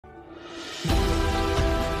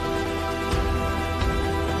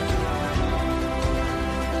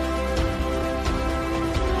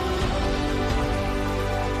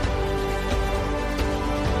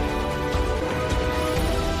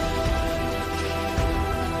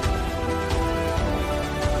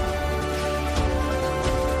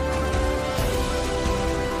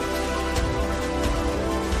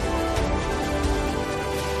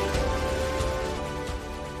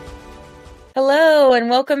Hello and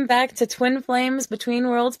welcome back to Twin Flames Between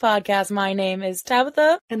Worlds podcast. My name is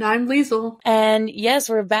Tabitha. And I'm Liesl. And yes,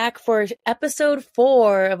 we're back for episode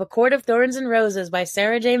 4 of A Court of Thorns and Roses by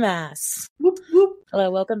Sarah J Maas. Whoop, whoop. Hello,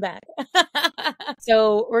 welcome back.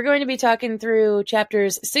 So we're going to be talking through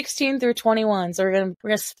chapters 16 through 21. So we're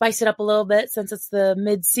gonna spice it up a little bit since it's the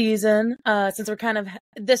mid-season. Since we're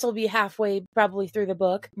this will be halfway probably through the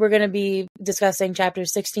book. We're going to be discussing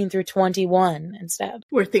chapters 16 through 21 instead.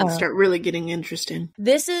 Where things start really getting interesting.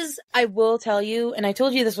 This is, I will tell you, and I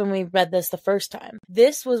told you this when we read this the first time.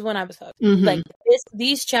 This was when I was hooked. Mm-hmm. Like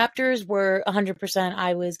these chapters were 100%.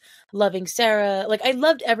 I was loving Sarah. Like I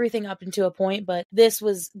loved everything up until a point, but this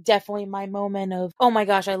was definitely my moment of, oh my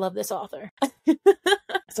gosh, I love this author.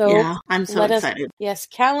 So yeah, I'm so excited. Yes,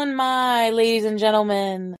 Calanmai, ladies and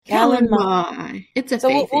gentlemen. Calanmai. It's a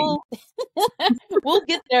faith thing. We'll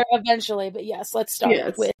get there eventually, but yes, let's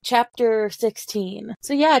start with chapter 16.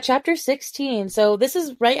 So yeah, chapter 16. So this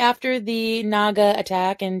is right after the Naga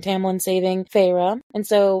attack and Tamlin saving Feyre. And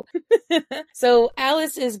so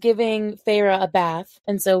Alice is giving Feyre a bath.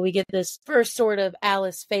 And so we get this first sort of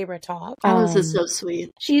Alice-Feyre talk. Alice is so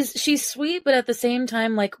sweet. She's sweet, but at the same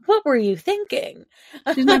time, like, what were you thinking?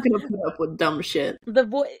 She's not going to put up with dumb shit.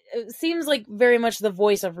 It seems like very much the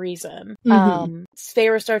voice of reason. Mm-hmm.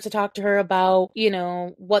 Feyre starts to talk to her about,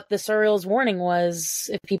 what the Suriel's warning was.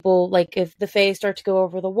 If people, if the Fae start to go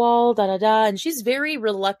over the wall, da-da-da. And she's very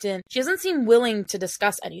reluctant. She doesn't seem willing to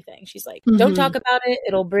discuss anything. She's like, don't talk about it.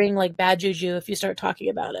 It'll bring, bad juju if you start talking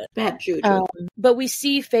about it. Bad juju. But we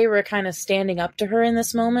see Feyre kind of standing up to her in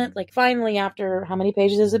this moment. Like, finally, after how many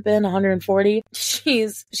pages has it been? 140?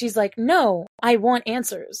 She's like, no, I want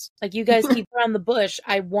answers. Like, you guys keep around the bush.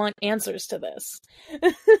 I want answers to this.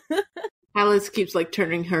 Alice keeps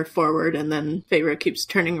turning her forward, and then Feyre keeps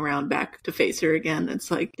turning around back to face her again. It's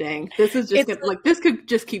like, dang, this is just this could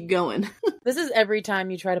just keep going. This is every time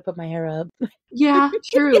you try to put my hair up. Yeah,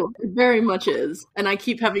 true. It very much is. And I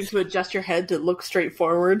keep having to adjust your head to look straight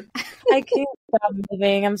forward. I can't stop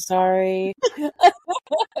moving. I'm sorry.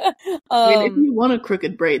 If you want a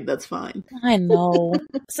crooked braid, that's fine. I know.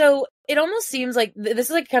 So it almost seems like this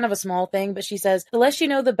is kind of a small thing, but she says, the less you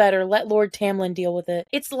know, the better. Let Lord Tamlin deal with it.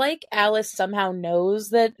 It's like Alice somehow knows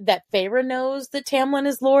that Feyre knows that Tamlin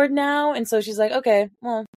is Lord now. And so she's like, okay,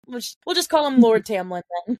 well, we'll just call him Lord Tamlin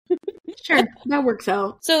then. Sure, that works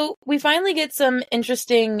out. So we finally get some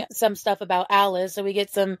stuff about Alice. So we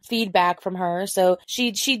get some feedback from her. So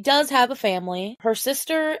she does have a family. Her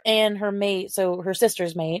sister and her mate, so her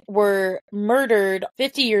sister's mate, were murdered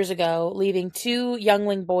 50 years ago, leaving 2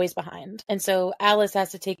 youngling boys behind. And so Alice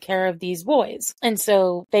has to take care of these boys. And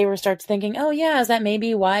so Feyre starts thinking, oh yeah, is that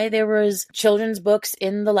maybe why there was children's books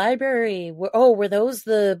in the library? Were those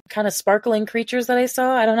the kind of sparkling creatures that I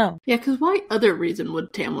saw? I don't know. Yeah, because why other reason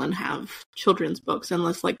would Tamlin have children's books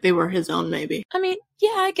unless they were his own, maybe? I mean,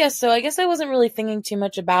 yeah, I guess so. I guess I wasn't really thinking too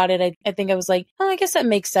much about it. I think I was like, oh, I guess that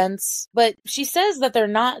makes sense. But she says that they're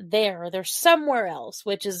not there. They're somewhere else,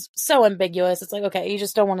 which is so ambiguous. It's like, okay, you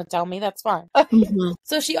just don't want to tell me. That's fine. Mm-hmm.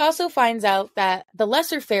 So she also finds out that the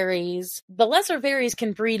lesser fairies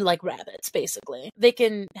can breed like rabbits, basically. They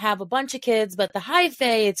can have a bunch of kids, but the high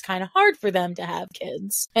fae, it's kind of hard for them to have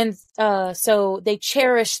kids. And so they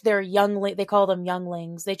cherish their youngling. They call them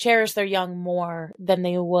younglings. They cherish their young more than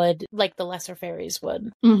they would like the lesser fairies would.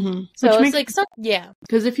 Mm-hmm. So it's yeah.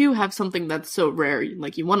 Because if you have something that's so rare, you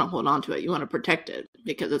want to hold on to it, you want to protect it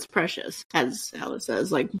because it's precious. As Alice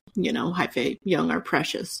says, high fae young are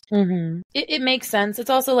precious. Mm-hmm. It makes sense. It's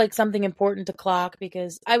also something important to clock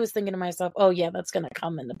because I was thinking to myself, oh yeah, that's going to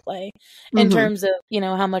come into play in terms of,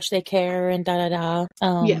 how much they care and da-da-da.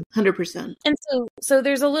 Yeah, 100%. And so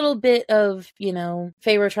there's a little bit of,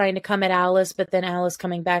 Feyre trying to come at Alice, but then Alice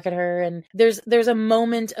coming back at her. And there's a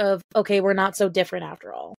moment of, okay, we're not so different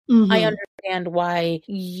after all. Mm-hmm. I understand why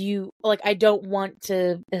I don't want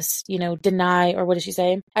to, deny, or what does she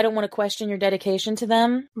say? I don't want to question your dedication to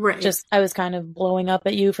them. Right. Just, I was kind of blowing up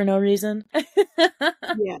at you for no reason.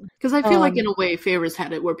 Yeah. Because I feel in a way, Feyre's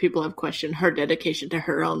had it where people have questioned her dedication to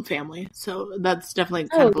her own family. So that's definitely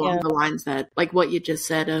kind of along the lines that, what you just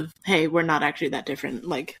said of, hey, we're not actually that different.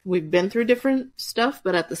 We've been through different stuff,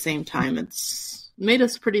 but at the same time, it's made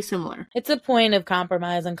us pretty similar. It's a point of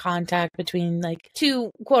compromise and contact between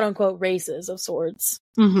 2 quote unquote races of sorts.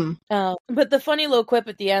 Mm-hmm. But the funny little quip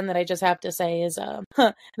at the end that I just have to say is,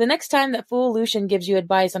 the next time that fool Lucian gives you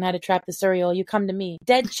advice on how to trap the Suriel, you come to me.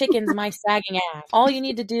 Dead chicken's my sagging ass. All you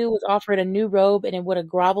need to do was offer it a new robe and it would have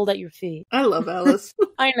groveled at your feet. I love Alice.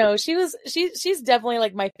 I know. She's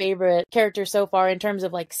definitely my favorite character so far in terms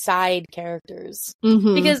of side characters.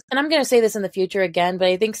 Mm-hmm. Because, and I'm going to say this in the future again, but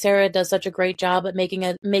I think Sarah does such a great job job at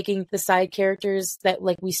making the side characters that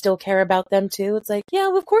like we still care about them too. It's like, yeah,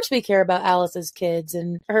 well, of course we care about Alice's kids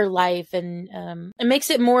and her life, and it makes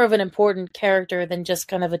it more of an important character than just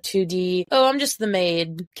kind of a 2D, oh, I'm just the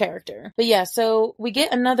maid character. But yeah, so we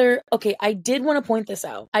get another, okay, I did want to point this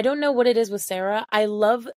out. I don't know what it is with Sarah. I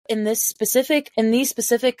love this specific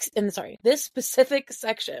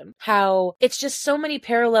section, how it's just so many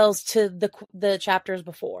parallels to the chapters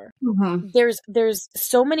before. Mm-hmm. There's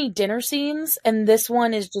so many dinner scenes, and this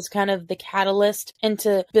one is just kind of the catalyst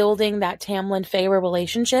into building that Tamlin-Feyre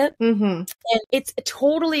relationship. Mm-hmm. And it's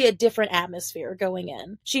totally a different atmosphere going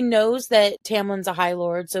in. She knows that Tamlin's a High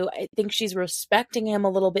Lord, so I think she's respecting him a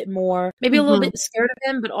little bit more, maybe a little bit scared of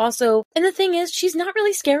him, but also, and the thing is, she's not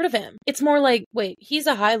really scared of him. It's more like, wait, he's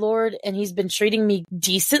a High Lord and he's been treating me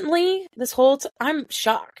decently this whole time? I'm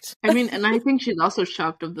shocked. I mean, and I think she's also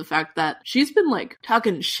shocked of the fact that she's been like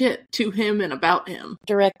talking shit to him and about him.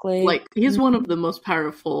 Directly. Like, he's one of the most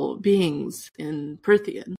powerful beings in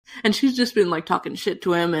Prythian. And she's just been like talking shit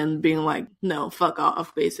to him and being like, no, fuck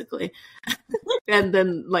off, basically. And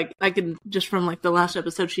then, like, I can just from like the last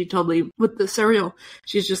episode, she totally, with the cereal,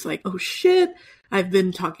 she's just like, oh shit, I've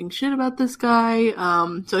been talking shit about this guy.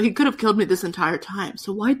 So he could have killed me this entire time.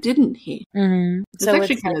 So why didn't he? Mm-hmm. It's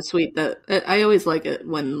actually kind of sweet that I always like it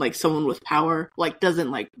when like someone with power like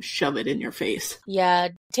doesn't like shove it in your face. Yeah,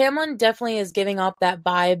 Tamlin definitely is giving off that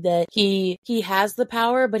vibe that he has the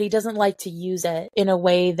power, but he doesn't like to use it in a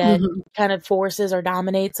way that kind of forces or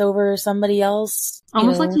dominates over somebody else.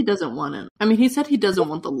 Almost like he doesn't want it. I mean, he said he doesn't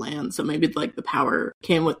want the land, so maybe like the power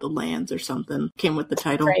came with the lands or something, came with the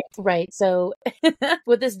title. Right. So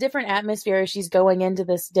with this different atmosphere, she's going into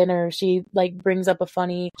this dinner. She like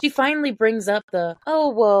she finally brings up the, oh,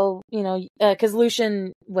 well, you know, because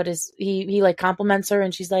Lucian, he like compliments her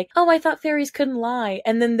and she's like, oh, I thought fairies couldn't lie.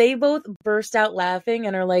 And then they both burst out laughing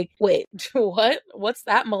and are like, wait, what? What's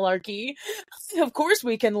that malarkey? Of course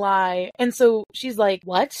we can lie. And so she's like,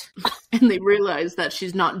 what? And they realize that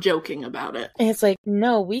she's not joking about it. And it's like,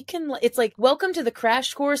 no, we can, it's like, welcome to the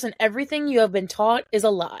crash course and everything you have been taught is a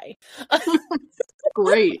lie.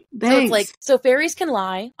 Great. Thanks. So it's like, so fairies can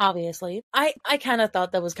lie, obviously. I kind of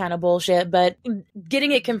thought that was kind of bullshit, but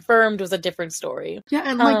getting it confirmed was a different story. Yeah,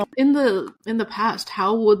 and like in the past,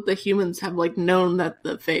 how would the humans have like known that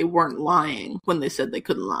the Fae weren't lying when they said they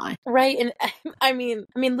couldn't lie? Right, and I mean,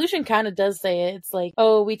 Lucian kind of does say it. It's like,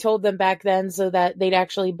 oh, we told them back then so that they'd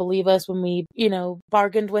actually believe us when we, you know,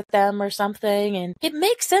 bargained with them or something. And it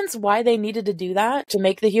makes sense why they needed to do that to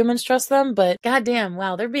make the humans trust them. But goddamn,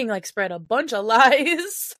 wow, they're being like spread a bunch of lies.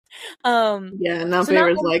 Yeah, now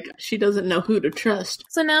Feyre's like, she doesn't know who to trust.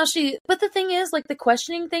 So now but the thing is, like, the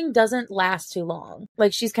questioning thing doesn't last too long.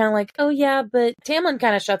 Like, she's kind of like, oh yeah, but Tamlin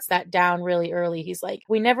kind of shuts that down really early. He's like,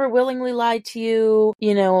 we never willingly lied to you.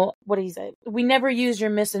 You know, what did he say? We never used your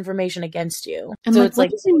misinformation against you. And so like, it's what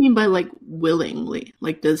like, does he mean by like willingly?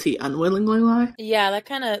 Like, does he unwillingly lie? Yeah, that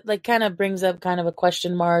kind of brings up kind of a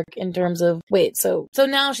question mark in terms of, wait, so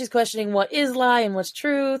now she's questioning what is lie and what's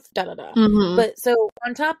truth, Mm-hmm. But so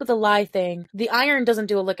on top of the lie thing, the iron doesn't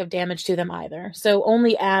do a lick of damage to them either. So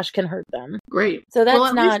only ash can hurt them. Great. So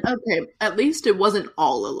that's at least it wasn't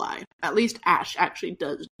all a lie. At least Ash actually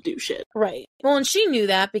does do shit. Right. Well, and she knew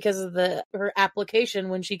that because of her application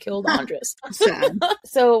when she killed Andres. Sad.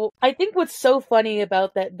 So I think what's so funny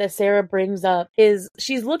about that Sarah brings up is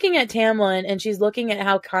she's looking at Tamlin and she's looking at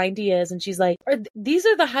how kind he is, and she's like, these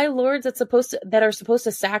are the High Lords that are supposed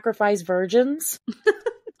to sacrifice virgins?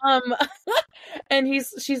 And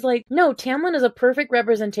she's like, no, Tamlin is a perfect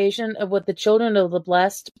representation of what the children of the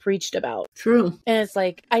blessed preached about. True. And it's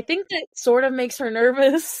like, I think that sort of makes her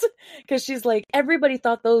nervous because she's like, everybody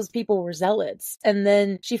thought those people were zealots. And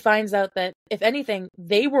then she finds out that, if anything,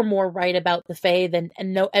 they were more right about the Fae than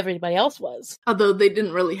everybody else was. Although they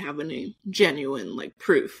didn't really have any genuine, like,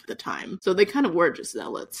 proof at the time. So they kind of were just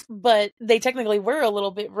zealots. But they technically were a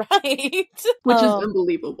little bit right. Which is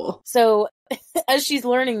unbelievable. So as she's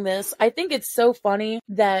learning this, I think it's so funny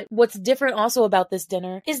that what's different also about this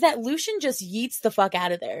dinner is that Lucian just yeets the fuck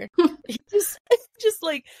out of there. He just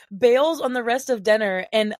like bails on the rest of dinner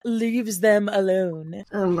and leaves them alone.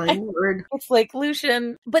 Oh my word. It's like,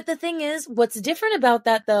 Lucian. But the thing is, what's different about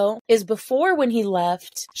that though, is before when he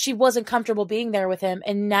left, she wasn't comfortable being there with him.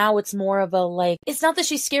 And now it's more of a like, it's not that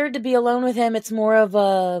she's scared to be alone with him. It's more of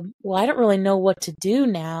a, well, I don't really know what to do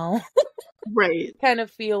now. Right. kind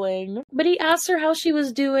of feeling. But he asked her how she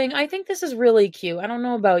was doing. I think this is really cute. I don't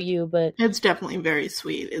know about you, but it's definitely very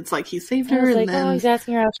sweet. It's like he saved her and like, then oh, he's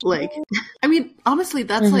asking her how she like I mean, honestly,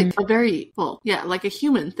 that's like a very like a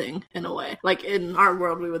human thing in a way. Like in our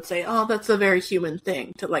world we would say, oh, that's a very human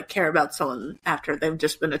thing to like care about someone after they've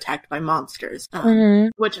just been attacked by monsters.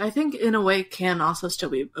 Which I think in a way can also still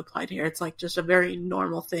be applied here. It's like just a very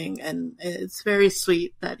normal thing, and it's very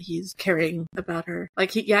sweet that he's caring about her.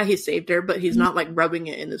 Like he saved her, but he's not like rubbing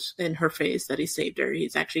it in her face that he saved her.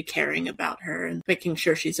 He's actually caring about her and making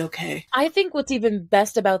sure she's okay. I think what's even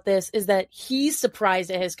best about this is that he's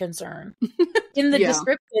surprised at his concern. In the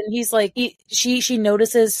description, he's like, she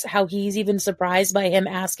notices how he's even surprised by him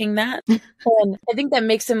asking that. And I think that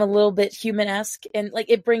makes him a little bit human-esque, and like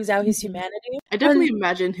it brings out his humanity. I definitely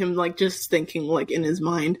imagine him like just thinking like in his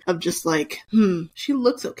mind of just like, she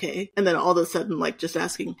looks okay. And then all of a sudden like just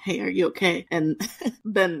asking, hey, are you okay? And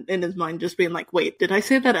then in his mind just being like, wait, did I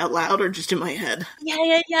say that out loud or just in my head? Yeah.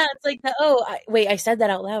 It's like, I said that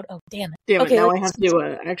out loud. Oh, damn it. Damn it, now I have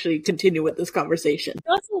to actually continue with this conversation.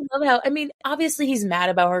 I also love how, I mean, obviously he's mad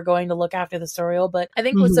about her going to look after the Sorial, but I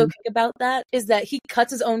think what's so cute about that is that he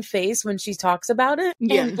cuts his own face when she talks about it.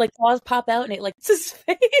 Yeah. And like claws pop out and it like, it's his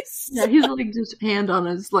face. Yeah, he's like just hand on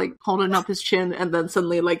his, like holding up his chin and then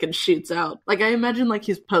suddenly like it shoots out. Like I imagine like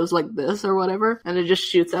he's posed like this or whatever and it just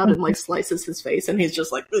shoots out and like slices his face and he's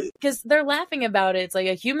just like, because they're laughing about it. It's like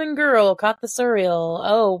a human girl caught the Sorial.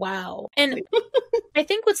 Oh, wow. And I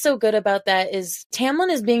think what's so good about that is Tamlin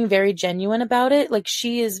is being very genuine about it. Like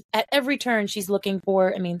she is at every turn she's looking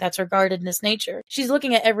for, I mean, that's her guardedness nature. She's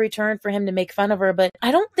looking at every turn for him to make fun of her, but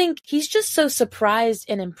I don't think he's just so surprised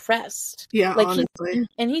and impressed. Yeah, like honestly.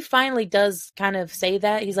 He finally does kind of say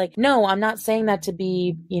that. He's like, no, I'm not saying that to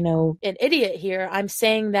be, an idiot here. I'm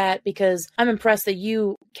saying that because I'm impressed that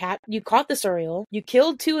you caught the Sorial, you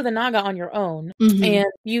killed 2 of the Naga on your own, and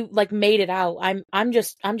you like made it out. I'm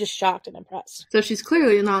just shocked and impressed. So she's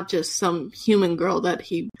clearly not just some human girl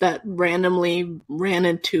that randomly ran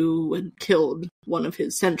into and killed one of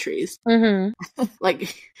his sentries.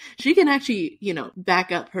 Like she can actually,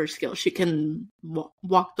 back up her skill. She can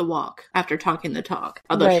walk the walk after talking the talk.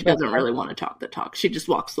 Although she doesn't really want to talk the talk. She just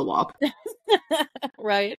walks the walk.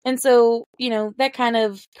 Right. And so, that kind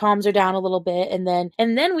of calms her down a little bit. And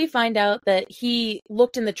then we find out that he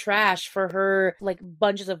looked in the trash for her like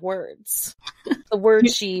bunches of words. The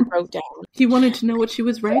words she wrote down. He wanted to know what she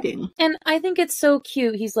was writing. And I think it's so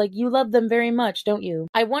cute. He's like, you love them very much, don't you?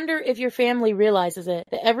 I wonder if your family realizes it,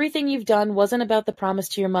 that everything you've done wasn't about the promise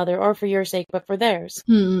to your mother or for your sake, but for theirs.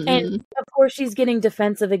 And of course she's getting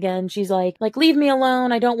defensive again. She's like, leave me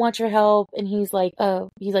alone. I don't want your help. And he's like,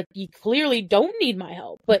 you clearly don't need my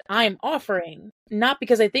help, but I'm offering. Not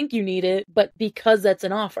because I think you need it, but because that's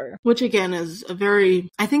an offer. Which again is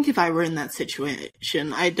I think if I were in that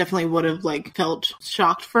situation, I definitely would have like felt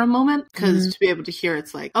shocked for a moment because to be able to hear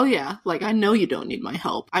it's like, oh yeah, like I know you don't need my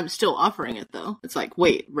help. I'm still offering it though. It's like,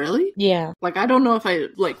 wait, really? Yeah. Like I don't know if I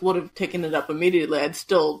like would have taken it up immediately. I'd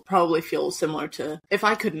still probably feel similar to if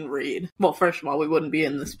I couldn't read. Well, first of all, we wouldn't be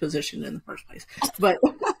in this position in the first place. But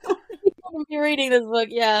you're reading this book,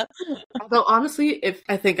 yeah. Although honestly,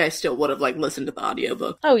 I think I still would have like listened to the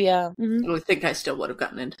audiobook. Oh yeah. I think I still would have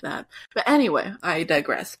gotten into that. But anyway, I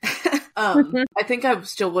digress. I think I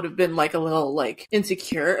still would have been like a little like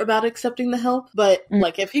insecure about accepting the help. But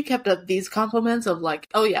like if he kept up these compliments of like,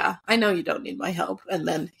 oh yeah, I know you don't need my help, and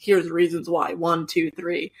then here's reasons why, 1, 2,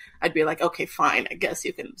 3, I'd be like, okay, fine, I guess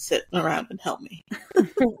you can sit around and help me.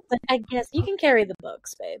 I guess you can carry the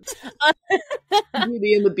books, babe.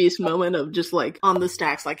 Beauty and the Beast moment of just like on the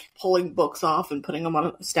stacks, like pulling books off and putting them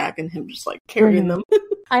on a stack and him just like carrying them.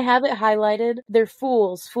 I have it highlighted. They're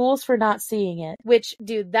fools for not seeing it. Which,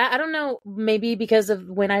 dude, that, I don't know, maybe because of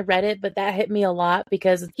when I read it, but that hit me a lot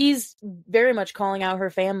because he's very much calling out her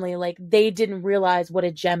family. Like they didn't realize what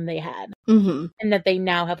a gem they had and that they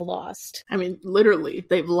now have lost. I mean, literally,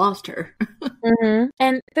 they've lost her.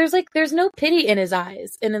 And there's no pity in his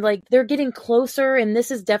eyes. And like, they're getting closer. And this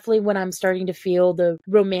is definitely when I'm starting to feel the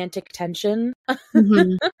romantic tension.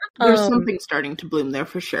 There's something starting to bloom there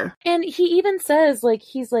for sure. And he even says, like,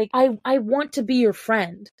 he's like, I want to be your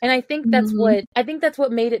friend. And I think that's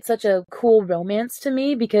what made it such a cool romance to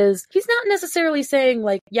me, because he's not necessarily saying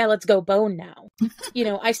like, yeah, let's go bone now.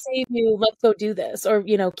 I save you, let's go do this, or,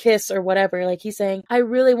 kiss or whatever. Like he's saying, I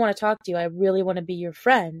really want to talk to you. I really want to be your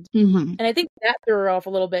friend. And I think that threw her off a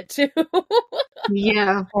little bit too.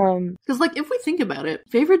 Yeah. Because like, if we think about it,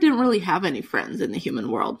 Favor didn't really have any friends in the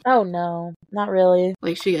human world. Oh no, not really.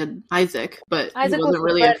 Like she had Isaac, but Isaac he wasn't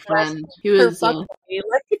really a friend. He was like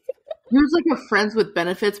a friends with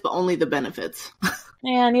benefits, but only the benefits.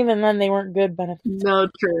 And even then, they weren't good benefits. No,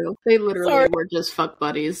 true. They literally were just fuck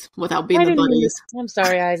buddies without being the buddies. I'm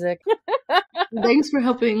sorry, Isaac. Thanks for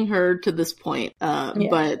helping her to this point.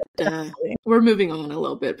 But we're moving on a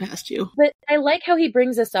little bit past you. But I like how he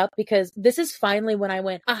brings this up because this is finally when I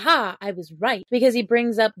went, aha, I was right. Because he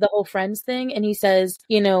brings up the whole friends thing and he says,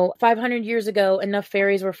 500 years ago, enough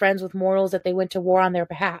fairies were friends with mortals that they went to war on their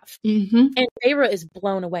behalf. Mm-hmm. And Feyre is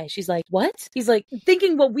blown away. She's like, what? He's like,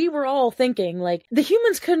 thinking what we were all thinking. Like, the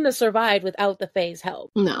humans couldn't have survived without the Fae's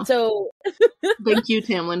help. No. So... Thank you,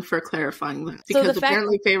 Tamlin, for clarifying that. Because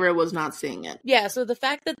apparently Feyre was not seeing it. Yeah, so the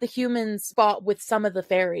fact that the humans fought with some of the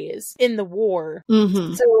fairies in the war.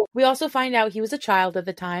 Mm-hmm. So we also find out he was a child at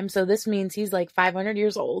the time, so this means he's like 500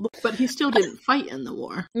 years old. But he still didn't fight in the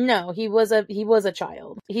war. No, he was a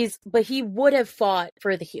child. But he would have fought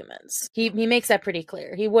for the humans. He makes that pretty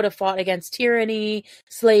clear. He would have fought against tyranny,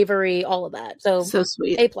 slavery, all of that. So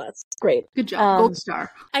sweet. A+. Great. Good job. Gold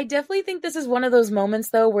star. I definitely think this is one of those moments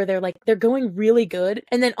though where they're going really good,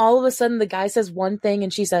 and then all of a sudden the guy says one thing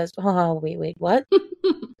and she says, oh, wait, what?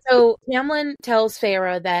 So Tamlin tells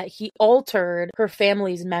Feyre that he altered her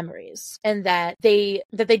family's memories and that they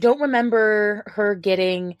don't remember her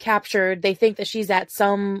getting captured. They think that she's at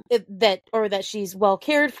that she's well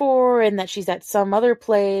cared for and that she's at some other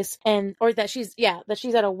place or that she's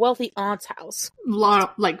at a wealthy aunt's house.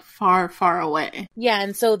 Like far, far away. Yeah,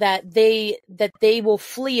 and so that they will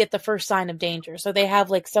flee at the first sign of danger. So they have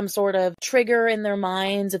like some sort of trigger in their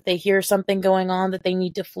minds if they hear something going on that they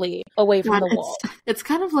need to flee away from the wall. It's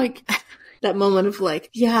kind of like that moment of like,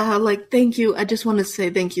 yeah, like, thank you. I just want to say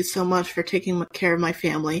thank you so much for taking care of my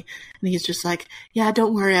family. And he's just like, yeah,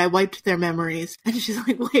 don't worry. I wiped their memories. And she's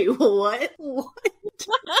like, wait, what?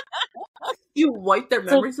 You wiped their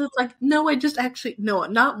memories? So it's like, no, no,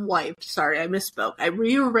 not wiped. Sorry, I misspoke. I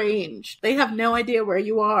rearranged. They have no idea where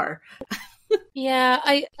you are. Yeah,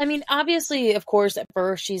 I mean, obviously, of course, at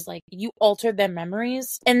first she's like, you altered their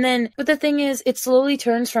memories. And then, but the thing is, it slowly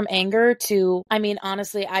turns from anger to, I mean,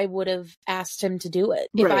 honestly, I would have asked him to do it.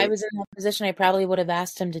 If I was in that position, I probably would have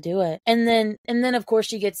asked him to do it. And then, of course,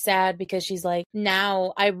 she gets sad because she's like,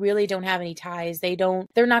 now I really don't have any ties. They're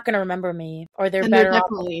not going to remember me, or they're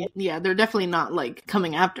definitely not like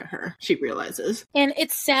coming after her, she realizes. And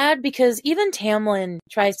it's sad because even Tamlin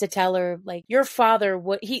tries to tell her, like, your father,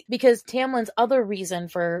 because Tamlin's other reason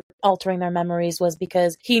for altering their memories was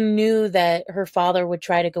because he knew that her father would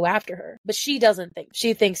try to go after her. But she doesn't think.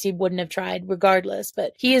 She thinks he wouldn't have tried regardless,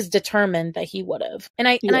 but he is determined that he would have. And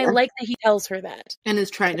I like that he tells her that. And is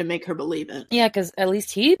trying to make her believe it. Yeah, because at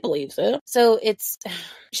least he believes it. So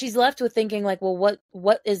she's left with thinking like, well,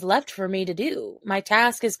 what is left for me to do? My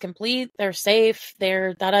task is complete. They're safe.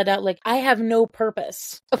 They're da-da-da. Like, I have no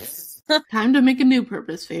purpose. Time to make a new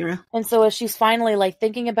purpose, Feyre. And so as she's finally like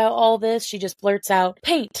thinking about all this, she just blurts out,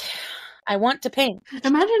 paint. I want to paint.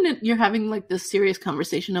 Imagine you're having like this serious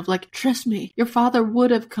conversation of like, trust me, your father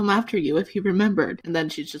would have come after you if he remembered. And then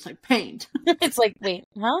she's just like, paint. It's like, wait,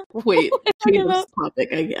 huh? Wait, change this topic,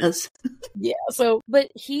 I guess. Yeah, so, but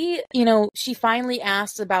he, she finally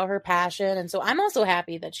asks about her passion. And so I'm also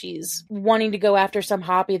happy that she's wanting to go after some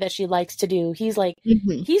hobby that she likes to do. He's like,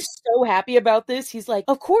 he's so happy about this. He's like,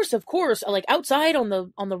 of course. Like outside on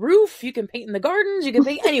the roof, you can paint in the gardens, you can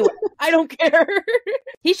paint anywhere. I don't care.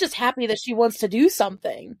 He's just happy that she wants to do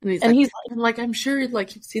something. And he's like, I'm sure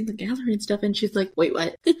like you've seen the gallery and stuff. And she's like, wait,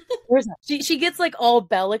 what? Where's that? She gets like all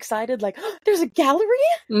Belle excited, like, oh, there's a gallery?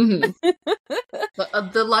 Mm-hmm.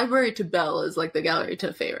 The library to Belle is like the gallery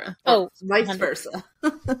to Feyre. Oh, vice 100%. versa.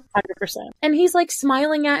 100%. And he's like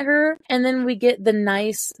smiling at her, and then we get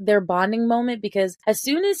their bonding moment, because as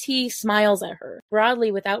soon as he smiles at her,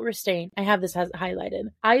 broadly without restraint, I have this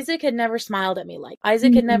highlighted. Isaac had never smiled at me like.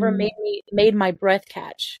 Isaac had never made my breath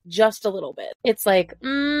catch just a little bit. It's like,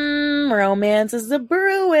 romance is a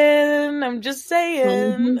brewing. I'm just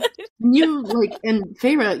saying. You and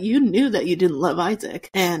Feyre, you knew that you didn't love Isaac,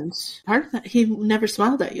 and part of that, he never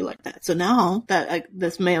smiled at you like that. So now that like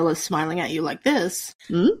this male is smiling at you like this,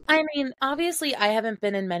 I mean, obviously, I haven't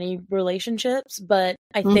been in many relationships, but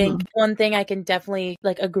I think one thing I can definitely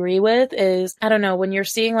like agree with is, I don't know, when you're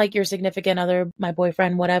seeing like your significant other, my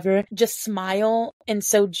boyfriend, whatever, just smile and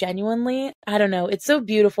so genuinely, I don't know, it's so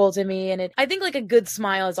beautiful to me. And I think like a good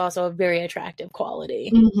smile is also a very attractive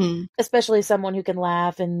quality, especially someone who can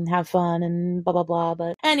laugh and have fun and blah, blah, blah.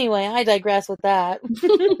 But anyway, I digress with that.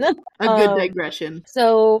 A good digression.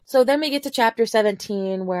 So then we get to chapter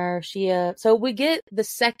 17 where so we get the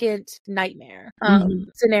second nightmare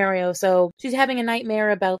scenario. So she's having a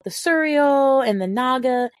nightmare about the Suriel and the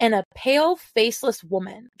Naga and a pale, faceless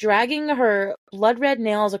woman dragging her blood red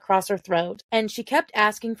nails across her throat. And she kept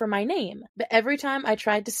asking for my name, but every time I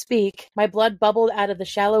tried to speak, my blood bubbled out of the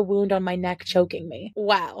shallow wound on my neck, choking me.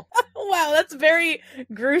 Wow. Wow, that's very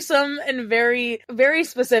gruesome and very, very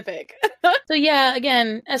specific. So yeah,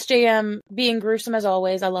 again, SJM being gruesome as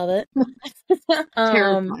always. I love it.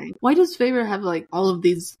 Terrifying. Why does Feyre have like all of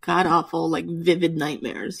these god awful, like vivid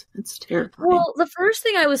nightmares? It's terrifying. Well, the first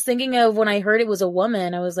thing I was thinking of when I heard it was a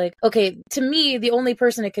woman, I was like, okay, to me, the only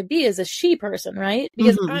person it could be is a she person, right?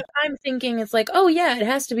 Because I'm thinking it's like, oh yeah, it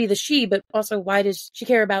has to be the she, but also why does she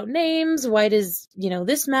care about names? Why does,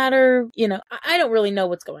 this matter? I don't really know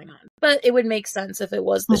what's going on, but it would make sense if it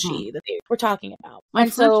was the she that they were talking about. My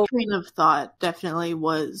first train of thought definitely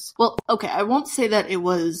was, well, okay, I won't say that it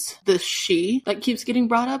was the she that keeps getting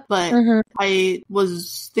brought up, but I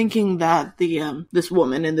was thinking that the this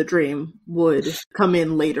woman in the dream would come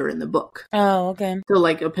in later in the book. Oh, okay. So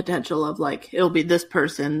like a potential of like it'll be this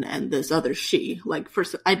person and this other she. Like for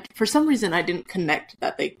some reason I didn't connect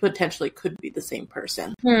that they potentially could be the same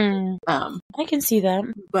person. I can see that.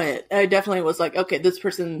 But I definitely was like, okay, this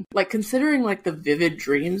person, like considering like the vivid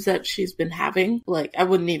dreams that she's been having, like I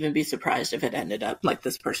wouldn't even be surprised if it ended up like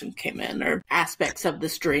this person came in or aspects of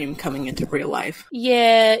this dream coming into real life.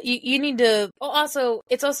 Yeah, you need to. Also,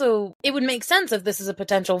 it would make sense if this is a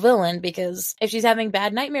potential villain because if she's having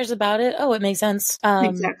bad nightmares about it, it makes sense.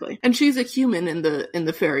 Exactly, and she's a human in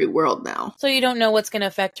the fairy world now, so you don't know what's going to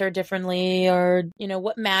affect her differently, or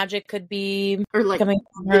what magic could be, or like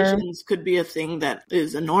visions could be a thing that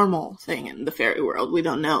is a normal thing in the fairy world. We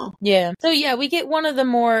don't know. Yeah. So yeah, we get one of the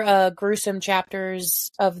more gruesome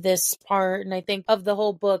chapters of this part, and I think of the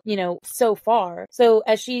whole book, so far. So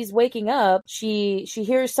as she's waking up, she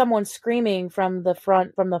hears someone screaming from the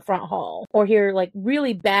front hall, or hear like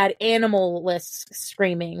really bad animalist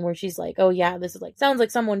screaming where she's like, oh yeah, this is like sounds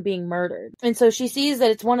like someone being murdered. And so she sees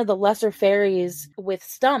that it's one of the lesser fairies with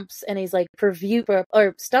stumps, and he's like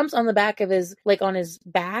or stumps on the back of his, like on his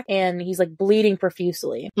back, and he's like bleeding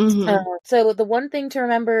profusely. So the one thing to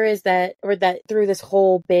remember is that through this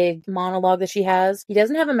whole big monologue that she has, he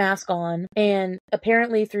doesn't have a mask on, and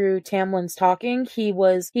apparently through Tamlin's talking, he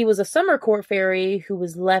was a summer court fairy who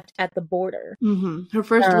was left at the border. Her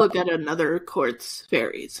first look at another court's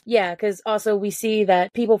fairies. Yeah, because also we see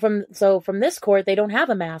that people from this court, they don't have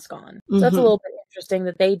a mask on. So that's a little bit interesting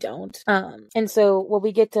that they don't. And so what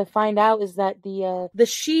we get to find out is that the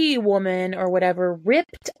she woman or whatever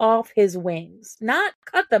ripped off his wings. Not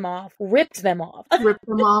cut them off, ripped them off. Ripped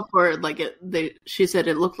them off, or like she said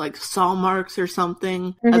it looked like saw marks or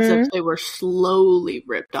something, as if they were slowly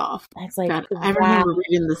ripped off. It's like, God, I remember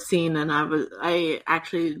reading the scene and I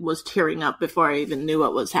actually was tearing up before I even knew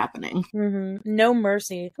what was happening. No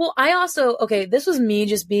mercy. Well, I also, this was me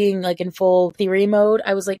just being like in full theory mode.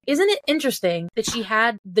 I was like, isn't it interesting that she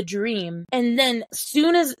had the dream, and then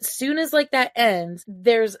soon as like that ends,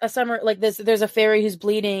 there's a summer like this, there's a fairy who's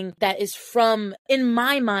bleeding that is from, in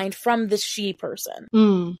my mind, from this she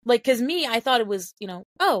person. Like, cause me, I thought it was,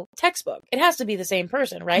 textbook. It has to be the same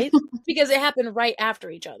person, right? Because it happened right after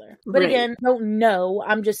each other. But again, don't know.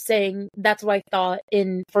 I'm just saying that's what I thought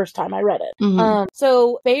in first time I read it.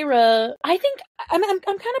 So Feyre, I think I'm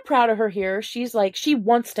kind of proud of her here. She's like, she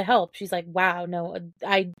wants to help. She's like, wow, no,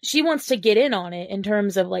 she wants to get in on it in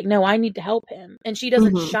terms of like, no, I need to help him. And she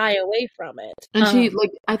doesn't shy away from it. And she,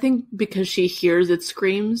 like, I think because she hears its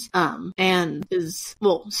screams, and is,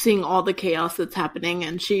 seeing all the chaos that's happening,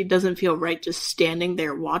 and she doesn't feel right just standing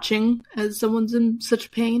there watching as someone's in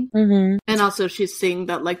such pain. And also she's seeing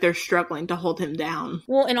that, like, they're struggling to hold him down.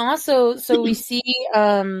 Well, and also, so we see,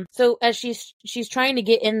 so as she's trying to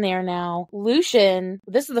get in there now, Lucien,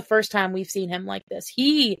 this is the first time we've seen him like this.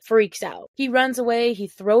 He freaks out. He runs away, he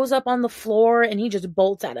throws up on the floor, and he just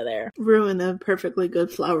bolts out of there. Ruin a perfectly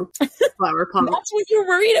good flower pot. That's what you're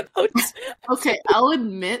worried about. Okay, I'll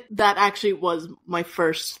admit that actually was my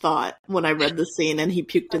first thought when I read the scene and he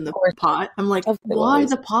puked in the pot. I'm like, why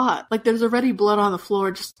the pot? Like, there's already blood on the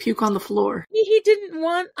floor, just puke on the floor. He didn't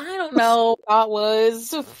want, I don't know, thought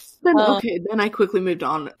was... Then I quickly moved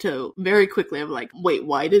on to very quickly. I'm like, wait,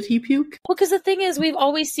 why did he puke? Well, because the thing is, we've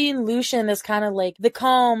always seen Lucien as kind of like the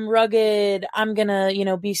calm, rugged, I'm gonna,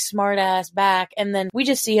 be smart ass back. And then we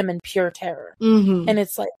just see him in pure terror. And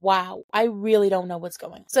it's like, wow, I really don't know what's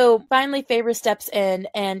going on. So finally, Feyre steps in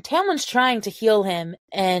and Tamlin's trying to heal him.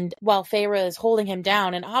 And while Feyre is holding him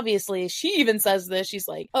down, and obviously she even says this, she's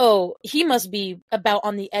like, oh, he must be about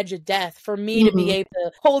on the edge of death for me to be able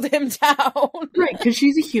to hold him down. Right, because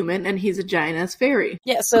she's a human and he's a giant ass fairy.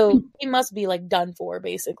 Yeah, so he must be like done for,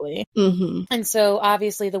 basically. And so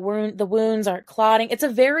obviously the wounds aren't clotting. It's a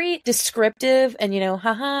very descriptive and,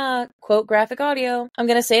 haha, quote graphic audio. I'm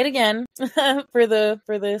gonna say it again for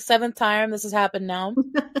the seventh time this has happened now.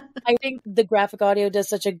 I think the graphic audio does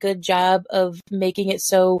such a good job of making it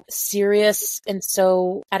so serious and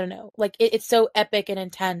so, I don't know, like it's so epic and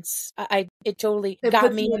intense. It totally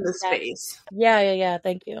got me in the space. Yeah.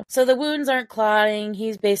 Thank you. So the wounds aren't clotting.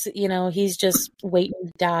 He's basically, he's just waiting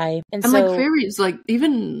to die. And so, like fairies, like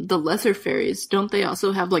even the lesser fairies, don't they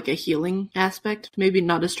also have like a healing aspect? Maybe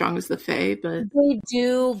not as strong as the fae, but they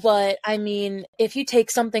do. But I mean, if you take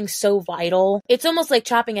something so vital, it's almost like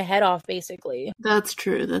chopping a head off, basically. That's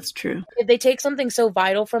true. If they take something so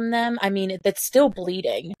vital from them, I mean, that's still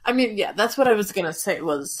bleeding. I mean, yeah, that's what I was gonna say,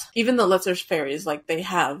 was even the lesser fairies, like, they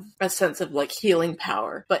have a sense of, like, healing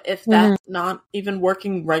power. But if that's not even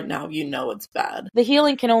working right now, it's bad. The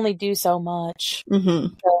healing can only do so much.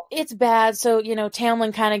 Mm-hmm. So it's bad. So,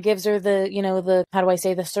 Tamlin kind of gives her the, how do I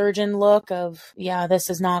say, the surgeon look of, yeah, this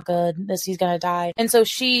is not good. He's gonna die. And so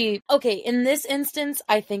in this instance,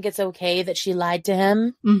 I think it's okay that she lied to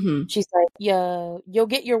him. Mm-hmm. She's like, yeah, you'll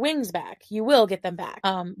get your wings back. You will get them back.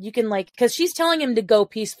 You can because she's telling him to go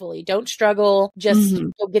peacefully. Don't struggle. Just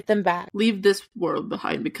go get them back. Leave this world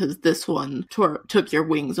behind because this one took your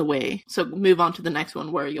wings away. So move on to the next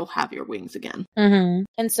one where you'll have your wings again. Mm-hmm.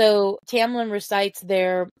 And so Tamlin recites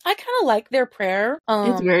I kind of like their prayer.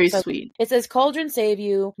 It's very sweet. It says, Cauldron save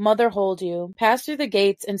you, mother hold you, pass through the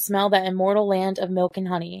gates and smell that immortal land of milk and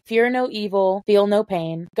honey. Fear no evil, feel no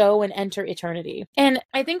pain, go and enter eternity. And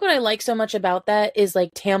I think what I like so much about that is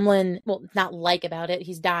like Tamlin, well, not like about it,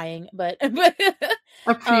 he's dying, but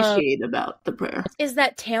appreciate about the prayer is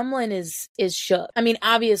that Tamlin is shook. I mean,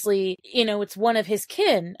 obviously, it's one of his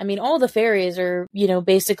kin. I mean, all the fairies are,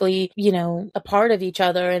 basically, a part of each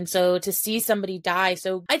other. And so to see somebody die,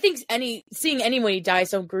 so I think seeing anybody die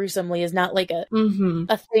so gruesomely is not like a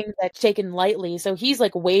thing that's taken lightly. So he's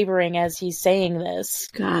like wavering as he's saying this.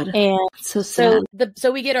 God. And so sad.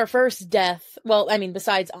 So we get our first death. Well, I mean,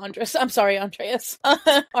 besides Andres, I'm sorry, Andreas,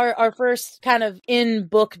 our first kind of in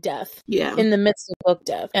book death. Yeah. In the midst of book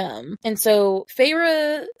death. And so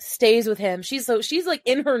Feyre stays with him. She's like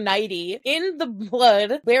in her nightie, in the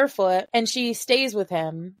blood, barefoot, and she stays with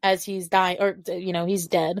him as he's dying, or, he's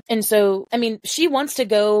dead. And so, I mean, she wants to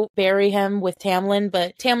go bury him with Tamlin,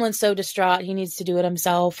 but Tamlin's so distraught, he needs to do it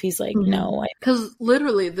himself. He's like, no. Because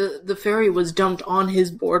literally, the fairy was dumped on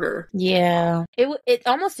his border. Yeah. It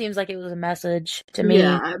almost seems like it was a message to me.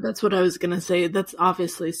 Yeah, that's what I was gonna say. That's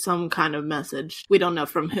obviously some kind of message. We don't know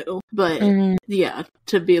from who, but yeah,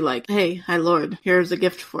 to be like, hey, hi Lord, here's a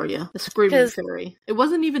gift for you. A screaming fairy. It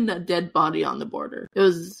wasn't even a dead body on the border. It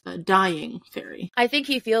was a dying fairy. I think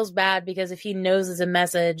he feels bad because if he knows it's a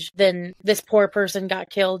message, then this poor person got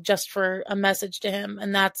killed just for a message to him,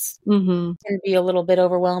 and that's can be a little bit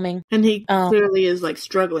overwhelming. And he clearly is like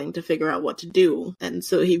struggling to figure out what to do, and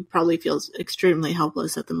so he probably feels extremely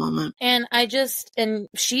helpless at the moment. And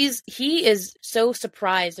he is so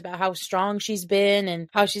surprised about how strong she's been and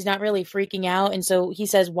how she's not really freaking out. And so he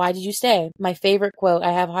says, why did you stay? My favorite quote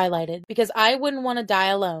I have highlighted, because I wouldn't want to die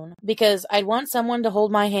alone, because I'd want someone to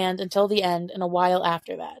hold my hand until the end and a while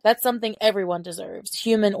after that. That's something everyone deserves,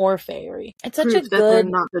 human or fairy. It's such a good, they're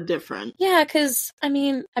not the different. Yeah, because I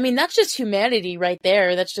mean that's just humanity right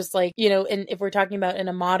there. That's just like, and if we're talking about in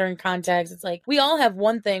a modern context, it's like we all have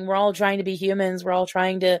one thing. We're all trying to be humans. We're all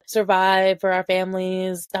trying to survive for our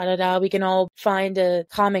families. We can all find a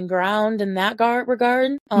common ground in that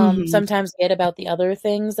regard. Sometimes forget about the other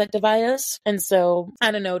things that divide us. And so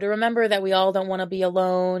I don't know, to remember that we all don't want to be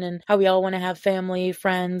alone and how we all want to have family,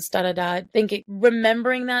 friends, I think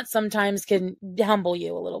remembering that sometimes can humble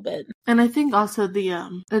you a little bit. And I think also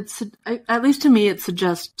at least to me, it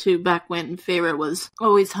suggests to back when Feyre was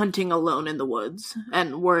always hunting alone in the woods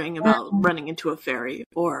and worrying about running into a fairy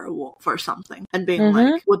or a wolf or something, and being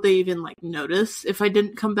like, would they even like notice if I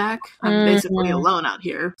didn't come back? I'm basically alone out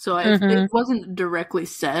here. So it wasn't directly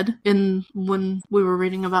said when we were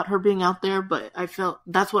reading about her being out there, but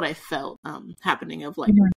that's what I felt happening of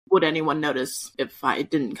like, would anyone notice if I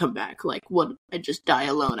didn't come back? Like, would I just die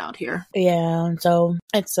alone out here? Yeah, and so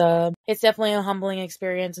it's definitely a humbling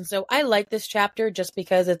experience. And so I like this chapter just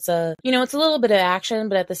because it's it's a little bit of action,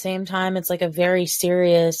 but at the same time, it's like a very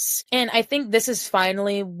serious. And I think this is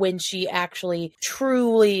finally when she actually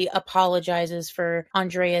truly apologizes for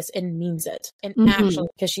Andreas and means it. And actually,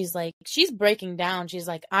 because she's breaking down. She's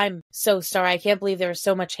like, I'm so sorry. I can't believe there was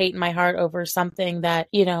so much hate in my heart over something that,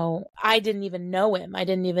 I didn't even know him. I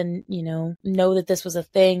didn't even even, know that this was a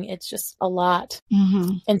thing. It's just a lot.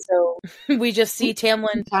 Mm-hmm. And so we just see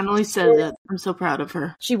Tamlin. She finally says it. I'm so proud of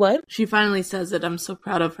her. She what? She finally says it. I'm so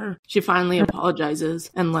proud of her. She finally apologizes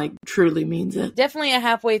and like truly means it. Definitely a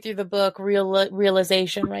halfway through the book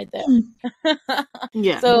realization right there.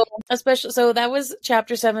 Yeah. So that was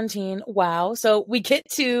chapter 17. Wow. So we get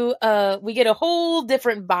a whole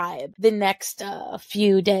different vibe the next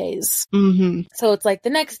few days. Mm-hmm. So it's like the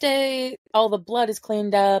next day, all the blood is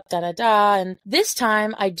cleaned up, and this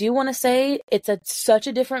time I do want to say it's such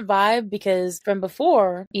a different vibe because from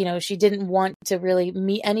before, she didn't want to really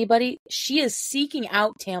meet anybody. She is seeking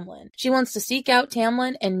out Tamlin. She wants to seek out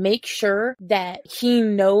Tamlin and make sure that he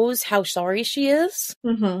knows how sorry she is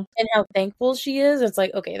and how thankful she is. It's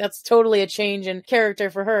like, okay, that's totally a change in character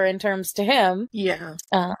for her in terms to him. Yeah.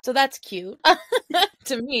 So that's cute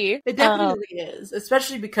to me. It definitely is,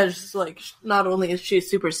 especially because like not only is she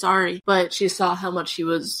super sorry, but she saw how much he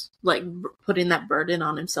was like putting that burden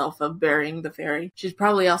on himself of burying the fairy. She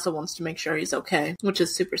probably also wants to make sure he's okay, which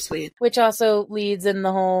is super sweet. Which also leads in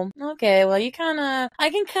the whole, okay, well I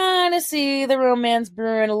can kind of see the romance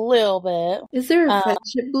brewing a little bit. Is there a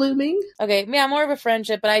friendship blooming? Okay, yeah, more of a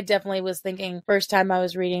friendship, but I definitely was thinking first time I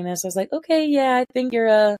was reading this, I was like, okay, yeah, I think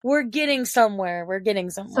we're getting somewhere.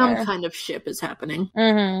 Some kind of ship is happening.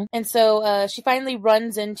 Mm-hmm. And so she finally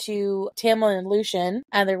runs into Tamlin and Lucian,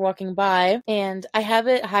 and they're walking by, and I have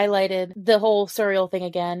it highlighted, the whole surreal thing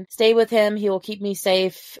again. Stay with him, he will keep me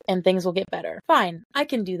safe, and things will get better. Fine, I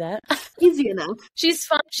can do that. Easy enough.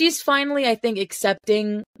 She's finally, I think,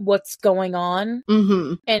 accepting what's going on.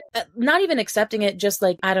 Mm-hmm. And not even accepting it, just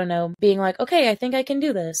like, I don't know, being like, okay, I think I can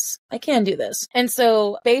do this. I can do this. And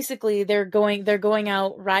so basically they're going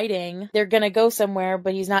out riding. They're gonna go somewhere,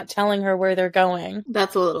 but he's not telling her where they're going.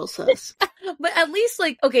 That's a little sus. But at least,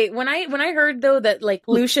 like, okay, when I heard though that like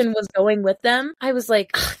Lucian was going with them, I was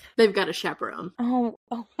like, they've got a chaperone. Oh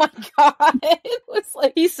my god. It was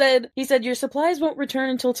like he said your supplies won't return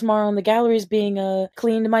until tomorrow and the gallery's being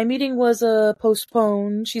cleaned. My meeting was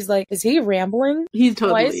postponed. She's like, is he rambling? He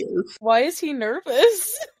totally is. Why is he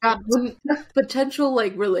nervous? God, potential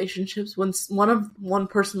like relationships when one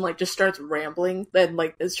person like just starts rambling then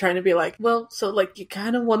like is trying to be like, well, so like you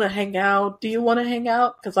kind of want to hang out. Do you want to hang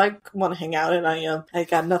out? Because I want to hang out and I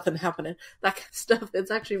got nothing happening. That kind of stuff.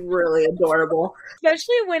 It's actually really adorable.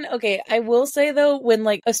 Especially when, okay, I will say though, when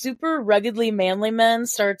like a super ruggedly manly man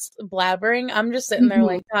starts blabbering, I'm just sitting there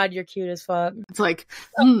like, God, you're cute as fuck. It's like,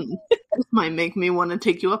 this might make me want to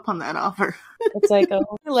take you up on that offer. It's like,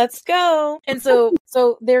 oh, let's go. And so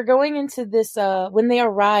they're going into this, when they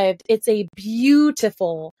arrived, it's a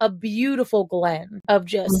beautiful glen of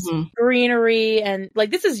just greenery and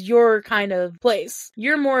like, this is your kind of place.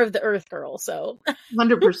 You're more of the earth girl, so.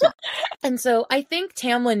 100%. And so I think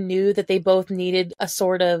Tamlin knew that they both needed a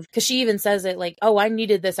sort of, because she even says it like, oh, I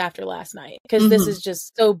needed this after last night because this is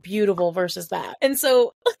just so beautiful versus that. And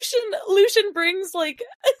so Lucian brings like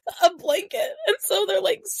a blanket, and so they're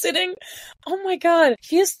like sitting. Oh my god,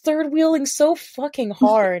 he is third wheeling so fucking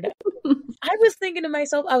hard. I was thinking to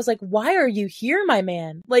myself, I was like, why are you here, my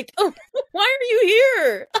man? Like, oh, why are you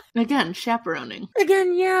here? Again, chaperoning.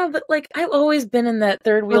 Again, yeah, but like, I've always been in that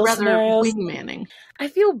third wheel scenario. Wingmanning. I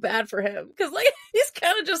feel bad for him because like he's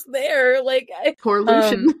kind of just there. Like, poor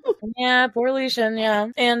Lucian. Yeah, poor Lucian. Yeah,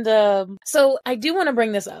 and so I do want to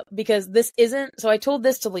bring this up because this isn't. So I told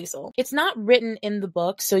this to Liesl. It's not written in the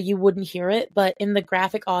book, so you wouldn't hear it, but in the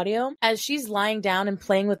graphic audio, as she's lying down and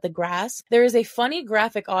playing with the grass, there is a funny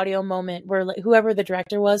graphic audio moment where like, whoever the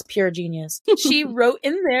director was, pure genius. She wrote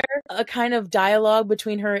in there a kind of dialogue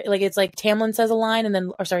between her, like it's like Tamlin says a line and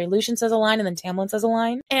then, Lucian says a line and then Tamlin says a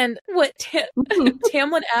line. And what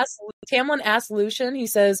Tamlin asks Lucian, he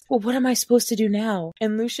says, well, what am I supposed to do now?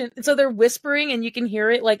 And Lucian, so they're whispering and you can hear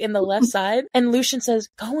it like in the left side. And Lucian says,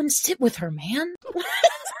 go and sit with her, man.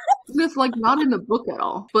 It's like not in the book at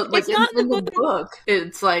all, but like in the book,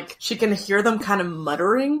 it's like she can hear them kind of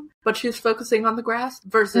muttering, but she's focusing on the grass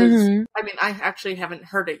versus, I mean, I actually haven't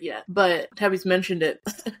heard it yet, but Tabby's mentioned it,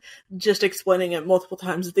 just explaining it multiple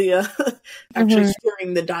times, the actually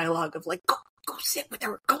hearing the dialogue of like, go sit with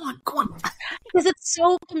her. Go on. Because it's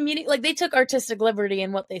so like they took artistic liberty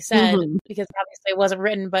in what they said because obviously it wasn't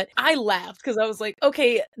written, but I laughed because I was like,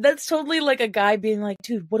 okay, that's totally like a guy being like,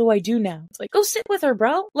 dude, what do I do now? It's like, go sit with her,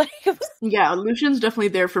 bro. Like, yeah, Lucian's definitely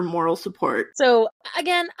there for moral support. So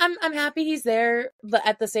again, I'm happy he's there, but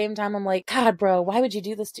at the same time, I'm like, God, bro, why would you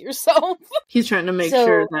do this to yourself? He's trying to make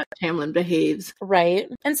sure that Tamlin behaves. Right.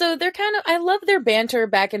 And so they're kind of, I love their banter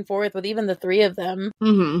back and forth with even the three of them.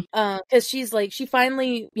 Because she's like, she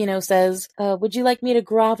finally, says, would you like me to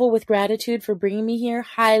grovel with gratitude for bringing me here,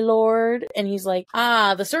 High Lord? And he's like,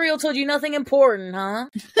 the cereal told you nothing important, huh?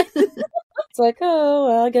 It's like, oh,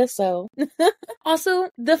 well, I guess so. Also,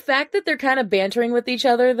 the fact that they're kind of bantering with each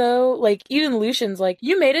other, though, like, even Lucian's like,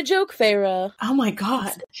 you made a joke, Feyre. Oh my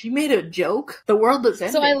god. She made a joke? The world is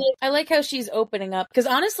ending. So I like how she's opening up. Because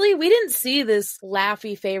honestly, we didn't see this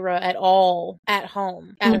laughy Feyre at all at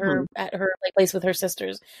home, at her like, place with her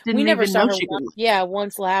sisters. We never saw her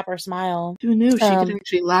once laugh or smile. Who knew she could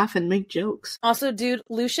actually laugh and make jokes? Also, dude,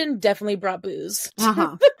 Lucian definitely brought booze.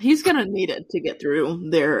 He's gonna need it to get through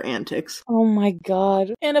their antics. Oh my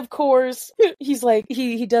god. And of course, he's like,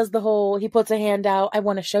 he does the whole, he puts a hand out, I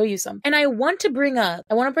want to show you something. And I want to bring up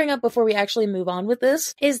before we actually move on with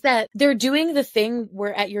this, is that they're doing the thing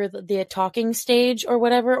where at the talking stage or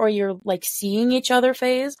whatever, or you're like seeing each other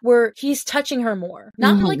phase, where he's touching her more.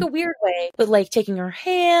 Not in like a weird way, but like taking her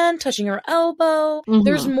hand, touching her elbow.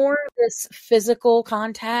 There's more of this physical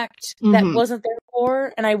contact that wasn't there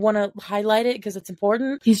before, and I want to highlight it because it's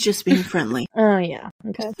important. He's just being friendly. Oh yeah.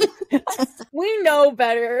 Okay. We know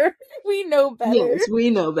better. We know better. Yes, we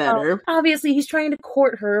know better. Obviously, he's trying to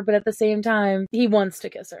court her, but at the same time, he wants to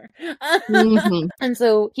kiss her. And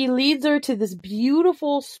so he leads her to this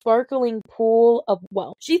beautiful, sparkling pool of,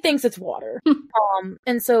 well, she thinks it's water.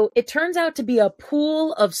 And so it turns out to be a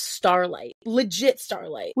pool of starlight. Legit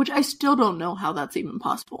starlight. Which I still don't know how that's even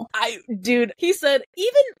possible. Dude, he said,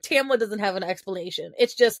 even Tamla doesn't have an explanation.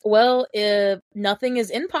 It's just, well, if nothing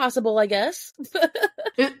is impossible, I guess.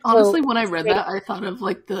 Honestly, when I read that, I thought of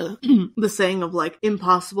like the saying of like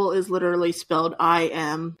impossible is literally spelled I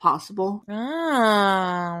am possible.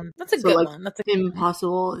 That's a good one. That's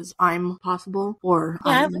impossible is I'm possible, or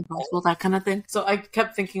I'm impossible, that kind of thing. So I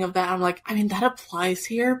kept thinking of that. I'm like, I mean, that applies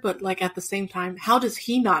here, but like at the same time, how does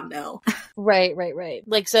he not know? Right.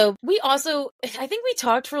 Like, so we also, I think we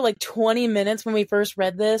talked for like 20 minutes when we first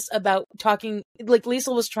read this about talking, like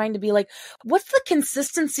Liesl was trying to be like, what's the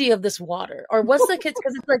consistency of this water? Or what's the,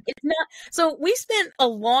 because it's like, it's not, so we spent a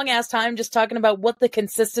long ass time just talking about what the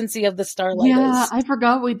consistency of the starlight is. Yeah, I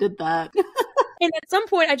forgot we did that. And at some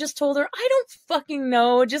point I just told her, I don't fucking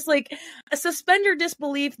know. Just like, suspend your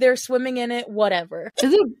disbelief. They're swimming in it, whatever.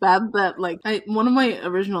 Is it bad that like, one of my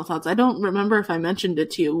original thoughts, I don't remember if I mentioned it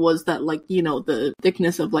to you, was that like, the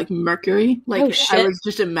thickness of like mercury. Like, I was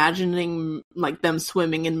just imagining like them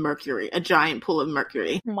swimming in mercury, a giant pool of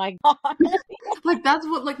mercury. Oh my god. Like, that's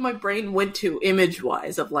what like my brain went to image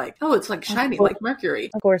wise of like, oh, it's like shiny like mercury.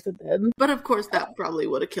 Of course it did. But of course that probably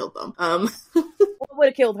would have killed them. Would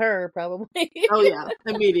have killed her, probably. Oh yeah,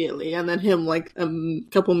 immediately. And then him like a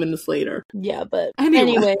couple minutes later. Yeah, but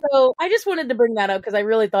anyway, so I just wanted to bring that up because I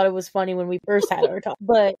really thought it was funny when we first had our talk.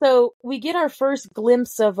 But so we get our first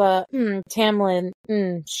glimpse of Tamlin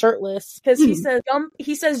shirtless, because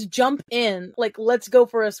he says jump in, like, let's go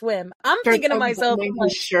for a swim. I'm thinking to myself,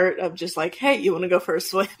 his shirt of just like, hey, you want to go for a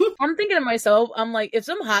swim? I'm thinking to myself, I'm like, if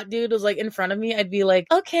some hot dude was like in front of me, I'd be like,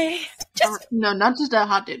 okay. No, not just a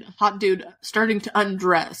hot dude starting to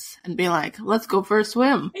undress and be like, let's go for a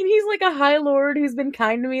swim. And he's like a high lord who's been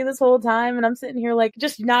kind to me this whole time, and I'm sitting here like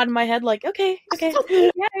just nodding my head like, okay, yeah,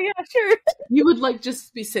 sure. You would like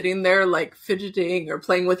just be sitting there like fidgeting or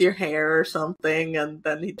playing with your hair or something, and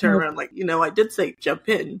then he'd turn around like, I did say jump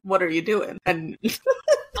in, what are you doing? And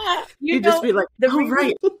you'd just be like,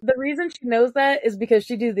 right. The reason she knows that is because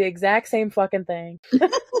she do the exact same fucking thing.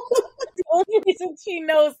 The only reason she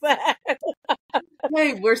knows that.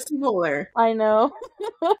 Hey, we're similar. I know.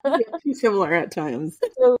 Yeah, she's similar at times.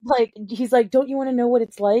 So, like, he's like, don't you want to know what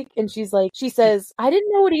it's like? And she says, I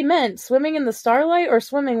didn't know what he meant. Swimming in the starlight or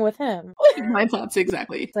swimming with him? My thoughts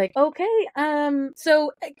exactly. It's like, okay.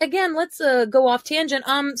 So again, let's go off tangent.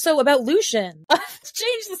 So about Lucian.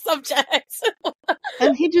 Change the subject.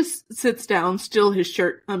 And he just sits down, still his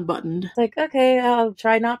shirt unbuttoned. It's like, okay, I'll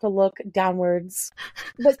try not to look downwards.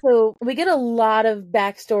 But so we get a lot of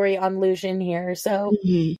backstory on Lucian here. So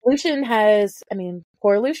Lucian has,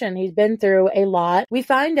 poor Lucian, he's been through a lot. We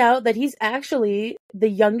find out that he's actually the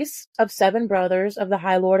youngest of 7 brothers of the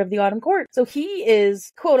High Lord of the Autumn Court. So he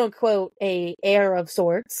is, quote unquote, a heir of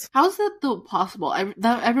sorts. How's that though possible? I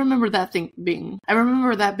remember that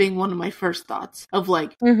being one of my first thoughts of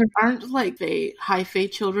like, aren't like the high fae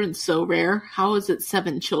children so rare? How is it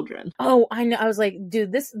 7 children? Oh, I know. I was like,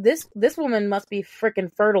 dude, this woman must be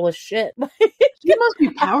freaking fertile as shit. She must be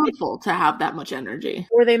powerful to have that much energy.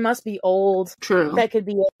 Or they must be old. True. That that could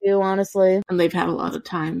be it too, honestly. And they've had a lot of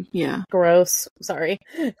time. Yeah. Gross. Sorry.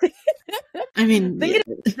 I mean, thinking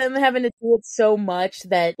of them having to do it so much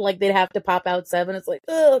that like they'd have to pop out 7. It's like,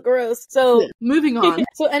 ugh, gross. So moving on.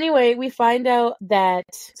 So anyway, we find out that,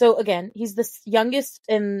 so again, he's the youngest,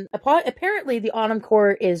 and apparently the Autumn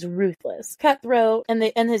Court is ruthless, cutthroat,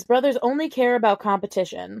 and his brothers only care about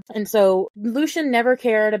competition. And so Lucian never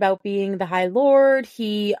cared about being the High Lord.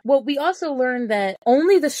 We also learned that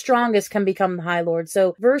only the strongest can become the High Lord.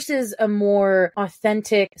 So versus a more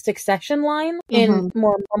authentic succession line in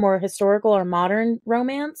more historical or modern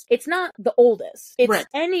romance, it's not the oldest. It's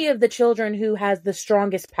any of the children who has the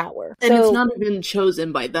strongest power. And it's not even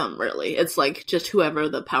chosen by them, really. It's like just whoever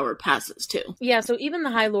the power passes to. Yeah, so even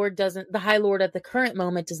the High Lord at the current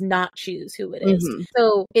moment does not choose who it is.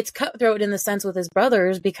 So it's cutthroat in the sense with his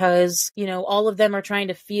brothers because, you know, all of them are trying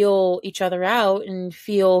to feel each other out and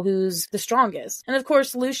feel who's the strongest. And of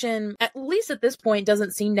course, Lucian, at least at this point,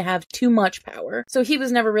 doesn't seem to have too much power. So he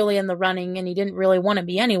was never really in the running and he didn't really want to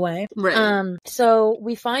be anyway. Right. So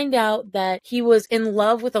we find out that he was in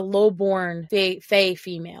love with a low-born fae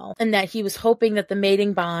female and that he was hoping that the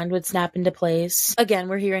mating bond would snap into place. Again,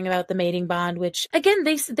 we're hearing about the mating bond, which again,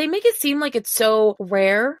 they make it seem like it's so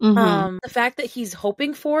rare. The fact that he's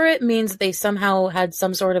hoping for it means they somehow had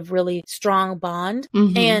some sort of really strong bond.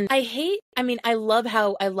 And I love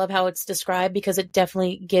how it's described because it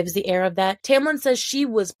definitely gives the air of that. Tamlin says she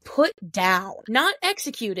was put down, not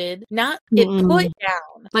executed, put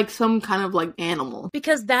down. Like some kind of like animal.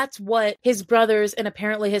 Because that's what his brothers and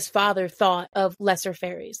apparently his father thought of lesser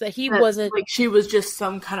fairies. That he wasn't like she was just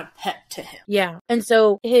some kind of pet to him. Yeah. And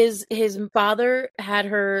so his father had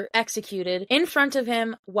her executed in front of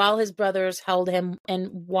him while his brothers held him and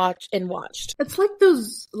watched. It's like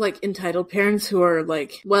those like entitled parents who are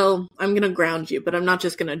like, well, I'm gonna ground you, but I'm not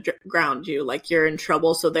just gonna ground you. Like you're in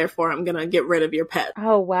trouble, so therefore I'm gonna get rid of your pet.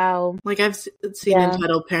 Oh, wow. Like I've seen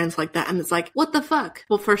entitled parents like that, and it's like, what the fuck?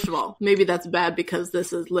 Well, first of all, maybe that's bad because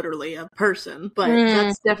this is literally a person, but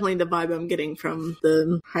that's definitely the vibe I'm getting from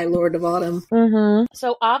the High Lord of Autumn.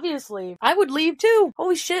 So obviously, I would leave too.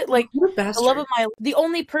 Holy shit! Like the love of the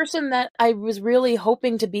only person that I was really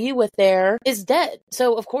hoping to be with there is dead.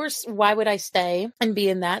 So of course, why would I stay and be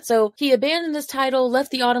in that? So he abandoned his title,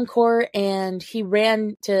 left the Autumn Court, and he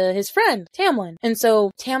ran to his friend Tamlin. And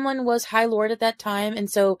so Tamlin was High Lord at that time. And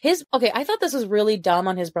so I thought this was really dumb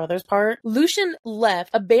on his brother's part. Lucian left,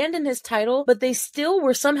 abandoned his title, but they still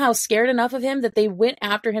were somehow scared enough of him that they went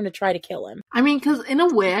after him to try to kill him. I mean, because in a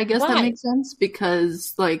way, I guess that makes sense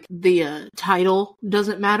because like the title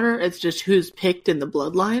doesn't matter. It's just who's picked in the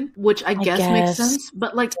bloodline, which I guess makes sense.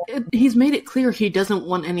 But like he's made it clear he doesn't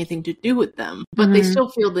want anything to do with them, but they still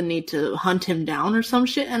feel the need to hunt him down or some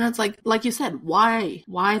shit. And it's like you said, why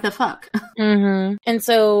the fuck? And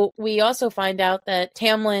so we also find out that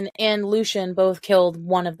Tamlin and Lucian both killed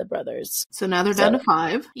one of the brothers. So now they're down to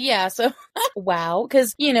 5. Yeah. So wow.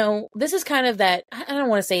 Because, you know, this is kind of that, I don't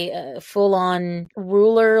want to say a full-on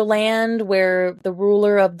ruler land where the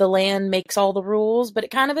ruler of the land makes all the rules, but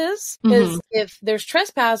it kind of is. Because if there's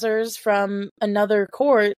trespassers from another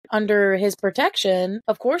court under his protection,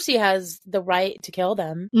 of course he has the right to kill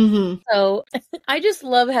them. So I just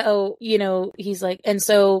love how, you know, he's like, and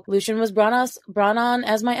so Lucian was brought on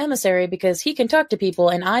as my emissary because he can talk to people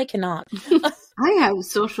and I cannot. I have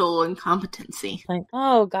social incompetency. Like,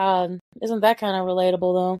 oh god, isn't that kind of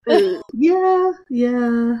relatable though?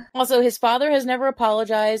 Yeah. Also, his father has never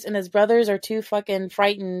apologized and his brothers are too fucking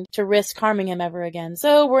frightened to risk harming him ever again.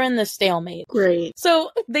 So we're in this stalemate. Great. So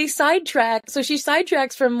they sidetrack. So she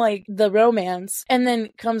sidetracks from like the romance and then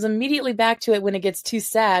comes immediately back to it when it gets too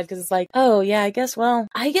sad because it's like, oh yeah, I guess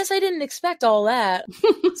I didn't expect all that.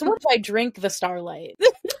 So what if I drink the starlight?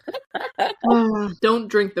 Don't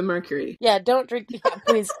drink the mercury. Yeah, don't drink. Yeah,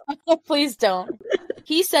 please, please don't.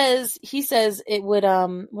 He says it would,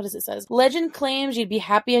 what does it says? Legend claims you'd be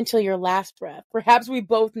happy until your last breath. Perhaps we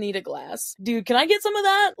both need a glass. Dude, can I get some of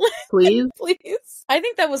that? Please? Please. I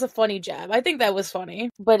think that was a funny jab. I think that was funny.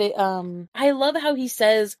 But I love how he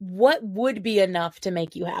says, what would be enough to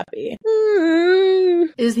make you happy?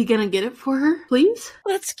 Is he gonna get it for her, please?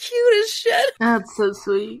 That's cute as shit. That's so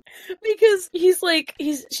sweet. Because she's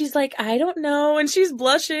like, I don't know. And she's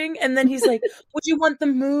blushing. And then he's like, would you want the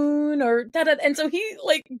moon or da-da? And so he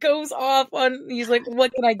like goes off on, he's like,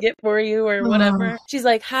 what can I get for you or whatever. She's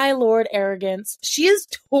like, High Lord arrogance. She is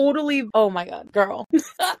totally, oh my God, girl.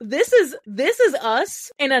 This is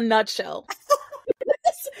us in a nutshell.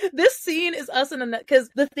 This scene is us in a nut, because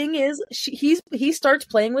the thing is, he starts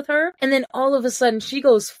playing with her, and then all of a sudden she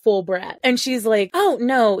goes full brat, and she's like, oh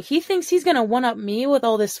no, he thinks he's gonna one up me with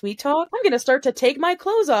all this sweet talk. I'm gonna start to take my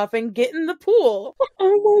clothes off and get in the pool.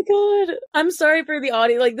 Oh my god, I'm sorry for the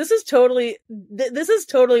audience. Like, this is totally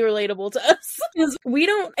relatable to us, because we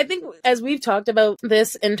don't. I think as we've talked about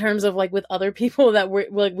this in terms of like with other people that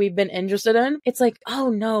we've been interested in, it's like, oh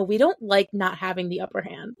no, we don't like not having the upper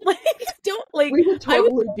hand. Like, don't like. We would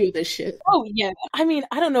totally do this shit. Oh yeah. I mean,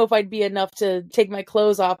 I don't know if I'd be enough to take my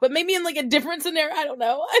clothes off, but maybe in like a different scenario. I don't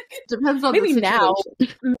know. Depends on maybe the now.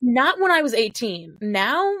 situation. Not when I was 18.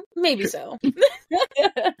 Now, maybe so.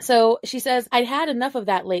 So she says, I'd had enough of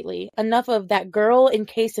that lately. Enough of that girl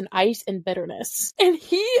encased in ice and bitterness. And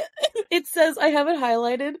it says, I have it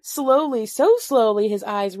highlighted. Slowly, so slowly, his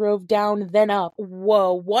eyes roved down, then up.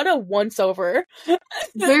 Whoa, what a once-over.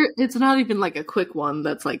 It's not even like a quick one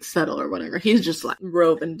that's like settle or whatever. He's just like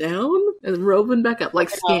roving down and roving back up, like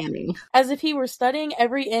scanning. As if he were studying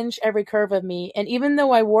every inch, every curve of me. And even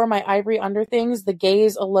though I wore my ivory underthings, the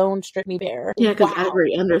gaze alone stripped me bare. Yeah, because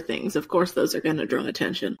ivory underthings, of course, those are going to draw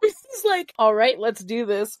attention. He's like, all right, let's do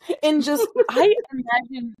this. And just, I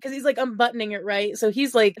imagine, because he's like unbuttoning it, right? So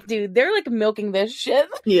he's like, dude, they're like milking this shit.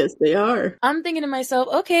 Yes, they are. I'm thinking to myself,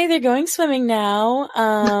 okay, they're going swimming now.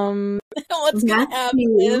 What's going to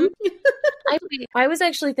happen? I was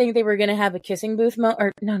actually thinking they were going to have a kissing booth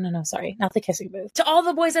no, sorry, not the kissing booth. To all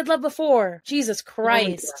the boys I'd loved before. Jesus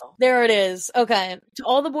Christ. Oh, there it is. Okay. To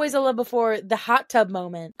all the boys I loved before, the hot tub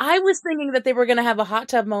moment. I was thinking that they were going to have a hot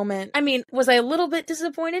tub moment. I mean, was I a little bit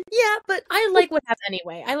disappointed? Yeah, but I like what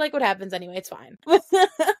happens anyway. It's fine. But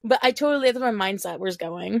that's where my mindset was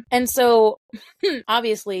going. And so,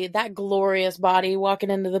 obviously, that glorious body walking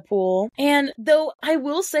into the pool. And though I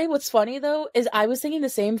will say what's funny though, is I was thinking the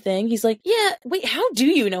same thing. He's like, yeah, wait, how do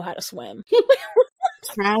you know how to swim?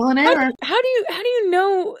 Trial and error. How do you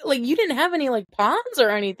know, like, you didn't have any like ponds or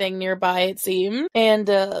anything nearby, it seemed. And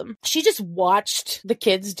she just watched the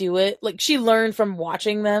kids do it. Like, she learned from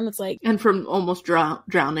watching them. It's like, and from almost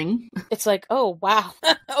drowning. It's like, oh wow.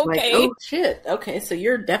 Okay. Like, oh shit. Okay, so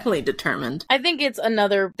you're definitely determined. I think it's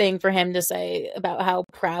another thing for him to say about how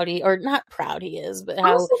proud he, or not proud he is, but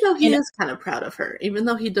how also though he is kind of proud of her, even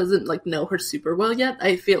though he doesn't like know her super well yet.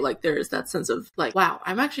 I feel like there is that sense of like, wow,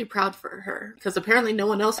 I'm actually proud for her, because apparently no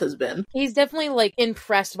one else has been. He's definitely like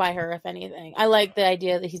impressed by her, if anything. I like the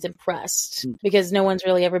idea that he's impressed, because no one's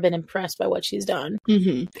really ever been impressed by what she's done.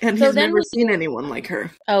 Mm-hmm. And so he's never seen anyone like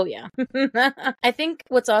her. Oh yeah. I think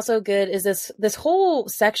what's also good is this whole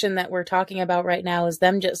section that we're talking about right now is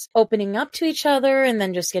them just opening up to each other and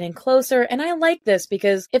then just getting closer. And I like this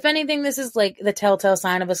because if anything, this is like the telltale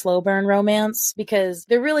sign of a slow burn romance, because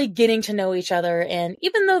they're really getting to know each other. And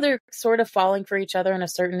even though they're sort of falling for each other in a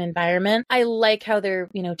certain environment, I like how they're,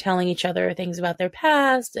 telling each other things about their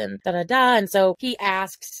past and da-da-da. And so he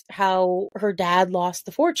asks how her dad lost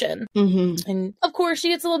the fortune. Mm-hmm. And of course she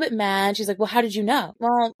gets a little bit mad. She's like, well, how did you know?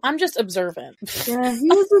 Well, I'm just observant. Yeah,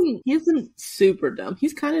 he isn't super dumb.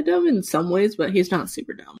 He's kind of dumb in some ways, but he's not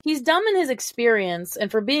super dumb. He's dumb in his experience. And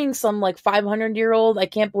for being some like 500-year-old, I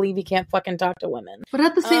can't believe he can't fucking talk to women. But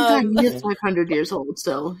at the same time, he is 500 years old,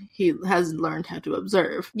 so he has learned how to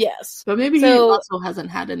observe. Yes. But maybe he also hasn't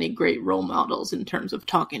had any great role models in terms of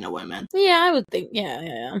talking to women. Yeah, I would think.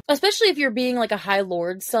 Yeah. Especially if you're being like a High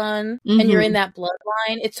Lord son and you're in that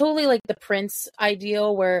bloodline. It's totally like the prince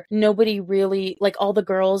ideal where nobody really, like all the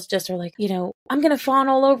girls just are like, I'm going to fawn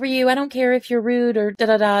all over you. I don't care if you're rude or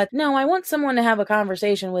da-da-da. No, I want someone to have a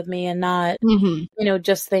conversation with me and not,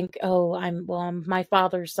 just think, oh, I'm my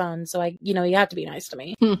father's son. So you have to be nice to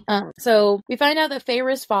me. So we find out that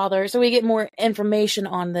Feyre's father, so we get more information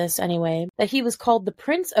on this anyway, that he was called the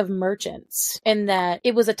Prince of Merchants, and that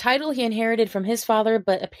it was a title he inherited from his father,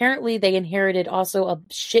 but apparently they inherited also a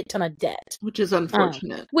shit ton of debt. Which is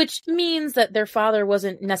unfortunate. Which means that their father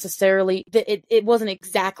wasn't necessarily, it wasn't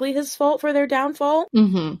exactly his fault for their downfall,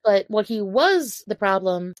 but what he was the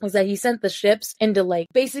problem was that he sent the ships into like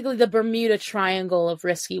basically the Bermuda Triangle of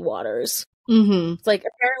risky waters. It's like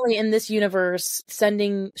apparently in this universe,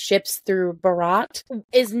 sending ships through Barat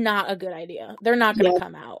is not a good idea. They're not going to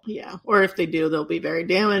come out. Yeah. Or if they do, they'll be very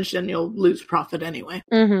damaged and you'll lose profit anyway.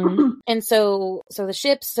 And so the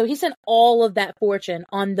ships, so he sent all of that fortune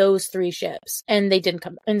on those 3 ships and they didn't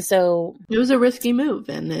come. And so it was a risky move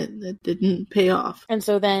and it didn't pay off. And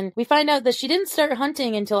so then we find out that she didn't start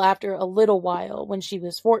hunting until after a little while when she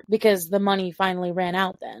was 4, because the money finally ran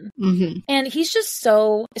out then. And he's just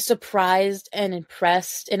so surprised surprised and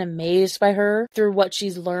impressed and amazed by her through what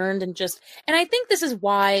she's learned, and I think this is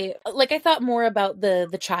why, like, I thought more about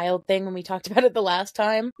the child thing when we talked about it the last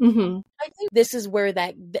time. I think this is where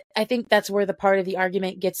I think that's where the part of the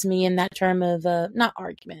argument gets me in that term of, not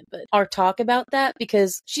argument, but our talk about that,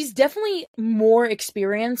 because she's definitely more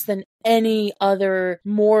experienced than any other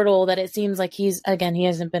mortal that it seems like he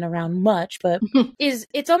hasn't been around much, but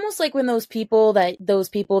it's almost like when those people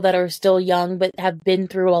that are still young but have been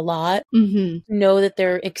through a lot know that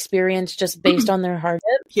they're experienced just based on their hardship.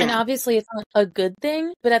 Yeah. And obviously it's not a good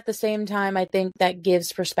thing, but at the same time, I think that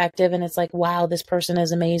gives perspective, and it's like, wow, this person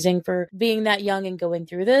is amazing for being that young and going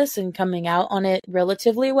through this and coming out on it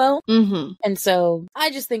relatively well. And so I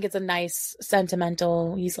just think it's a nice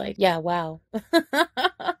sentimental, he's like, yeah, wow.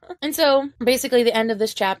 And so basically the end of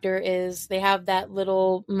this chapter is they have that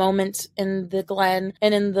little moment in the glen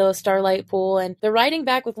and in the starlight pool, and they're riding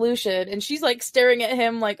back with Lucian, and she's like staring at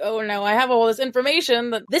him like, oh no, I have all this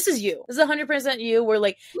information that this is you. This is 100% you, where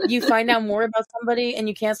like you find out more about somebody and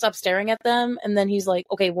you can't stop staring at them, and then he's like,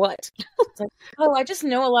 okay, what? It's like, oh, I just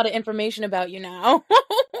know a lot of information about you now.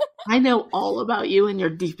 I know all about you and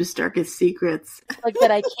your deepest, darkest secrets. Like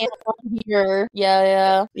that I can't find here.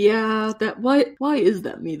 Yeah. Yeah, why is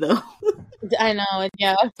that me though? I know,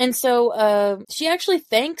 yeah. And so she actually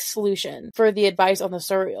thanks Lucian for the advice on the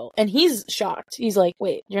Suriel, and he's shocked. He's like,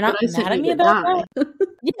 wait, you're not mad at me about that?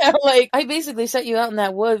 Yeah, like, I basically set you out in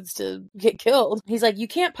that woods to get killed. He's like, you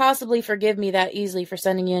can't possibly forgive me that easily for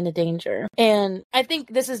sending you into danger. And I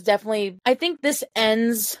think this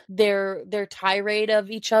ends their tirade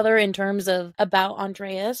of each other in terms of about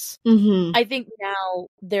Andreas. I think now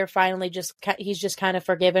they're finally he's just kind of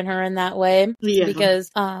forgiven her in that way. Yeah.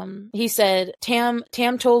 Because he said, Tam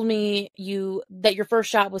told me that your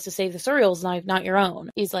first shot was to save the Suriel's life, not your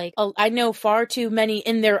own. He's like, oh, I know far too many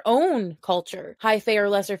in their own culture, high fae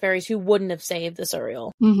or lesser fairies, who wouldn't have saved the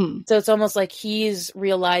Suriel. So it's almost like he's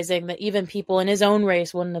realizing that even people in his own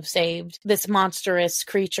race wouldn't have saved this monstrous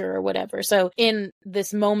creature or whatever. So in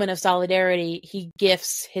this moment of solidarity, he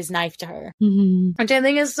gifts his knife to her, which I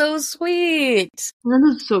think is so sweet.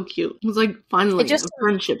 That is so cute. It's like finally a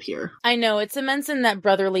friendship here. I know, it cements in that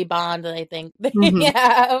brotherly bond that I think they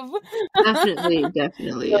have.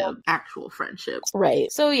 Definitely actual friendship.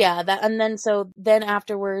 Right. So yeah, then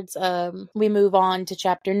afterwards, we move on to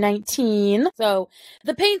chapter 19. So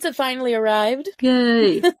the paints have finally arrived.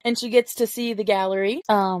 Yay. And she gets to see the gallery.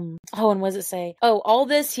 And what does it say? Oh, all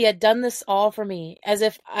this, he had done this all for me, as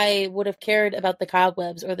if I would have cared about the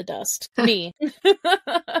cobwebs or the dust. Me.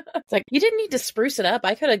 It's like, you didn't need to spruce it up.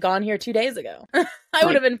 I could have gone here 2 days ago. I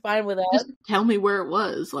would have been fine with that. Just tell me where it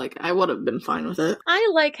was. Like, I would have been fine with it. I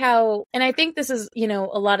like how, and I think this is,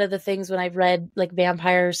 a lot of the things when I've read like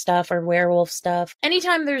vampire stuff or werewolf stuff,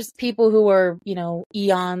 anytime there's people who are,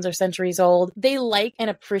 eons or centuries old, they like and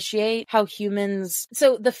appreciate how humans,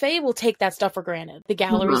 so the Fae will take that stuff for granted, the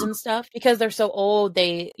galleries and stuff, because they're so old,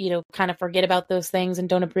 they, kind of forget about those things and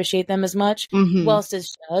don't appreciate them as much.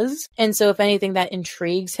 Wellstis does. And so if anything, that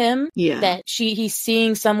intrigues him, that he's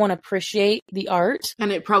seeing someone appreciate the art.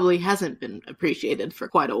 And it probably hasn't been appreciated for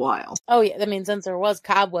quite a while. Oh yeah, I mean, since there was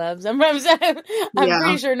cobwebs, I'm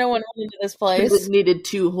pretty sure no one went into this place. It needed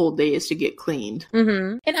 2 whole days to get cleaned.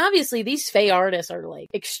 And obviously these Fae artists are like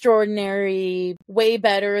extraordinary, way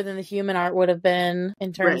better than the human art would have been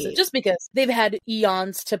in terms of, just because they've had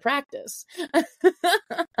eons to practice.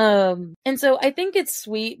 And so I think it's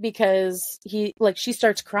sweet because she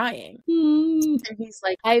starts crying. And he's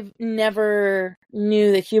like, I've never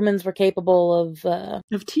knew that humans were capable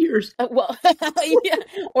of tears.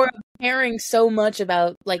 Or of caring so much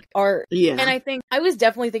about like art. Yeah. And I think I was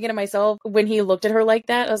definitely thinking to myself when he looked at her like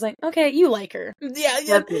that, I was like, okay, you like her. Yeah, it's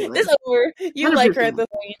over. You 100%. Like her at this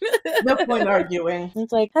point. No point arguing.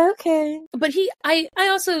 It's like, okay. But I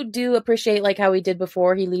also do appreciate like how he did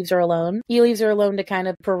before. He leaves her alone. He leaves her alone to kind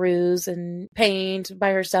of peruse and paint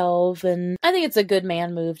by herself. And I think it's a good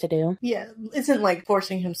man move to do. Yeah. Isn't like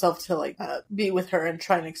forcing himself to like be with her and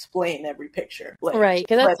try and explain every picture. Like, right.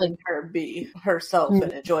 Because that's letting her be herself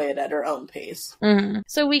and enjoy it at her own pace.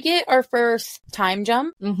 So we get our first time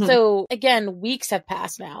jump. So again, weeks have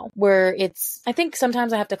passed now where I think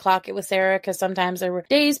sometimes I have to clock it with Sarah because sometimes there were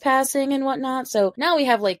days passing and whatnot. So now we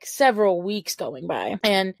have like several weeks going by.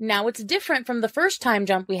 And now it's different from the first time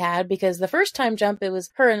jump we had, because the first time jump, it was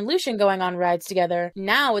her and Lucian going on rides together.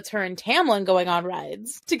 Now it's her and Tamlin going on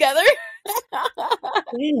rides together.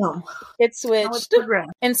 Damn. It switched.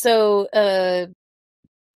 And so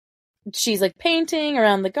she's like painting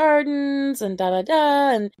around the gardens and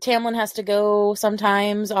and Tamlin has to go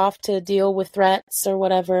sometimes off to deal with threats or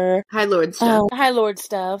whatever. High Lord stuff. High Lord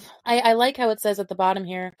stuff. I like how it says at the bottom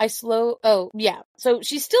here, so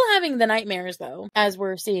she's still having the nightmares though, as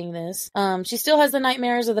we're seeing this. She still has the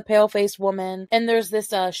nightmares of the pale-faced woman, and there's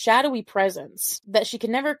this shadowy presence that she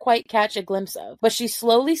can never quite catch a glimpse of, but she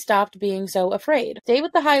slowly stopped being so afraid. Stay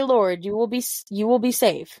with the High Lord, you will be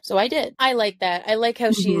safe. So I did. I like that. I like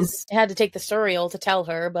how she's had to take the Suriel to tell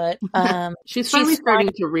her, but she's finally starting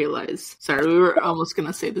to realize. Sorry, we were almost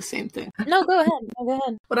gonna say the same thing. No, go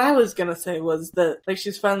ahead. What I was gonna say was that like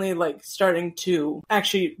she's finally like starting to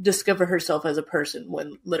actually discover herself as a person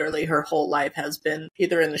when literally her whole life has been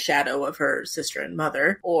either in the shadow of her sister and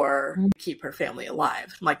mother or keep her family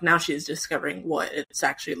alive. Like now she's discovering what it's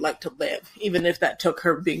actually like to live, even if that took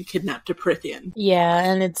her being kidnapped to Prithian. Yeah,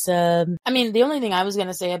 and it's the only thing I was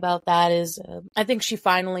gonna say about that is I think she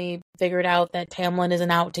finally figured out that Tamlin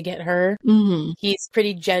isn't out to get her. He's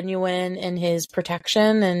pretty genuine in his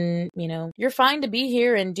protection, and you're fine to be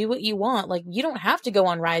here and do what you want. Like, you don't have to go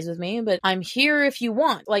on rides with me, but I'm here if you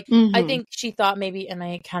want. Like, I think she thought maybe, and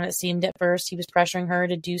I kind of seemed at first he was pressuring her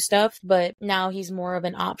to do stuff, but now he's more of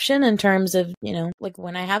an option in terms of, like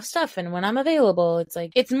when I have stuff and when I'm available. It's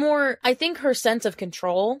like, it's more, I think her sense of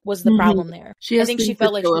control was the problem there. I think she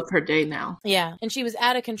felt like she fill up her day now. Yeah. And she was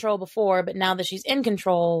out of control before, but now that she's in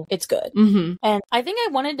control, it's good. And I think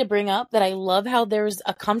I wanted to bring up that I love how there's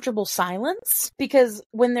a comfortable silence, because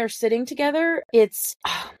when they're sitting together, it's,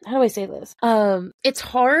 how do I say this? It's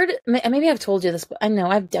hard. Maybe I've told you this, but I know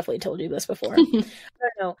I've definitely told you this before. I don't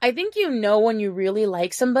know. I think when you really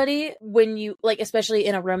like somebody, when you like, especially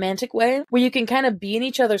in a romantic way, where you can kind of be in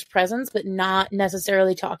each other's presence, but not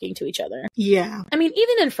necessarily talking to each other. Yeah. I mean,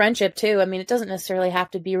 even in friendship too. I mean, it doesn't necessarily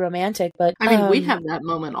have to be romantic, but I mean, we have that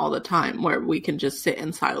moment all the time where we can just sit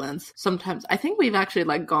in silence. Sometimes I think we've actually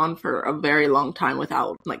like gone for a very long time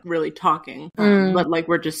without like really talking, but like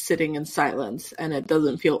we're just sitting in silence and it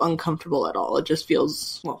doesn't feel uncomfortable at all. It just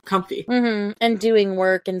feels comfy. And doing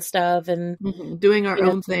work and stuff and doing our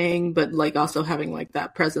own thing, but like also having like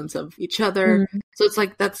that presence of each other. So it's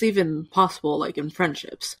like that's even possible like in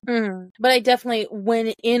friendships. But I definitely, when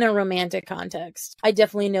in a romantic context, I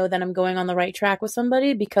definitely know that I'm going on the right track with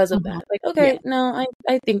somebody because of that. Like, okay, no,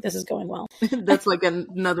 I think this is going well. That's like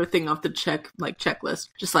another thing off the checklist.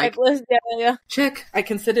 Just like checklist, yeah. Check. I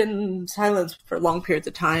can sit in silence for long periods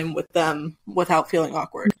of time with them without feeling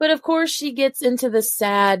awkward. But of course she gets into the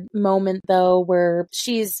sad moment though, where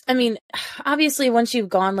obviously once you've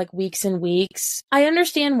gone like weeks and weeks, I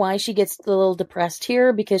understand why she gets a little depressed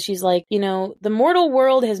here, because she's like, the mortal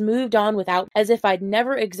world has moved on without, as if I'd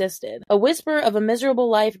never existed. A whisper of a miserable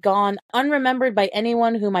life gone, unremembered by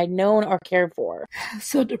anyone whom I'd known or cared for.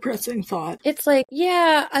 So depressing thought. It's like,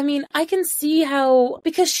 yeah, I mean, I can see how,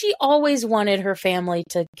 because she always wanted her family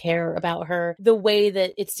to care about her the way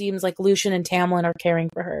that it seems like Lucien and Tamlin are caring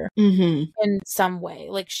for her in some way.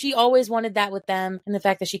 Like, she always wanted that with them, and the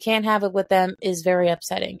fact that she can't have it with them is very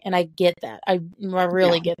upsetting, and I get that. I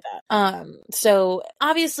really get that. So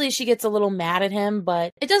obviously she gets a little mad at him,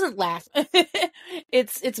 but it doesn't last.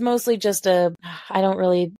 It's mostly just I don't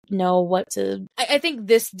really know what to. I think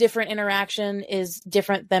this different interaction is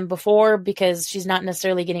different than before, because she's not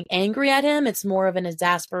necessarily getting angry at him. It's more of an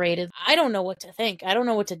exasperated, I don't know what to think. I don't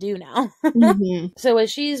know what to do now. So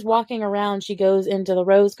as she's walking around, she goes into the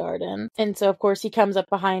rose garden. And so of course he comes up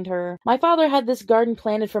behind her. My father had this garden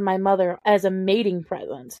planted for my mother as a mating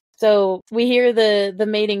present. So we hear the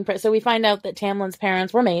mating. So we find out that Tamlin's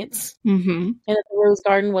parents were mates, and that the rose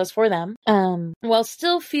garden was for them. While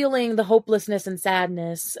still feeling the hopelessness and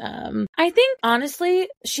sadness, I think honestly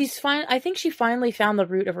she's fine. I think she finally found the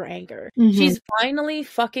root of her anger. She's finally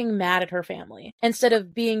fucking mad at her family instead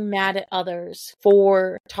of being mad at others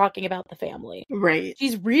for talking about the family. Right.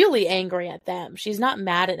 She's really angry at them. She's not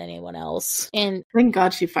mad at anyone else. And thank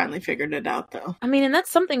God she finally figured it out, though. I mean, and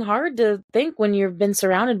that's something hard to think when you've been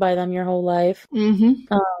surrounded by them your whole life.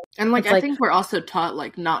 And like I think we're also taught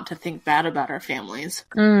like not to think bad about our families.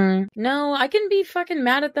 No, I can be fucking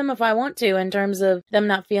mad at them if I want to, in terms of them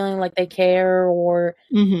not feeling like they care, or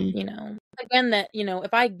again, that,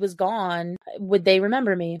 if I was gone, would they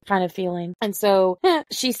remember me kind of feeling. And so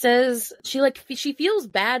she says she feels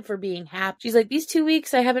bad for being happy. She's like, these 2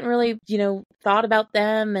 weeks I haven't really, thought about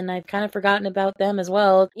them, and I've kind of forgotten about them as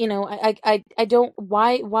well. I don't,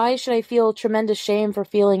 why should I feel tremendous shame for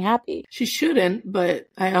feeling happy? She shouldn't, but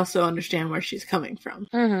I also understand where she's coming from.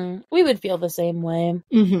 We would feel the same way.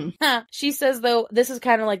 She says, though, this is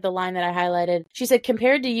kind of like the line that I highlighted. She said,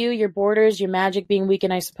 compared to you, your borders, your magic being weak,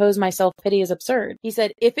 and I suppose myself self-pity is absurd. He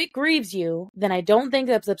said, if it grieves you, then I don't think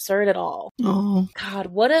that's absurd at all. Oh. God,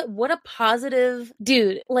 what a positive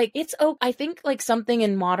dude. Like, I think like something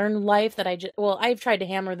in modern life that I've tried to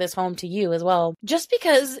hammer this home to you as well. Just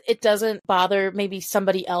because it doesn't bother maybe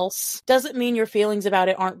somebody else doesn't mean your feelings about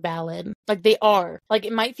it aren't valid. Like, they are. Like,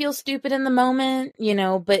 it might feel stupid in the moment, you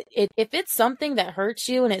know, but if it's something that hurts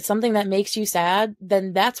you and it's something that makes you sad,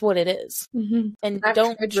 then that's what it is. Mm-hmm. And I've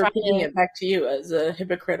don't tried try repeating to... it back to you as a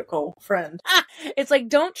hypocritical friend. It's like,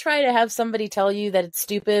 don't try to have somebody tell you that it's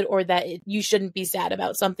stupid or that you shouldn't be sad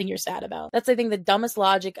about something you're sad about. That's, I think, the dumbest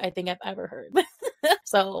logic I think I've ever heard.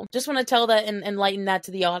 So just want to tell that and enlighten that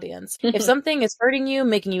to the audience. If something is hurting you,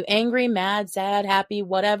 making you angry, mad, sad, happy,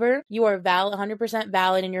 whatever, you are valid, 100%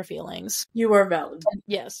 valid in your feelings. You are valid.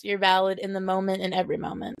 Yes, you're valid in the moment, in every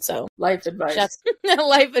moment. So Life advice. just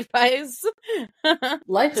life advice.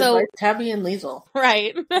 Life advice, Tabby and Liesl.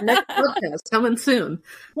 Right. Next podcast coming soon.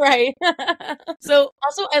 Right. So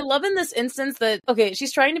also, I love in this instance that, okay,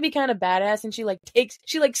 she's trying to be kind of badass and she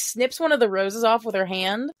snips one of the roses off with her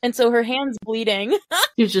hand. And so her hand's bleeding.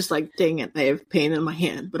 She's just like, dang it, I have pain in my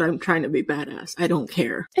hand, but I'm trying to be badass. I don't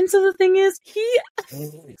care. And so the thing is,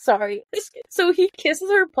 sorry. So he kisses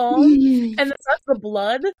her palm and that's the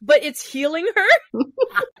blood, but it's healing her.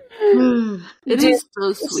 It is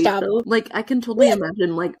so sweet though. Like, I can totally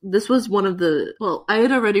imagine, like, this was one of the, well, I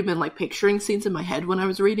had already been like picturing scenes in my head when I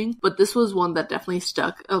was reading, but this was one that definitely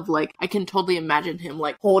stuck of like, I can totally imagine him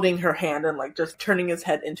like holding her hand and like just turning his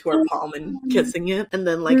head into her palm and kissing it, and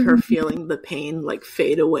then like her feeling the pain like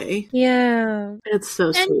fade away. Yeah. It's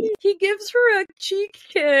so sweet. And he gives her a cheek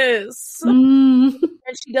kiss. And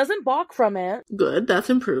she doesn't balk from it. Good, that's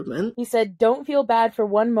improvement. He said, don't feel bad for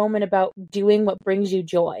one moment about doing what brings you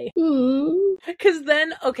joy. Because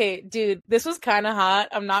then, okay, dude, this was kind of hot.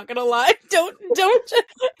 I'm not gonna lie. Don't.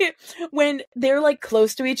 When they're like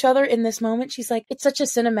close to each other in this moment, she's like, it's such a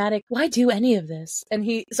cinematic, why do any of this? And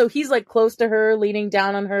he's like close to her, leaning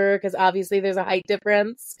down on her, because obviously there's a height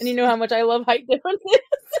difference. And you know how much I love height differences.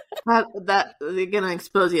 That gonna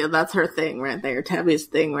expose you. That's her thing right there. Tabby's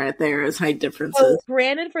thing right there is height differences. So,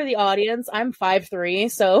 granted, for the audience, I'm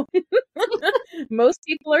 5'3", so most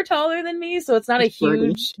people are taller than me, so it's not a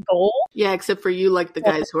huge goal. Yeah, except for you, like the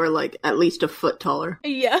guys who are like at least a foot taller.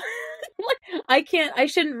 Yeah. I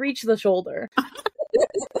shouldn't reach the shoulder.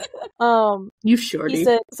 You shorty. He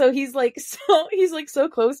said, he's so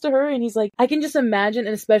close to her, and he's like, I can just imagine,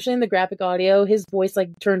 and especially in the graphic audio, his voice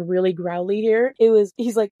like turned really growly here.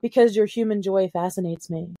 He's like, because your human joy fascinates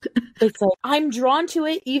me. It's like, I'm drawn to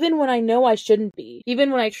it even when I know I shouldn't be, even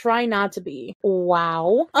when I try not to be.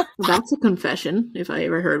 Wow. That's a confession, if I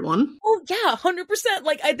ever heard one. Oh yeah, 100%.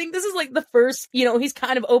 Like, I think this is like the first, he's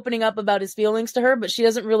kind of opening up about his feelings to her, but she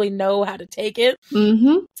doesn't really know how to take it.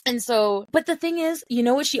 And so, but the thing is, you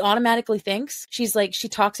know what she automatically thinks? She's like, she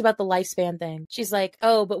talks about the lifespan thing. She's like,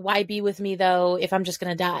 oh, but why be with me though if I'm just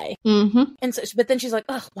gonna die? And so, but then she's like,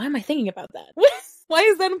 oh, why am I thinking about that? Why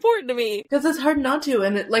is that important to me? Because it's hard not to,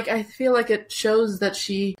 and I feel like it shows that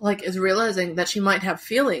she is realizing that she might have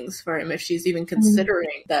feelings for him if she's even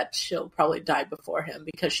considering that she'll probably die before him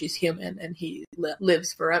because she's human and he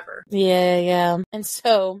lives forever. Yeah. And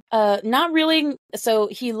so, not really. So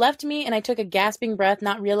he left me, and I took a gasping breath,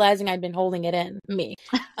 not realizing I'd been holding it in. Me,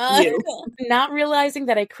 not realizing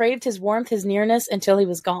that I craved his warmth, his nearness, until he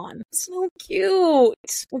was gone. So cute.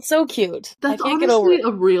 It's so cute. That's I can't honestly get over it.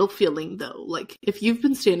 A real feeling, though. Like, if you've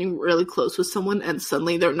been standing really close with someone and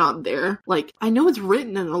suddenly they're not there, like, I know it's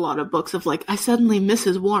written in a lot of books of like, I suddenly miss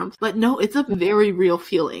his warmth, but no, it's a very real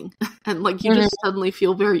feeling. And like, you just suddenly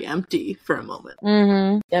feel very empty for a moment.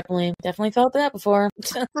 Definitely felt that before.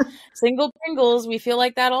 Single Pringles, we feel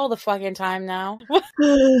like that all the fucking time now.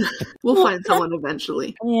 We'll find someone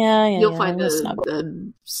eventually. Yeah. You'll find a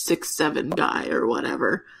 6'7" guy or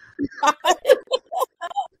whatever.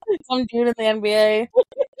 Some dude in the NBA.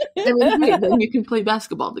 I mean, hey, then you can play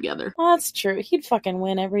basketball together. Well, that's true. He'd fucking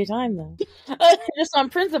win every time, though. Just on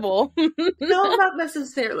principle. No, not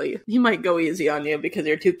necessarily. He might go easy on you because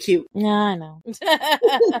you're too cute. Yeah, I know.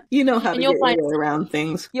 You know how to get your way around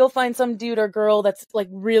things. You'll find some dude or girl that's like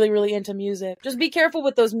really, really into music. Just be careful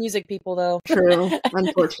with those music people, though. True,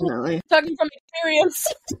 unfortunately. Talking from experience,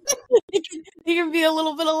 he can be a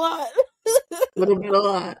little bit a lot. A little bit a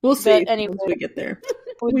lot. We'll see once we get there.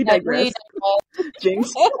 We digress.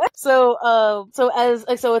 Jinx. So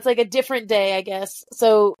it's like a different day, I guess.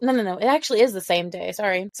 So no, it actually is the same day.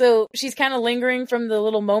 Sorry. So she's kind of lingering from the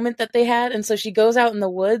little moment that they had, and so she goes out in the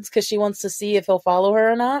woods because she wants to see if he'll follow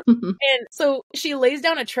her or not. And so she lays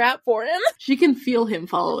down a trap for him. She can feel him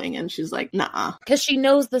following, and she's like, "Nah," because she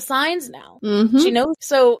knows the signs now. She knows.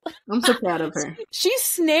 So I'm so proud of her. She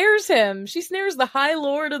snares him. She snares the High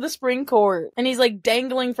Lord of the Spring Court, and he's like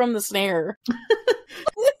dangling from the snare.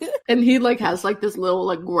 And he like has like this little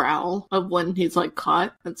like growl of when he's like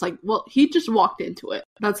caught. It's like, well, he just walked into it.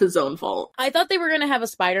 That's his own fault. I thought they were gonna have a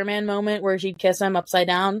Spider-Man moment where she'd kiss him upside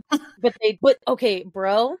down, but okay,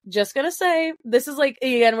 bro. Just gonna say, this is like,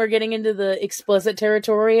 again, we're getting into the explicit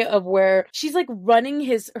territory of where she's like running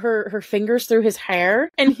her fingers through his hair,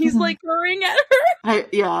 and he's like purring at her.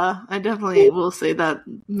 I definitely will say that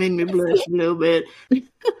made me blush a little bit.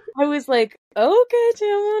 I was like, okay,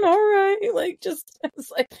 Tamlin, all right. Like, just,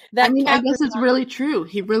 it's like that. I mean, I guess it's really true.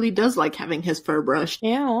 He really does like having his fur brushed.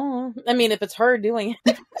 Yeah. I mean, if it's her doing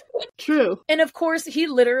it. True. And of course, he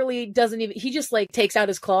literally doesn't even, he just like takes out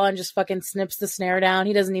his claw and just fucking snips the snare down.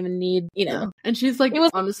 He doesn't even need, Yeah. And she's like,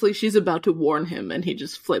 honestly, she's about to warn him, and he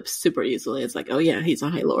just flips super easily. It's like, oh yeah, he's a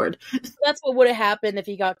High Lord. That's what would have happened if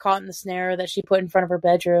he got caught in the snare that she put in front of her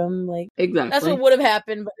bedroom. Like, exactly. That's what would have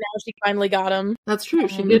happened, but now she finally got him. That's true.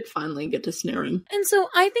 She did finally get to snare him. And so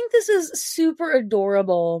I think this is super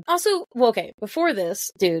adorable. Also, well, okay, before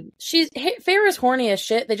this, dude, Farrah's horny as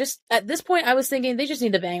shit. They just, at this point, I was thinking they just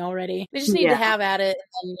need to bang already. They just need to have at it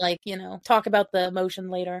and, like, you know, talk about the emotion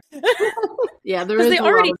later. Yeah, there is a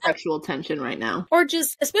lot of sexual tension right now. Or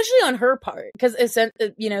just, especially on her part, because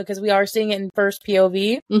we are seeing it in first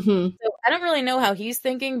POV. Mm-hmm. So I don't really know how he's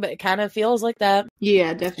thinking, but it kind of feels like that.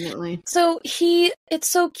 Yeah, definitely. So it's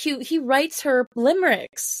so cute. He writes her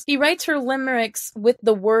limericks. He writes her limericks with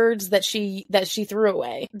the words that she threw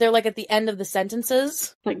away. They're like at the end of the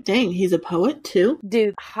sentences. Like, dang, he's a poet too?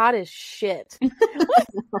 Dude, hot as shit.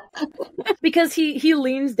 Because he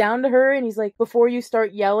leans down to her and he's like, before you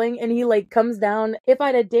start yelling, and he like comes down. If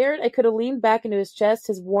I'd have dared, I could have leaned back into his chest.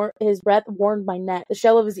 His breath warmed my neck, the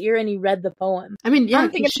shell of his ear, and he read the poem. I mean, yeah,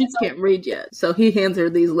 she can't read yet, so he hands her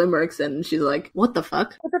these limericks, and she's like, what the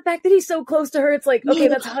fuck? But the fact that he's so close to her, it's like, okay,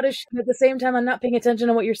 that's hot as shit. At the same time, I'm not paying attention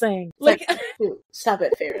to what you're saying. Like, stop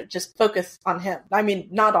it, Farrah. Just focus on him. I mean,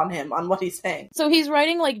 not on him, on what he's saying. So he's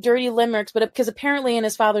writing like dirty limericks, but because apparently in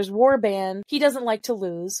his father's war band, he doesn't like to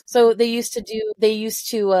lose. So they used to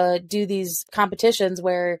do these competitions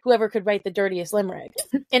where whoever could write the dirtiest limerick.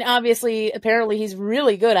 And obviously, apparently he's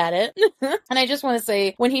really good at it. And I just want to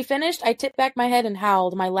say, when he finished, I tipped back my head and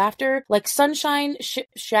howled, my laughter like sunshine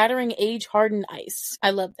shattering age-hardened ice.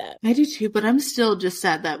 I love that. I do too, but I'm still just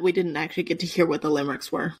sad that we didn't actually get to hear what the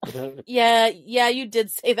limericks were. Yeah, you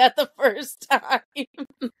did say that the first time.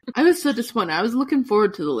 I was so disappointed. I was looking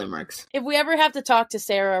forward to the limericks. If we ever have to talk to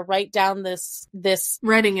Sarah, write down this.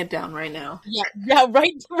 Writing it down right now. Yeah,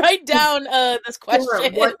 write down this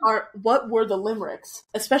question. What were the limericks?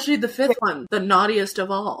 Especially the fifth one, the naughtiest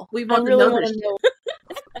of all. We want to know this.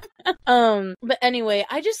 But anyway,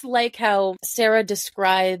 I just like how Sarah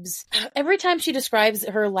describes, every time she describes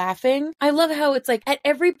her laughing, I love how it's like, at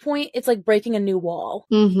every point, it's like breaking a new wall.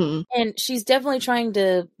 Mm-hmm. And she's definitely trying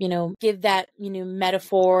to, give that,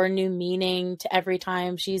 metaphor, new meaning to every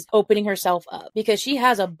time she's opening herself up, because she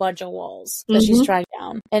has a bunch of walls that she's trying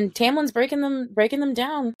down. And Tamlin's breaking them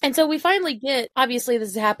down. And so we finally get, obviously this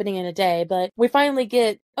is happening in a day, but we finally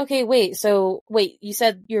get, okay, wait, you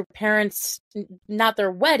said your parents, not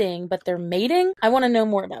their wedding, but their mating? I want to know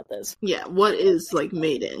more about this. Yeah, what is, like,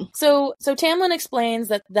 mating? So Tamlin explains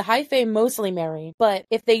that the High Fae mostly marry, but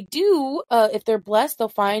if they do, if they're blessed, they'll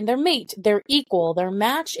find their mate, their equal, their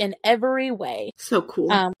match in every way. So cool.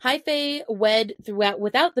 High Fae wed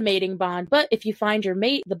without the mating bond, but if you find your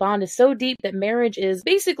mate, the bond is so deep that marriage is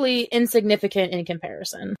basically insignificant in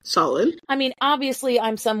comparison. Solid. I mean, obviously,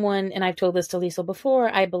 I'm someone, and I've told this to Liesl before,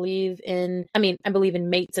 I believe in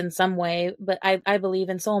mates in some way, but I believe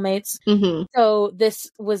in soulmates. Mm-hmm. So this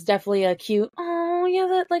was definitely a cute, oh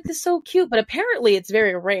yeah, that is so cute, but apparently it's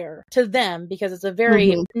very rare to them, because it's a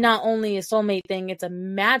very, not only a soulmate thing, it's a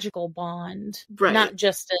magical bond, right? Not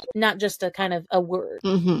just a kind of a word.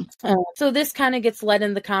 Mm-hmm. So this kind of gets led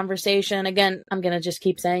in the conversation. Again, I'm gonna just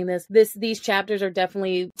keep saying this. These chapters are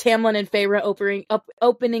definitely Tamlin and Farrah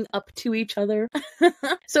opening up to each other.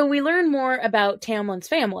 So we learn more about Tamlin's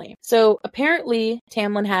family. So apparently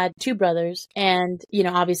Tamlin had 2 brothers, and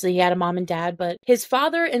obviously he had a mom and dad, but his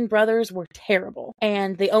father and brothers were terrible.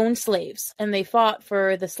 and they owned slaves, and they fought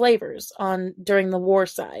for the slavers during the war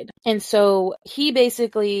side. And so he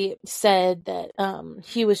basically said that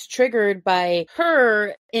he was triggered by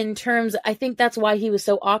her in terms, I think that's why he was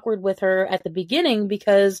so awkward with her at the beginning,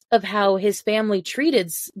 because of how his family treated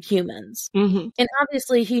humans. Mm-hmm. And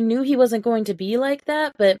obviously he knew he wasn't going to be like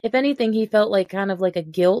that, but if anything, he felt like kind of like a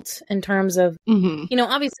guilt in terms of, Mm-hmm. you know,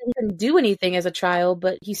 obviously he didn't do anything as a child,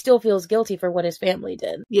 but he still feels guilty for what his family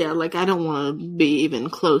did. Yeah, like, I don't want to be even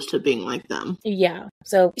close to being like them. Yeah.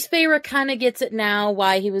 So Feyre kind of gets it now,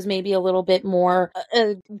 why he was maybe a little bit more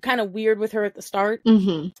kind of weird with her at the start.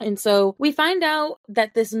 Mm-hmm. And so we find out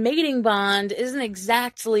that this mating bond isn't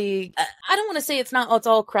exactly, I don't want to say it's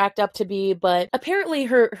all cracked up to be, but apparently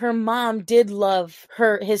her mom did love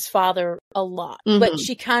his father a lot, but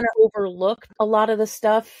she kind of overlooked a lot of the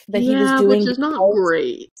stuff that he was doing. Which is not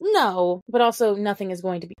great. No, but also nothing is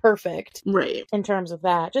going to be perfect. Right. In terms of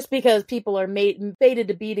that. Just because people are fated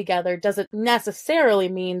to be together doesn't necessarily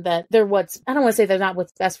mean that I don't want to say they're not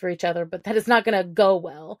what's best for each other, but that it's not going to go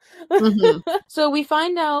well. Mm-hmm. So we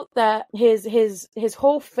find out that his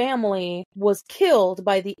whole family was killed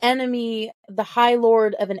by the enemy, the High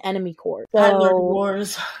Lord of an enemy court. High Lord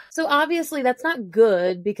Wars. So obviously that's not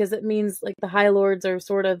good, because it means like the High Lords are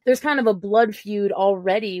there's kind of a blood feud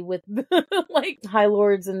already with like High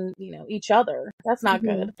Lords and, you know, each other. That's not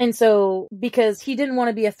good. And so because he didn't want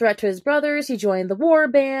to be a threat to his brothers, he joined the war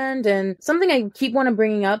band. And something I keep wanting to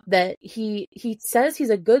bring up, that he says he's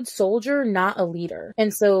a good soldier, not a leader.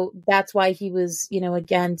 And so that's why he was, you know,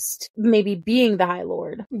 against maybe being the High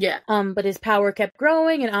Lord. Yeah. But his power kept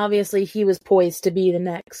growing, and obviously he was poised to be the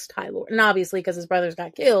next High Lord. And obviously because his brothers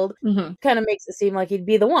got killed, kind of makes it seem like he'd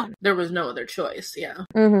be the one. There was no other choice, yeah.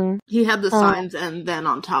 Mm-hmm. He had the signs, and then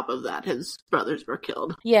on top of that, his brothers were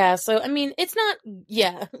killed. Yeah, so, I mean, it's not,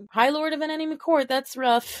 High Lord of an enemy court, that's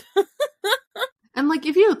rough. And, like,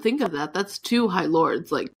 if you think of that, that's 2 High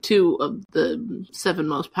Lords, like, 2 of the 7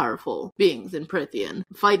 most powerful beings in Prythian,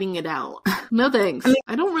 fighting it out. No thanks.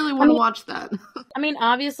 I don't really want to watch that. I mean,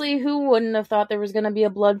 obviously, who wouldn't have thought there was going to be a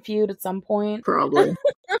blood feud at some point? Probably.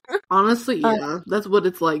 Honestly, yeah. That's what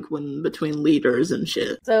it's like when between leaders and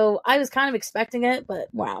shit. So I was kind of expecting it, but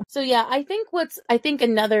wow. So yeah, I think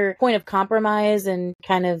another point of compromise and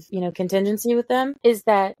kind of, you know, contingency with them is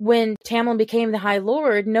that when Tamlin became the High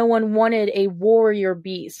Lord, no one wanted a warrior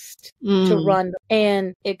beast to run.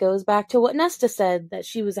 And it goes back to what Nesta said, that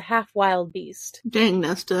she was a half wild beast. Dang,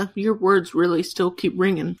 Nesta, your words really still keep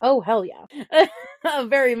ringing. Oh, hell yeah.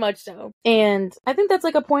 Very much so. And I think that's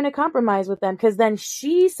like a point of compromise with them, because then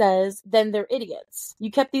she says, then they're idiots.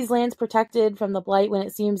 You kept these lands protected from the blight when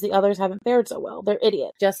it seems the others haven't fared so well. They're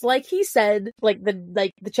idiots. Just like he said, like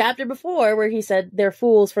the chapter before, where he said they're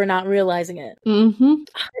fools for not realizing it. Mm-hmm.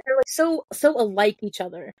 They're like so alike each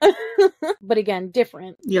other. But again,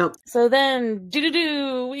 different. Yep. So then,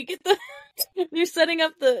 we get they're setting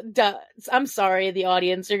up I'm sorry, the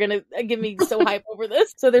audience. You're gonna get me so hype over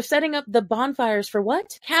this. So they're setting up the bonfires for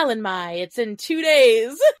what? Calanmai. It's in 2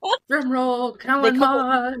 days. Drumroll,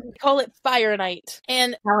 Calanmai. They call it Fire Night.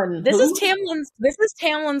 And this is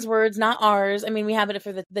Tamlin's words, not ours. I mean, we have it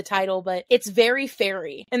for the title, but it's very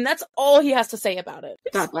fairy. And that's all he has to say about it.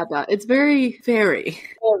 It's very fairy.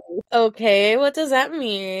 Okay, what does that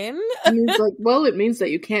mean? And he's like, well, it means that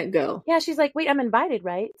you can't go. Yeah, she's like, wait, I'm invited,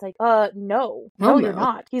 right? It's like, no, you're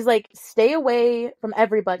not. He's like, stay away from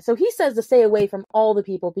everybody. So he says to stay away from all the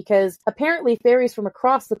people, because apparently fairies from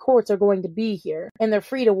across the courts are going to be here and they're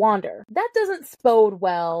free to wander. That doesn't bode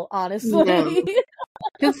well, honestly. No.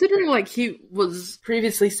 Considering, like, he was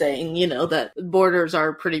previously saying, you know, that borders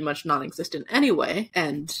are pretty much non-existent anyway,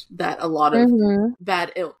 and that a lot of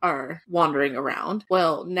bad ilk are wandering around.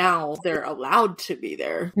 Well, now they're allowed to be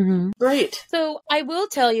there. Great. So I will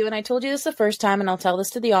tell you, and I told you this the first time, and I'll tell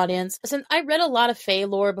this to the audience, since I read a lot of Fae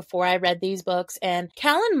lore before I read these books, and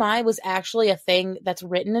Calanmai was actually a thing that's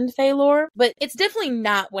written in Fae lore, but it's definitely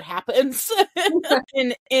not what happens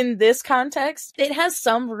in this context. It has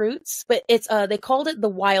some roots, but it's they called it the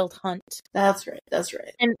Wild Hunt. That's right.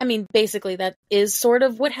 And I mean, basically that is sort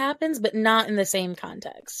of what happens, but not in the same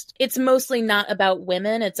context. It's mostly not about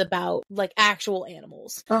women, it's about like actual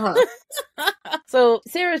animals. So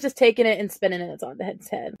Sarah's just taking it and spinning it on its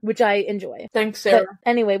head, which I enjoy. Thanks, Sarah. But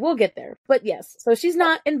anyway, we'll get there. But yes, so she's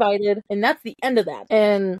not invited, and that's the end of that.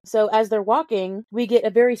 And so as they're walking, we get a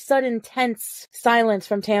very sudden, tense silence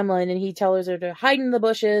from Tamlin, and he tells her to hide in the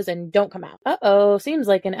bushes and don't come out. Uh-oh, seems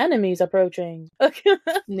like an enemy's approaching.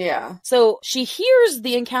 Yeah. So she hears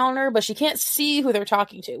the encounter, but she can't see who they're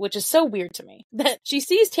talking to, which is so weird to me. That she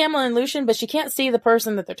sees Tamlin and Lucien, but she can't see the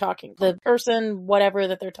person that they're talking, the person, whatever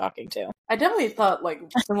that they're talking to. I definitely thought, like,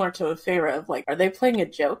 similar to a Feyre of, like, are they playing a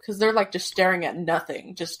joke? Because they're, like, just staring at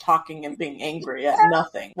nothing, just talking and being angry at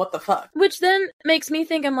nothing. What the fuck? Which then makes me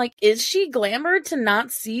think, I'm like, is she glamored to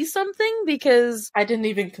not see something? Because I didn't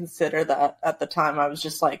even consider that at the time. I was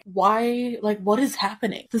just like, why? Like, what is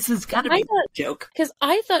happening? This has got to be a joke. Because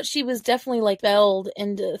I thought she was definitely, like, belled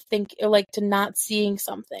into to not seeing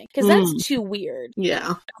something. Because that's too weird.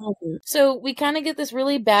 Yeah. So we kind of get this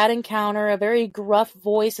really bad encounter. A very gruff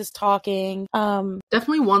voice is talking.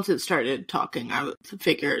 Definitely once it started talking, I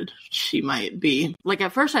figured she might be... Like,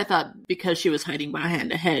 at first I thought because she was hiding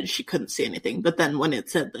behind a hedge, she couldn't see anything. But then when it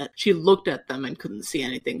said that she looked at them and couldn't see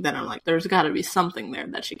anything, then I'm like, there's got to be something there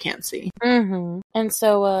that she can't see. Mm-hmm. And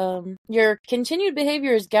so your continued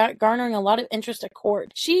behavior is garnering a lot of interest at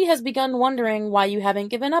court. She has begun wondering why you haven't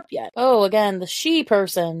given up yet. Oh, again, the she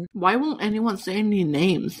person. Why won't anyone say any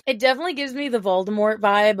names? It definitely gives me the Voldemort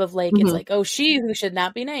vibe of, like, it's like, oh, she who should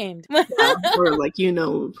not be named. Or, like, you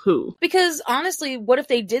know who. Because, honestly, what if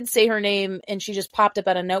they did say her name and she just popped up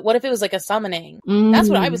at a note? What if it was, like, a summoning? That's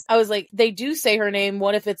what I was like, they do say her name.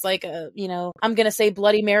 What if it's, like, a, you know, I'm gonna say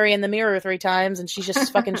Bloody Mary in the mirror 3 times and she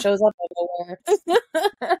just fucking shows up everywhere.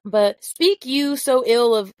 But speak you so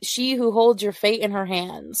ill of she who holds your fate in her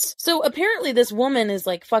hands. So, apparently this woman is,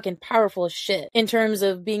 like, fucking powerful as shit in terms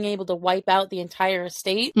of being able to wipe out the entire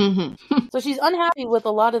estate. So she's unhappy with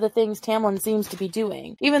a lot of the things Tamlin seems to be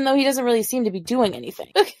doing, even though he doesn't really seem to be doing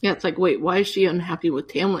anything. Yeah, it's like, wait, why is she unhappy with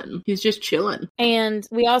Tamlin? He's just chilling. And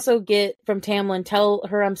we also get from Tamlin, tell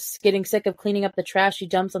her I'm getting sick of cleaning up the trash she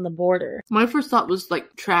dumps on the border. My first thought was,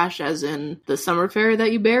 like, trash as in the summer fairy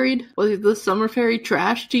that you buried. Was the summer fairy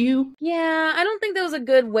trash to you? Yeah, I don't think that was a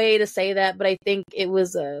good way to say that, but I think it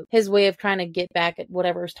was his way of trying to get back at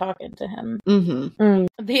whatever's talking to him.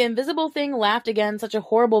 The invisible thing laughed again, such a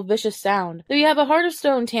horrible, vicious sound. Though you have a heart of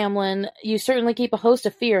stone, Tamlin, you certainly keep a host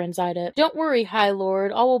of fear inside it. Don't worry, High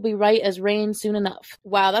Lord, all will be right as rain soon enough.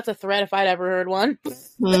 Wow, that's a threat if I'd ever heard one.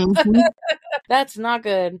 That's not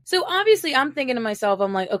good. So obviously I'm thinking to myself,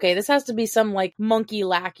 I'm like, okay, this has to be some, like, monkey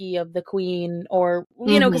lackey of the queen, or,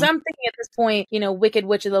 you know, because I'm thinking at this point, you know, Wicked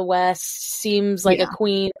Witch of the West seems like a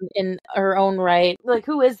queen in her own right. Like,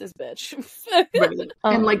 who is this bitch? Right.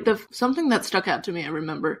 And, like, something that stuck out to me, I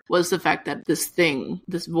remember, was the fact that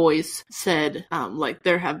this voice said, like,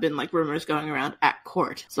 there have been, like, rumors going around at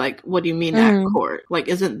court. It's like, what do you mean at court? Like,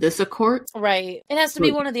 isn't this a court? Right. It has to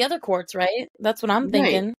be one of the other courts, right? That's what I'm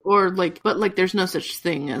thinking. Right. Or, like, but, like, there's no such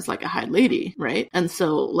thing as, like, a high lady, right? And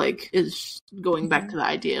so, like, is going back to the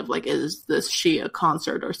idea of, like, is this she a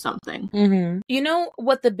consort or something? You know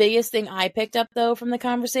what the biggest thing I picked up, though, from the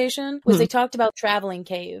conversation was they talked about traveling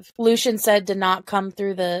cave. Lucian said to not come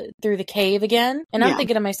through the cave again. And I'm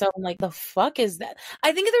thinking to myself, I'm like, the fuck is that?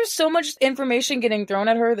 I think there's so much information getting thrown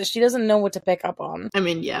at her that she doesn't know what to pick up on. I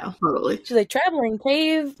mean, yeah, totally. She's like, traveling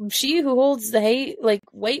cave, she who holds the hate, like,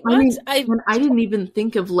 wait, what? I didn't even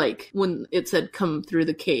think of, like, when it said come through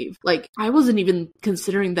the cave. Like, I wasn't even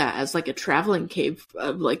considering that as, like, a traveling cave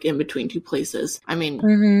of, like, in between two places. I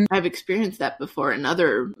mean, I've experienced that before in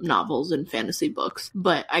other novels and fantasy books,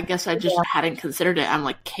 but I guess I just hadn't considered it. I'm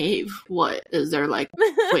like, cave? What? Is there, like,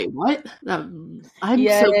 wait, what? I'm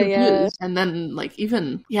so confused. Yeah. And then, like,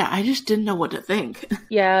 even, I just didn't know what to think.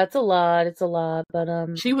 Yeah, it's a lot,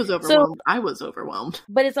 but, she was overwhelmed. So, I was overwhelmed.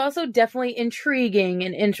 But it's also definitely intriguing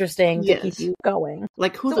and interesting to keep you going.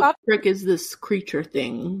 Like, who the frick is this creature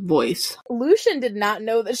thing voice? Lucian did not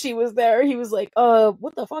know that she was there. He was like,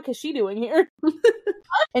 what the fuck is she doing here?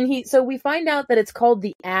 And so we find out that it's called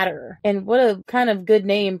the Adder, and what a kind of good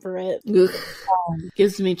name for it.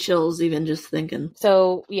 Gives me chills even just thinking.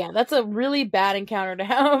 So, yeah, that's a really bad encounter to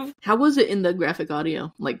have. How was it in the graphic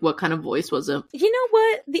audio? Like, what kind of voice was it? You know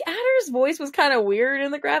what? The Adder's voice was kind of weird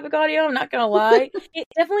in the graphic audio, I'm not gonna lie. It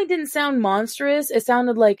definitely didn't sound monstrous. It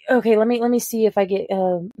sounded like, okay, let me see if I get,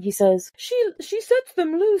 he says, she sets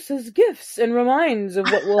them loose as gifts and reminds of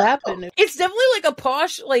what will happen. It's definitely like a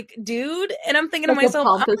posh, like, dude, and I'm thinking to myself,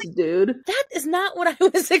 a pompous dude. That is not what I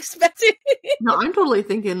was expecting. No, I'm totally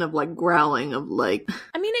thinking of, like, growling of, like...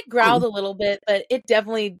 I mean, it growled a little bit, but it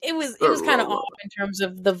definitely, it was kind of off in terms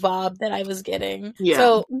of the vibe that I was getting. Yeah.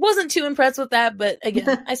 So, wasn't too impressed with that, but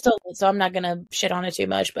again, I still did, so I'm not gonna shit on it too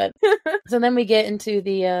much, but... So then we get into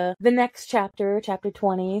the next chapter, chapter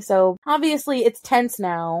 20. So, obviously, it's tense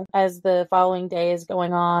now as the following day is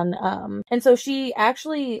going on. And so she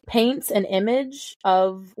actually paints an image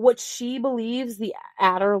of what she believes the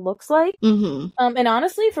Adder looks like. And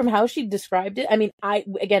honestly, from how she described it, I mean,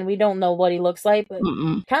 we don't know what he looks like, but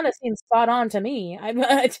kind of seems spot on to me.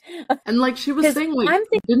 And, like, she was saying, like,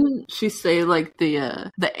 didn't she say, like,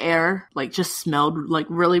 the air, like, just smelled, like,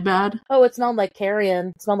 really bad? Oh, it smelled like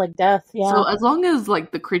carrion. It smelled like death. Yeah. So as long as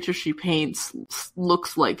like the creature she paints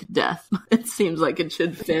looks like death, it seems like it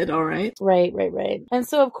should fit all right. Right. And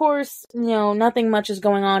so of course, nothing much is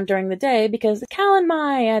going on during the day because it's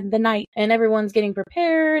Calanmai at the night and everyone's getting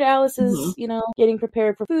prepared. Alice is, getting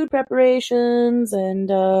prepared for food preparations and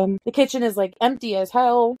the kitchen is like empty as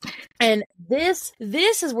hell. And this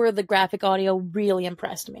is where the graphic audio really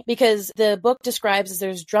impressed me because the book describes as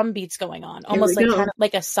there's drum beats going on, almost like kind of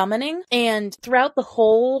like a summoning. And throughout the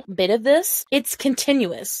whole bit of this, it's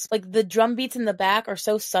continuous. Like the drum beats in the back are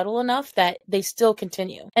so subtle enough that they still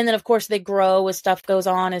continue. And then of course they grow as stuff goes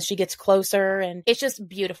on as she gets closer, and it's just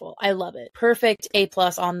beautiful. I love it. Perfect A+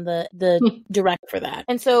 on the direct for that.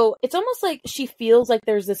 And so it's almost like she feels like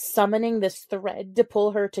there's this summoning, this thread to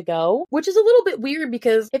pull her to go, which is a little bit weird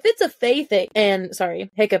because if it's a Fae thing, and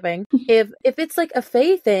sorry, hiccuping, if it's like a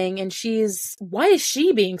Fae thing and why is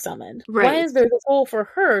she being summoned? Right. Why is there this hole for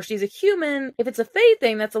her? She's a human. If it's a Fae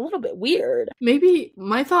thing, that's a little bit weird. Maybe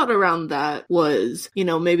my thought around that was,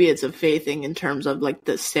 maybe it's a Fae thing in terms of like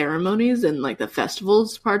the ceremonies and like the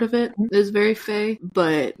festivals part of it is very Fae,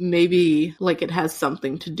 but maybe like it has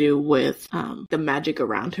something to do with the magic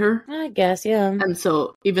around her. I guess, yeah. And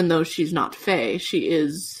so even though she's not Fae, she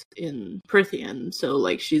is in Prithian, so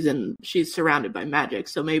like she's surrounded by magic.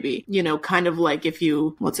 So maybe, kind of like if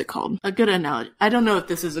you, what's it called? A good analogy. I don't know if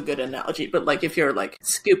this is a good analogy, but like if you're like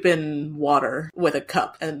scooping water with a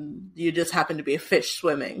cup and you just happen to be a fish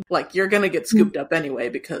swimming, like you're gonna get scooped up anyway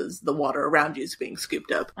because the water around you is being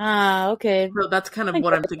scooped up. Ah, okay. So that's kind of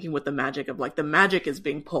what I'm thinking with the magic of like the magic is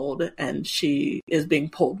being pulled and she is being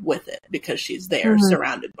pulled with it because she's there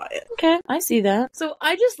surrounded by it. Okay, I see that. So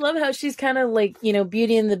I just love how she's kind of like,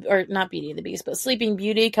 Beauty and not Beauty and the Beast, but Sleeping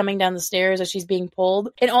Beauty coming down the stairs as she's being pulled.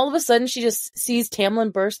 And all of a sudden she just sees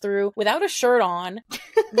Tamlin burst through without a shirt on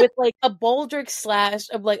with like a baldric slash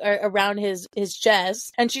of like around his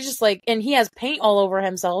chest. And she's just like, and he has paint all over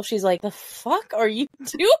himself. She's like, the fuck are you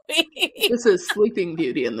doing? This is Sleeping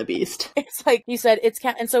Beauty and the Beast. It's like you said,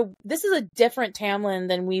 and so this is a different Tamlin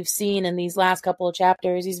than we've seen in these last couple of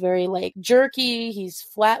chapters. He's very like jerky. He's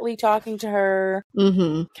flatly talking to her,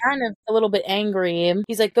 kind of a little bit angry.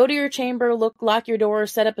 He's like, go to your chamber, lock your door,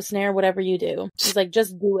 set up a snare, whatever you do. He's like,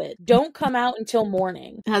 just do it. Don't come out until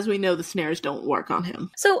morning. As we know, the snares don't work on him.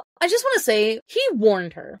 So I just want to say, he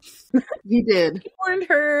warned her. He did. He warned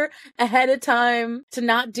her ahead of time to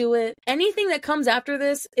not do it. Anything that comes after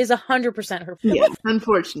this is 100% her fault. Yeah,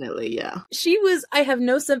 unfortunately, yeah. I have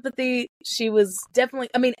no sympathy. She was definitely,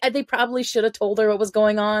 they probably should have told her what was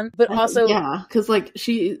going on, but also... Yeah, because like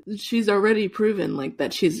she's already proven like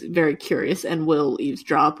that she's very curious and will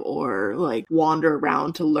eavesdrop or like wander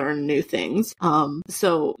around to learn new things.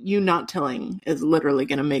 So you not telling is literally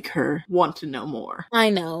going to make her want to know more.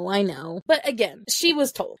 I know. But again, she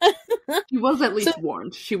was told. She was at least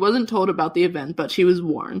warned. She wasn't told about the event, but she was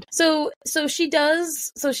warned. So she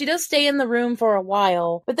does stay in the room for a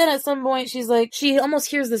while, but then at some point she's like, she almost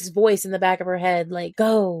hears this voice in the back of her head, like,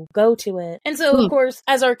 go to it. And so of course,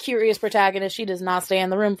 as our curious protagonist, she does not stay in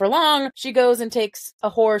the room for long. She goes and takes a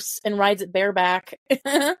horse and rides it bareback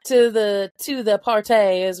to the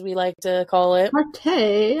partay, as we like to call it.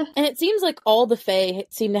 Partay. And it seems like all the Fae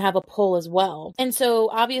seem to have a pull as well. And so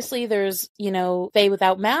obviously there's, Fae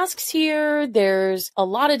without masks here. There's a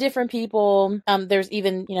lot of different people. There's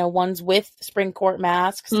even, ones with spring court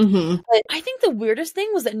masks. But I think the weirdest thing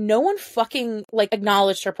was that no one fucking like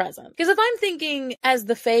acknowledged her presence. Because if I'm thinking as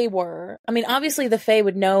the Fae were, obviously the Fae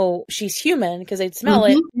would know she's human because they'd smell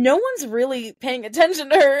it. No one's really paying attention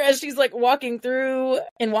to her as she's like walking through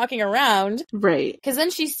and walking around. Right. Because then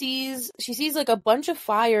she sees like a bunch of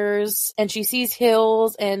fires and she sees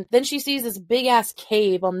hills and then she sees this big ass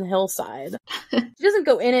cave on the hillside. She doesn't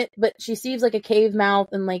go in it, but she sees like a cave mouth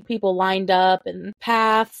and like people lined up and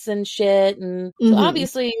paths and shit. And so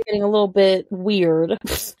obviously getting a little bit weird.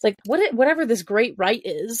 It's like, whatever this great rite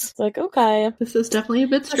is. It's like, okay. This is definitely a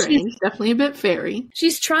bit strange. Definitely a bit fairy.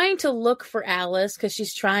 She's trying to look for Alice because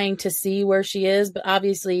she's trying to see where she is. But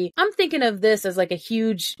obviously I'm thinking of this as like a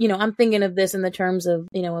huge, I'm thinking of this in the terms of,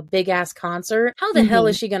 a big ass concert. How the hell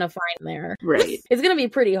is she going to find there? Right. It's going to be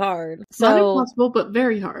pretty hard. So, not impossible, but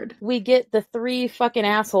very hard. We get the 3 fucking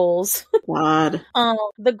assholes. God.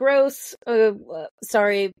 The gross,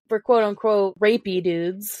 sorry, for quote unquote rapey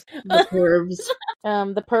dudes. The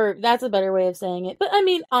pervs. The perv, that's a better way of saying it. But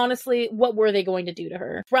honestly, what were they going to do to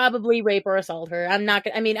her? Probably rape or assault her. I'm not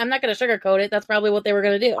gonna sugarcoat it. That's probably what they were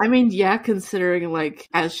gonna do. Yeah, considering like,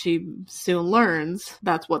 as she soon learns,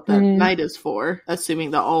 that's what that night is for,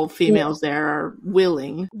 assuming that all females there are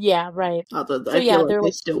willing. Yeah, right. Although I feel like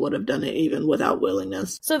they still would have done it even without willingness.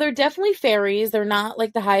 weirdness. So they're definitely fairies. They're not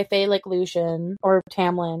like the high fae like Lucian or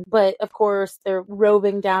Tamlin. But of course, they're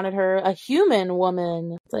roving down at her. A human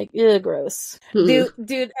woman. It's like, ugh, gross. Dude,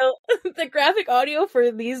 the graphic audio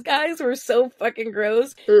for these guys were so fucking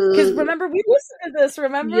gross. Because remember, we listened to this,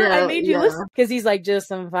 remember? Yeah, I made you listen. Because he's like, just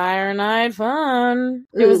some fire night fun.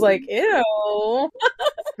 It was like, ew.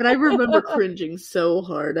 And I remember cringing so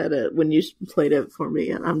hard at it when you played it for me,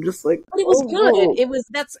 and I'm just like, but it was good. It was,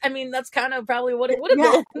 that's kind of probably what it would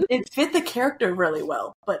have been. It fit the character really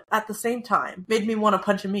well, but at the same time, made me want to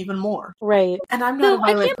punch him even more. Right. And I'm not a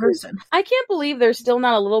violent person. I can't believe they're still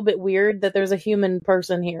not a little bit weird that there's a human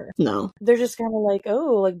person here. No. They're just kind of like,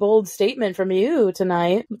 oh, like bold statement from you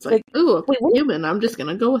tonight. It's like, ooh, wait, human, I'm just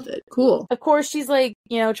gonna go with it. Cool. Of course, she's like,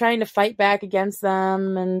 trying to fight back against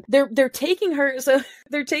them, and they're taking her, so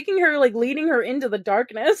they're taking her, like, leading her into the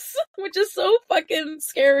darkness, which is so fucking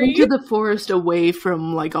scary. Into the forest, away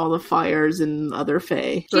from, like, all the fires and other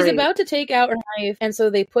fae. She's about to take out her knife, and so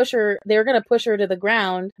they're gonna push her to the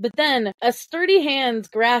ground, but then a sturdy hand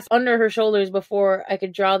grasped under her shoulders before I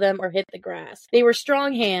could draw them or hit the grass. They were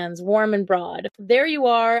strong hands, warm and broad. There you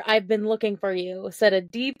are, I've been looking for you, said a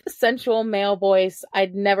deep, sensual male voice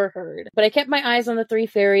I'd never heard. But I kept my eyes on the three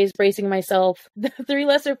fairies, bracing myself. The three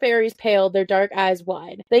lesser fairies paled, their dark eyes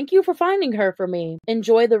wide. Thank you for finding her for me.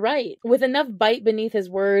 Enjoy the rite. With enough bite beneath his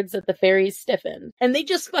words that the fairies stiffen. And they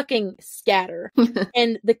just fucking scatter.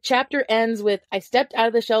 And the chapter ends with, I stepped out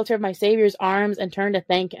of the shelter of my savior's arms and turned to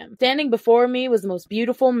thank him. Standing before me was the most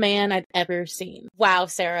beautiful man I'd ever seen. Wow,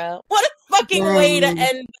 Sarah. What a fucking way to end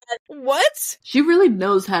that. What? She really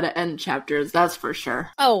knows how to end chapters, that's for sure.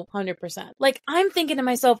 Oh, 100%. Like, I'm thinking to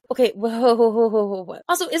myself, okay, whoa.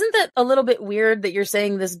 Also, isn't that a little bit weird that you're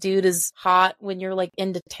saying this dude is hot when you're, like,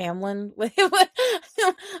 into Tamlin? I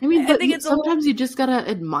mean, but I think sometimes you just gotta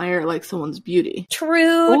admire, like, someone's beauty.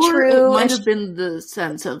 True. It might have been the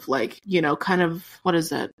sense of, like, kind of, what is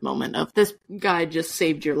that moment of, this guy just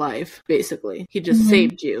saved your life, basically. He just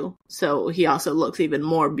saved you. So he also looks even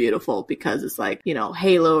more beautiful because it's like,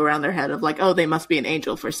 halo around their head of like, oh, they must be an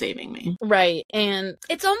angel for saving me. Right. And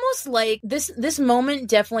it's almost like this moment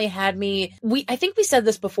definitely had me, I think we said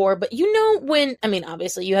this before, but when, I mean,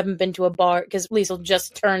 obviously you haven't been to a bar because Liesl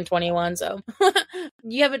just turned 21, so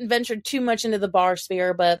you haven't ventured too much into the bar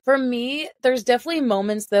sphere, but for me, there's definitely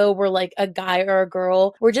moments though where like a guy or a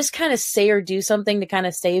girl will just kind of say or do something to kind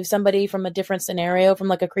of save somebody from a different scenario from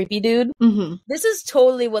like a creepy dude. Mm-hmm. This is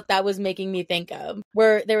totally what that was making me think of,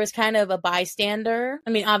 where there was kind of a bystander.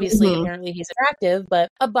 I mean, obviously, apparently he's attractive, but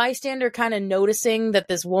a bystander kind of noticing that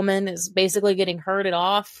this woman is basically getting herded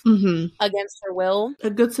off against her will. A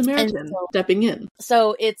good Samaritan stepping in.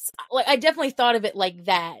 So it's like, I definitely thought of it like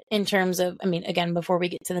that in terms of, I mean, again, before we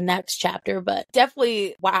get to the next chapter, but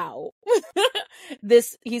definitely, wow.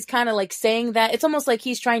 He's kind of like saying that. It's almost like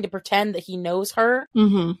he's trying to pretend that he knows her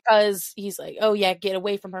because he's like, oh yeah, get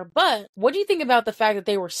away from her. But what do you think about the fact that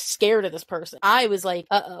they were scared of this person? I was like,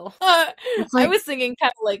 uh-oh. I was thinking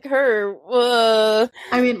kind of like her.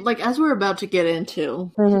 I mean, like, as we're about to get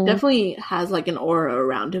into, he definitely has like an aura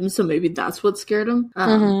around him, so maybe that's what scared him.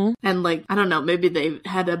 And like, I don't know, maybe they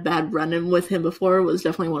had a bad run-in with him before, was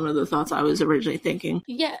definitely one of the thoughts I was originally thinking.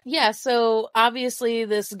 Yeah, so obviously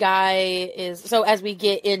this guy is, so as we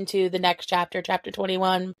get into the next chapter, chapter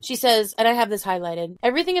 21, she says, and I have this highlighted,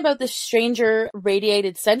 everything about this stranger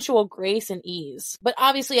radiated sensual grace and ease. But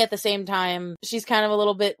obviously at the same time, she's kind of a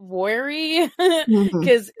little bit wary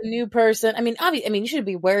because new person, I mean, you should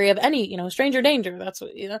be wary of any, stranger danger. That's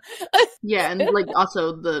what, Yeah, and like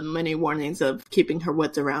also the many warnings of keeping her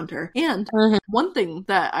wits around her. And one thing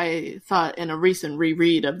that I thought in a recent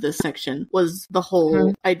reread of this section was the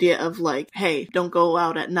whole idea of like, hey, don't go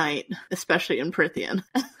out at night, especially in Prithian.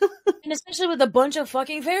 And especially with a bunch of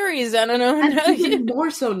fucking fairies, I don't know. And even more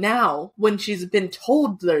so now, when she's been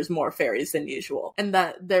told there's more fairies than usual, and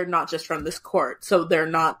that they're not just from this court, so they're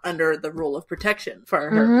not under the rule of protection for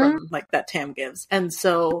her from, like, that Tam gives. And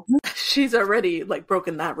so she's already, like,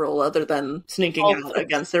 broken that rule, other than sneaking out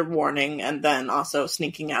against their warning, and then also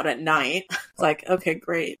sneaking out at night. It's like, okay,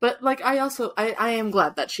 great. But, like, I am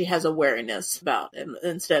glad that she has awareness about it,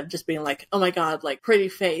 instead of just being like, oh my god, like, pretty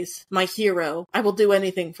face, my hero, I will do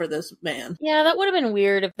anything for this man. Yeah, that would have been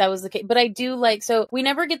weird if that was the case. But I do like, so we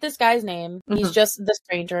never get this guy's name. He's just the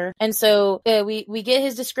stranger. And so we get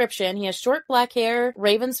his description. He has short black hair,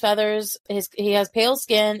 raven's feathers, he has pale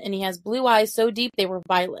skin, and he has blue eyes so deep they were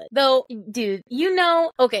violet. Though, dude,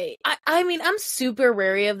 okay, I mean, I'm super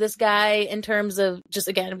wary of this guy in terms of just,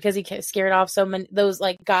 again, because he scared off so many, those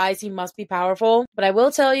like guys, he must be powerful. But I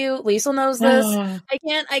will tell you, Liesl knows this.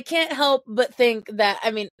 I can't help but think that,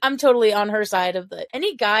 I mean, I'm totally on her side of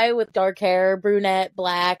any guy with dark hair, brunette,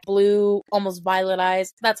 black, blue, almost violet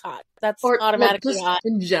eyes, that's hot. That's automatically hot.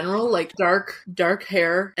 In general, like dark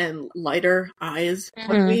hair and lighter eyes,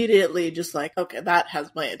 immediately just like, okay, that has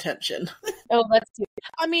my attention. Oh, that's cute.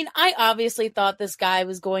 I mean, I obviously thought this guy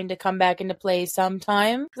was going to come back into play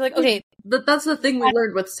sometime. Like, okay. But that's the thing we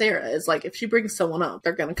learned with Sarah, is like, if she brings someone up,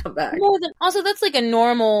 they're gonna come back. Also, that's like a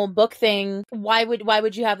normal book thing. Why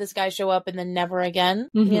would you have this guy show up and then never again?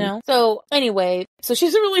 You know? So, anyway, so she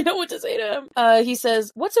doesn't really know what to say to him. He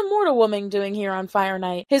says, "What's a mortal woman doing here on fire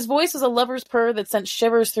night?" His voice is a lover's purr that sent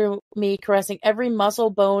shivers through me, caressing every muscle,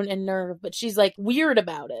 bone, and nerve. But she's like weird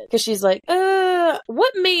about it. Because she's like,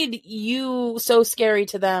 what made you so scary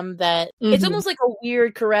to them that it's almost like a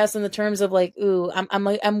weird caress in the terms of like, ooh,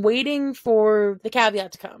 I'm waiting for the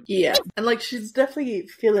caveat to come. Yeah. And like, she's definitely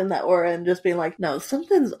feeling that aura and just being like, no,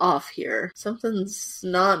 something's off here. Something's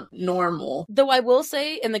not normal. Though I will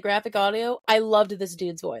say, in the graphic audio, I loved this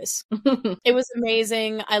dude's voice. It was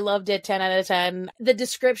amazing. I loved it. 10 out of 10. The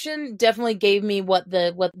description definitely gave me what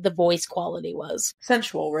the voice quality was.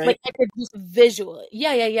 Sensual, right? Like, I could just visual.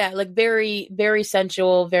 Yeah. Like, very, very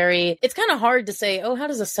sensual, very... It's kind of hard to say, oh, how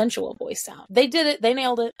does a sensual voice sound? They did it. They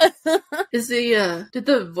nailed it. Did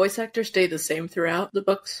the voice actor stay the same throughout the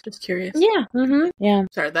books? Just curious. Yeah. Yeah.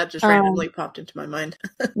 Sorry, that just randomly popped into my mind.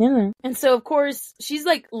 Yeah. And so, of course, she's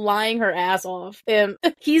like lying her ass off. And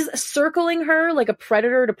he's circling her like a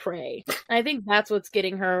predator to prey. And I think that's what's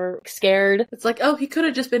getting her scared. It's like, oh, he could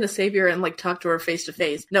have just been a savior and like talked to her face to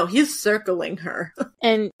face. No, he's circling her.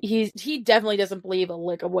 And he definitely doesn't believe a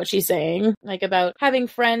lick of what she's saying. Like about having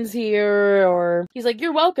friends here, or he's like,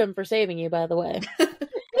 "You're welcome for saving you, by the way."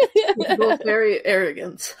 Both very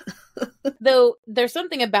arrogant. Though there's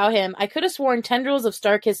something about him, I could have sworn tendrils of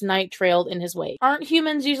Starkist night trailed in his wake. Aren't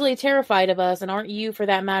humans usually terrified of us, and aren't you, for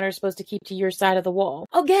that matter, supposed to keep to your side of the wall?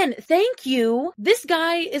 Again, thank you. This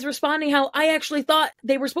guy is responding how I actually thought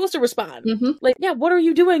they were supposed to respond. Like, yeah, what are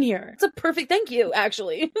you doing here? It's a perfect thank you,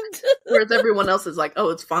 actually. Whereas everyone else is like, oh,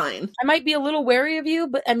 it's fine. I might be a little wary of you,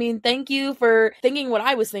 but I mean, thank you for thinking what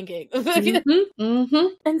I was thinking.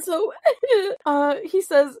 And so,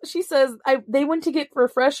 she says, they went to get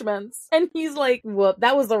refreshments. And he's like, whoop,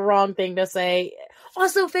 that was the wrong thing to say.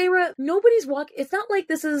 Also, Feyre, nobody's walking. It's not like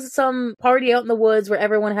this is some party out in the woods where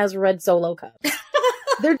everyone has red Solo cups.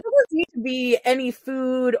 There doesn't need to be any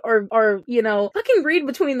food or you know, fucking read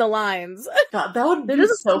between the lines. God, that would be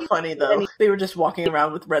so funny, though. They were just walking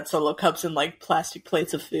around with red Solo cups and, like, plastic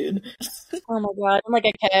plates of food. Oh my god, and like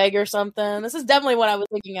a keg or something. This is definitely what I was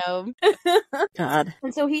thinking of. God.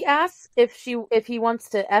 And so he asks if he wants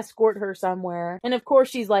to escort her somewhere, and of course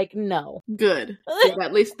she's like, no. Good. Yeah,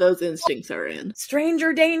 at least those instincts are in.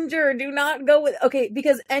 Stranger danger, do not go with... Okay,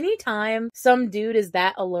 because anytime some dude is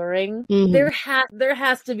that alluring, there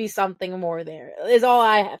has to be something more there, is all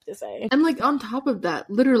I have to say. And like, on top of that,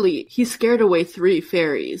 literally, he scared away 3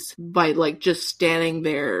 fairies by like just standing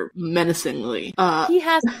there menacingly. He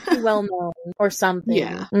has to be well known or something.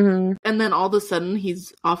 Yeah. And then all of a sudden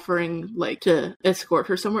he's offering like to escort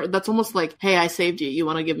her somewhere. That's almost like, hey, I saved you. You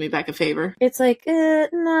want to give me back a favor? It's like,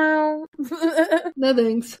 no. No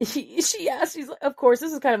thanks. She asked, she's like, of course,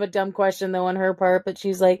 this is kind of a dumb question though on her part, but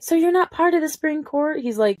she's like, so you're not part of the Spring Court?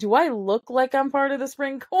 He's like, do I look like I'm part of the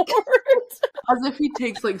Spring Court? As if he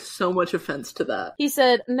takes like so much offense to that. He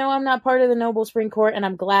said, no, I'm not part of the Noble Spring Court, and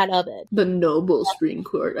I'm glad of it. The Noble Spring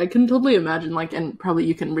Court. I can totally imagine, like, and probably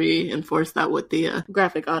you can reinforce that with the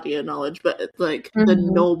graphic audio knowledge, but it's like the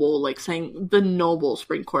noble, like saying the Noble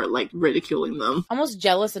Spring Court, like ridiculing them. Almost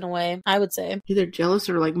jealous in a way, I would say. Either jealous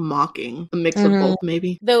or like mocking. A mix of both,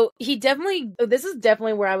 maybe. Though this is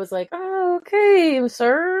definitely where I was like, oh, okay,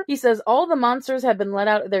 sir. He says, all the monsters have been let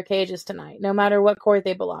out of their cages tonight, no matter what court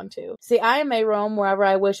they belong to. See, I may roam wherever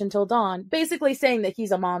I wish until dawn. Basically saying that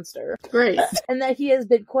he's a monster. Great. And that he has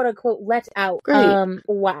been quote unquote let out. Great.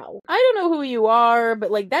 Wow. I don't know who you are,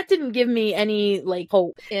 but like that didn't give me any like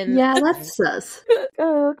hope in... Yeah, that's sus.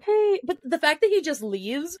 Okay. But the fact that he just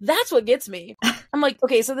leaves, that's what gets me. I'm like,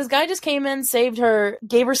 okay, so this guy just came in, saved her,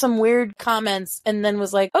 gave her some weird comments, and then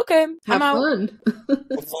was like, okay, have I'm out. Fun.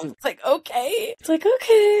 It's like, okay. It's like,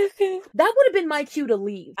 okay. That would have been my cue to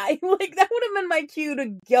leave. That would have been my cue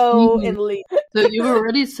to go and leave. So you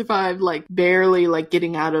already survived, like, barely, like,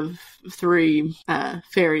 getting out of 3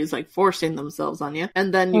 fairies, like, forcing themselves on you.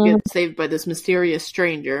 And then you get saved by this mysterious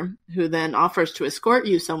stranger who then offers to escort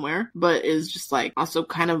you somewhere, but is just, like, also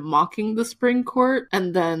kind of mocking the Spring Court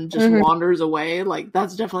and then just wanders away. Like,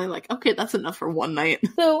 that's definitely, like, okay, that's enough for one night.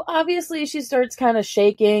 So, obviously, she starts kind of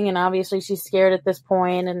shaking, and obviously she's scared at this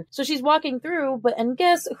point, and so she's walking walking through, and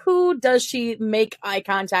guess who does she make eye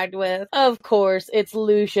contact with? Of course, it's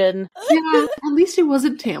Lucien. Yeah, at least it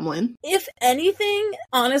wasn't Tamlin. If anything,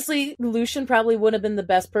 honestly, Lucien probably would have been the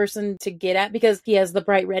best person to get at because he has the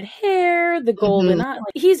bright red hair, the golden eye. Like,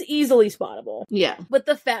 he's easily spottable. Yeah. But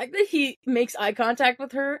the fact that he makes eye contact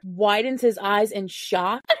with her, widens his eyes in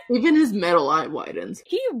shock. Even his metal eye widens.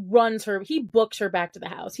 He books her back to the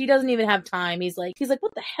house. He doesn't even have time. He's like,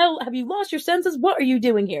 what the hell? Have you lost your senses? What are you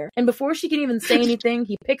doing here? And before she can even say anything,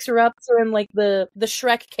 he picks her up, so in like the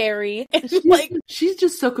Shrek carry. And she's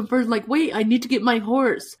just so confused, like, wait, I need to get my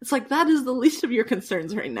horse. It's like, that is the least of your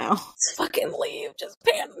concerns right now. Fucking leave. Just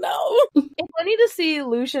no. It's funny to see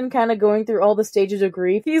Lucien kind of going through all the stages of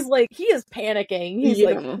grief. He is panicking. He's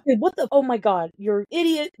like, what the, oh my god, you're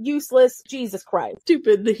idiot, useless, Jesus Christ.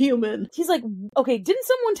 Stupid, the human. He's like, okay, didn't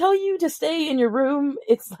someone tell you to stay in your room?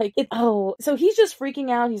 It's like, so he's just freaking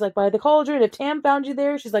out. He's like, by the cauldron, if Tam found you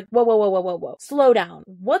there, she's like, whoa. Slow down.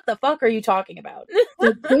 What the fuck are you talking about?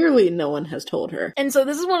 Well, clearly no one has told her. And so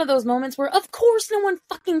this is one of those moments where, of course, no one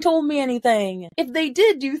fucking told me anything. If they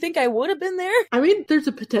did, do you think I would have been there? I mean, there's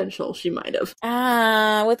a potential she might have.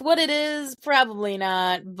 With what it is, probably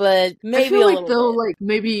not, but maybe I feel a like, though, bit. like,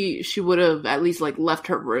 maybe she would have at least, like, left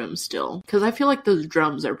her room still. Because I feel like those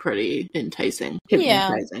drums are pretty enticing.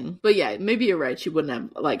 Hypnotizing. Yeah. But yeah, maybe you're right. She wouldn't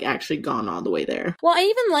have, like, actually gone all the way there. Well, I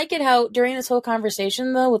even like it how, during this whole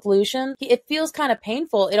conversation, though, with Lucien, it feels kind of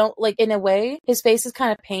painful. It don't, like, in a way, his face is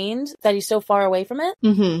kind of pained that he's so far away from it.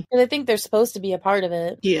 Mm-hmm. And I think they're supposed to be a part of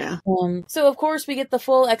it. Yeah. So, of course, we get the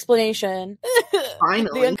full explanation.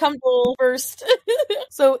 Finally. The uncomfortable first.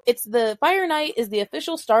 So, it's the Fire Night is the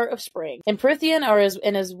official start of spring. And Prythian are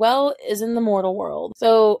as well as in the mortal world.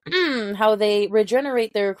 So, how they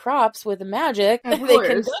regenerate their crops with magic. Of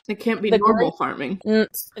course. It can't be normal farming.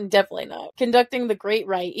 Definitely not. Conducting the Great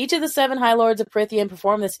Rite. Each of the 7 High Lords of Prythian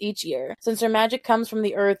perform this each year, since their magic comes from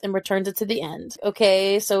the earth and returns it to the end.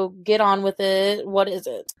 Okay, so get on with it. What is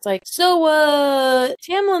it? It's like,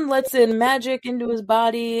 Tamlin lets in magic into his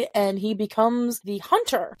body, and he becomes the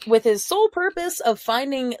hunter, with his sole purpose of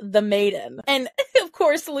finding the maiden. And, of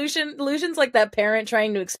course, Lucian's like that parent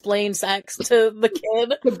trying to explain sex to the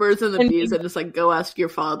kid. The birds and the bees, and just like, go ask your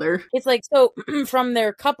father. It's like, so, from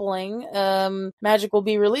their coupling, magic will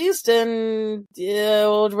be released and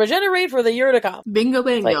will regenerate for the year to come. Bingo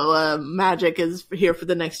bango, magic is here for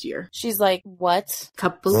the next year. She's like, what?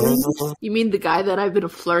 Coupling? You mean the guy that I've been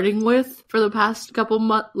flirting with for the past couple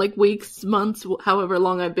weeks, months, however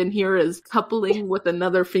long I've been here, is coupling with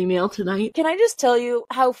another female tonight? Can I just tell you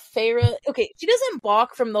how Feyre, okay, she doesn't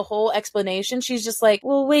balk from the whole explanation. She's just like,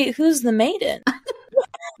 well, wait, who's the maiden?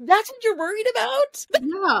 That's what you're worried about?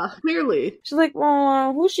 Yeah, clearly. She's like,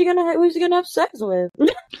 well, who's he gonna have sex with?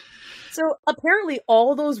 So apparently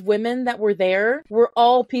all those women that were there were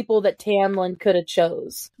all people that Tamlin could have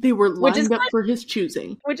chose. They were lined up for his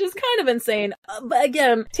choosing. Which is kind of insane. But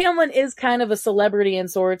again, Tamlin is kind of a celebrity in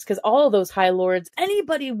sorts, because all of those High Lords,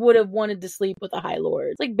 anybody would have wanted to sleep with a High Lord.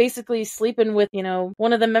 It's like basically sleeping with,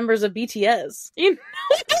 one of the members of BTS. Since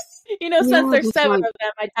there's 7 of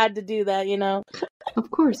them, I had to do that,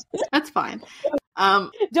 Of course. That's fine.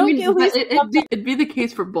 It'd be the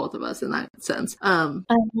case for both of us in that sense. I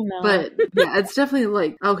don't know. But yeah, it's definitely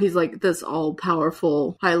like, he's like this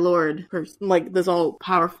all-powerful High Lord person, like this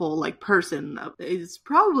all-powerful person. He's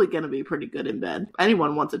probably gonna be pretty good in bed.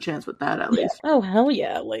 Anyone wants a chance with that, at least. Oh, hell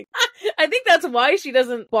yeah. Like, I think that's why she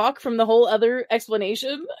doesn't balk from the whole other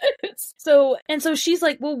explanation. So she's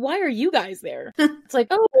like, well, why are you guys there? It's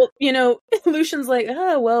like, Lucian's like,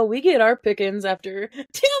 we get our pickings after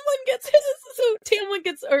Tamlin gets his. So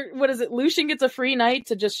Lucien gets a free night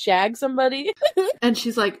to just shag somebody. And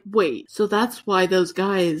she's like, wait, so that's why those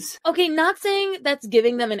guys... Okay, not saying that's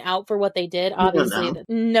giving them an out for what they did. Obviously,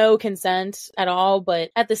 no consent at all,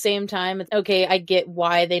 but at the same time, it's okay, I get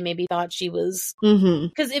why they maybe thought she was...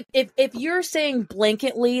 Because if you're saying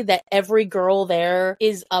blanketly that every girl there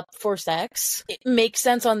is up for sex, it makes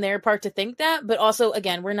sense on their part to think that, but also,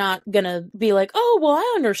 again, we're not gonna be like, oh, well,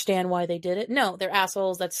 I understand why they did it. No, they're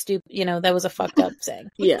assholes, that's stupid, that was a fucked up saying.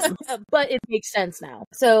 Yeah. But it makes sense now.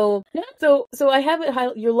 So I have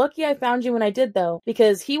it. You're lucky I found you when I did, though,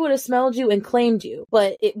 because he would have smelled you and claimed you.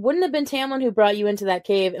 But it wouldn't have been Tamlin who brought you into that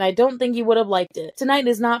cave, and I don't think you would have liked it. Tonight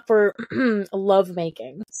is not for love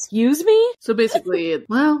making. Excuse me? So basically,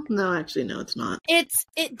 no, it's not.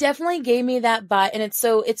 It definitely gave me that vibe,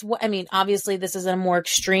 and obviously this is a more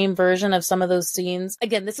extreme version of some of those scenes.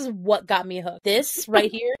 Again, this is what got me hooked. This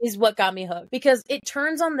right here is what got me hooked, because because it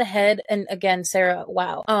turns on the head. And again, Sarah,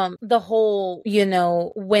 wow. The whole, you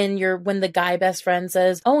know, when the guy best friend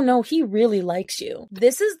says, oh no, he really likes you.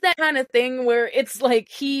 This is that kind of thing where it's like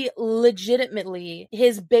he legitimately,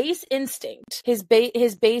 his base instinct, his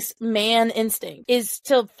base man instinct is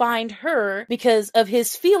to find her because of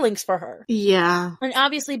his feelings for her. Yeah. And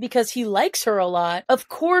obviously because he likes her a lot, of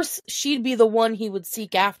course she'd be the one he would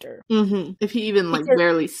seek after. Mm-hmm. If he even like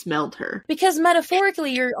barely smelled her. Because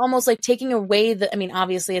metaphorically, you're almost like taking away I mean,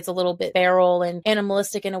 obviously it's a little bit feral and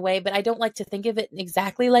animalistic in a way, but I don't like to think of it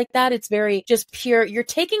exactly like that. It's very just pure. You're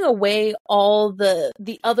taking away all the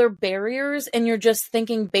other barriers and you're just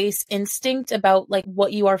thinking base instinct about like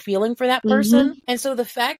what you are feeling for that person. Mm-hmm. And so the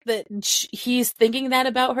fact that he's thinking that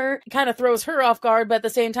about her kind of throws her off guard, but at the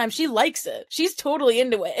same time, she likes it. She's totally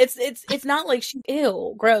into it. It's not like she's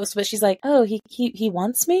ew, gross, but she's like, oh, he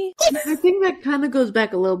wants me? I think that kind of goes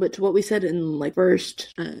back a little bit to what we said in like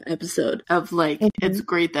first episode of like, it's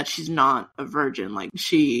great that she's not a virgin. Like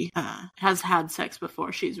she has had sex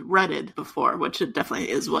before. She's redded before, which it definitely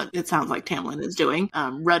is what it sounds like Tamlin is doing.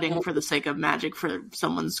 Redding for the sake of magic for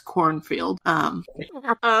someone's cornfield. To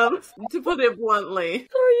put it bluntly.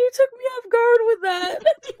 Sorry, you took me off guard with that.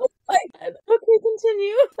 Okay,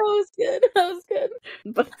 continue. That was good.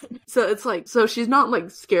 But, so it's like, so she's not like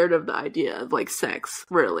scared of the idea of like sex,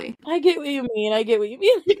 really. I get what you mean.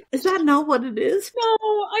 Is that not what it is? No,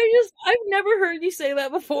 I've never heard you say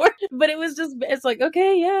that before. But it's like,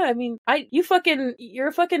 okay, yeah. I mean, you're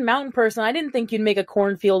a fucking mountain person. I didn't think you'd make a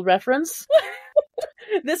cornfield reference.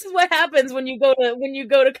 This is what happens when you go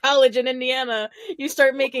to college in Indiana. You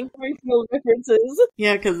start making cornfield references.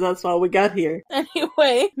 Yeah, because that's all we got here.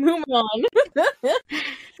 Anyway, moving on.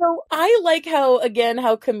 So I like how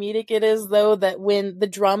comedic it is, though, that when the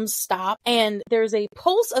drums stop and there's a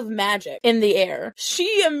pulse of magic in the air,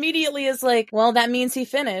 she immediately is like, well, that means he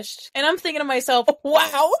finished. And I'm thinking to myself,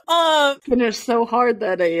 wow. Finished so hard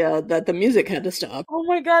that that the music had to stop. Oh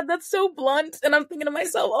my god, that's so blunt. And I'm thinking to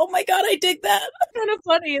myself, oh my god, I dig that. Kind of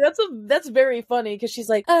funny. That's very funny, because she's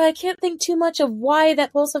like, I can't think too much of why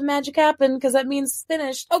that pulse of magic happened, because that means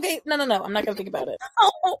finished. Okay, no, I'm not gonna think about it.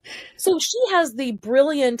 So she has the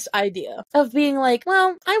brilliant idea of being like,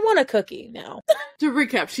 well, I want a cookie now. To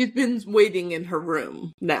recap, she's been waiting in her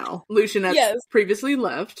room now. Lucian has previously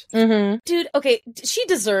left. Mm-hmm. Dude, okay, she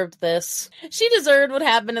deserved this. She deserved what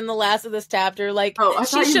happened in the last of this chapter. Like, oh, I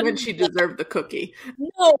thought you meant she deserved the cookie.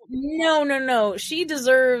 No. She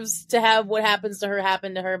deserves to have what happens to her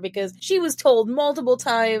happen to her, because she was told multiple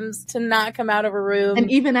times to not come out of her room. And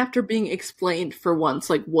even after being explained for once,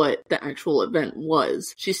 like, what the actual event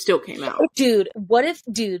was, she still came out. Dude,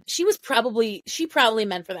 she probably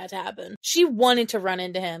meant for that to happen. She wanted to run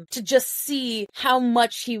into him to just see how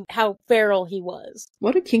feral he was.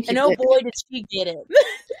 What a kinky bitch. And oh boy, did she get it.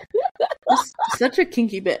 Such a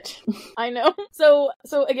kinky bitch. I know. So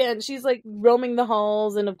again, she's like roaming the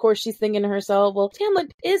halls, and of course she's thinking to herself, well,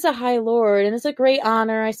 Tamlin is a high lord, and it's a great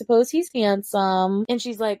honor. I suppose he's handsome. And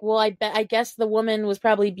she's like, well, I guess the woman was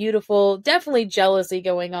probably beautiful. Definitely jealousy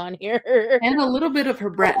going on here. And a little bit of her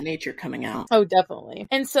brat nature coming out. Oh, definitely.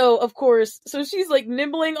 And so, of course, she's like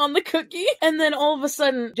nibbling on the cookie, and then all of a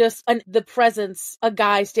sudden, just the presence, a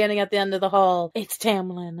guy standing at the end of the hall. It's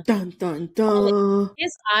Tamlin. Dun, dun, dun.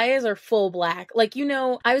 His eyes are full black. Like, you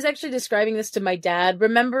know, I was actually describing this to my dad.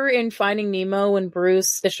 Remember in Finding Nemo when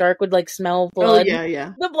Bruce, the shark, would like smell blood? Oh,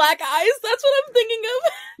 yeah. The black eyes? That's what I'm thinking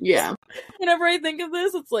of. Yeah. Whenever I think of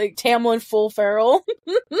this, it's like Tamlin full feral.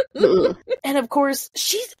 And of course,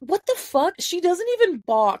 what the fuck? She doesn't even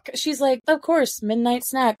balk. She's like, of course, midnight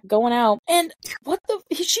snack, going out. And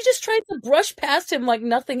she just tried to brush past him like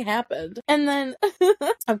nothing happened. And then,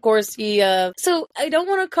 of course, so I don't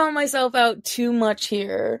want to call myself out too much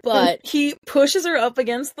here, but he pushes her up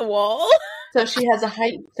against the wall. So she has a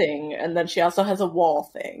height thing, and then she also has a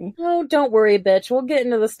wall thing. Oh, don't worry, bitch. We'll get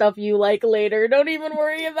into the stuff you like later. Don't even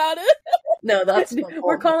worry about it. No, that's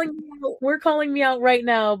we're calling me out right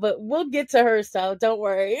now, but we'll get to her stuff. Don't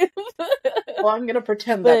worry. Well, I'm gonna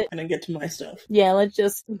pretend that I'm gonna get to my stuff. Yeah, let's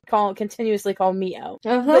just continuously call me out.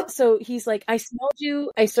 But, so he's like, I smelled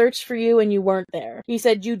you, I searched for you, and you weren't there. He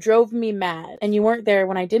said, you drove me mad, and you weren't there.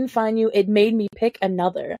 When I didn't find you, it made me pick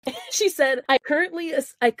another. She said, I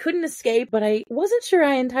couldn't escape, but I wasn't sure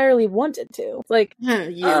I entirely wanted to. It's like,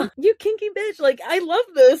 you kinky bitch. Like, I love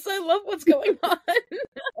this. I love what's going on.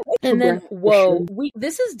 And then, whoa,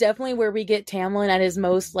 this is definitely where we get Tamlin at his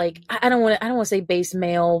most, like, I don't want to say base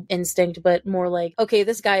male instinct, but more like, okay,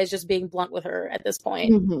 this guy is just being blunt with her at this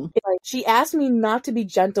point. Mm-hmm. Like, she asked me not to be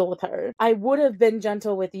gentle with her. I would have been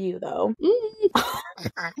gentle with you, though.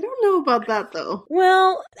 I don't know about that, though.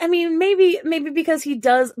 Well, I mean, maybe because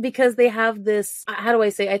because they have this, how do I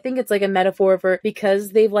say, I think it's like a metaphor for because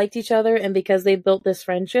they've liked each other and because they've built this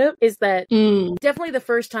friendship, is that definitely the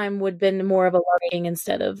first time would have been more of a loving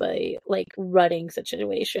instead of a like rutting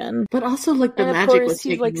situation. But also like the magic was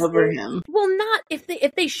taking over him. Well, not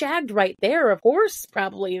if they shagged right there, of course,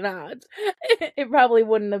 probably not. It probably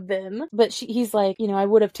wouldn't have been. But he's like, I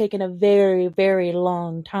would have taken a very, very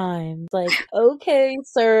long time. Like, okay,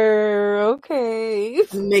 sir, okay.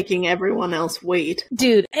 Making everyone else wait.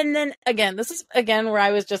 Dude, and then again, this is again where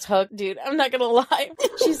I was just hooked, dude. I'm not gonna lie.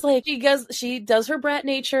 She's like, she does her brat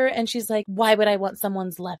nature, and she's like, why would I want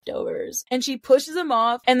someone's leftovers? And she pushes him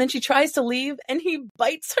off, and then she tries to leave, and he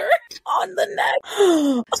bites her on the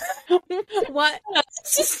neck. What?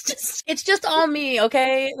 It's just all me,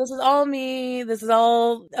 okay? This is all me. This is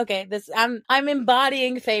all okay. I'm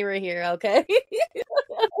embodying Feyre here, okay?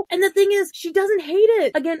 And the thing is, she doesn't hate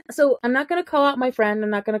it. Again, so I'm not gonna call out my friend. I'm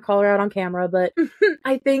not gonna call her out on camera, but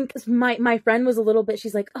I think my friend was a little bit,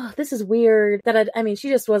 she's like, oh, this is weird. I mean, she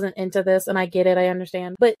just wasn't into this, and I get it, I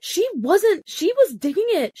understand. But she was digging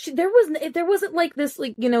it. There wasn't like this,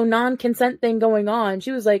 like, non-consent thing going on.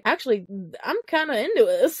 She was like, actually, I'm kind of into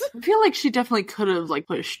this. I feel like she definitely could have like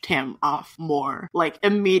pushed him off more, like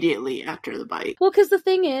immediately after the bite. Well, because the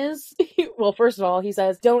thing is, well, first of all, he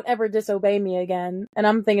says, don't ever disobey me again. And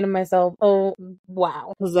I'm thinking to myself, oh,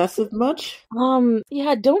 wow. Possessive much?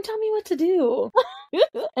 Yeah, don't tell me what to do.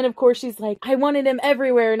 And of course she's like, I wanted him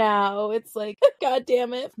everywhere now. It's like, God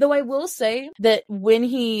damn it. Though I will say that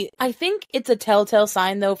I think it's a telltale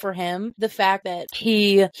sign though for him, the fact that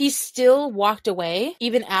he still walked away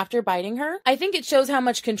even after biting her. I think it shows how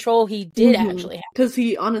much control he did actually have. Because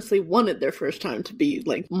he honestly wanted their first time to be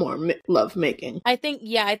like more love making. I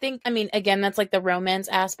mean, again, that's like the romance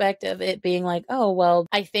aspect of it being like, oh, well,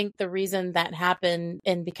 I think the reason that happened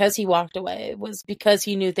and because he walked away was because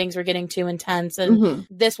he knew things were getting too intense and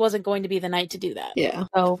this wasn't going to be the night to do that. Yeah.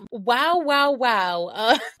 Oh, wow.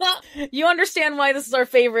 You understand why this is our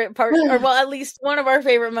favorite part, or well, at least one of our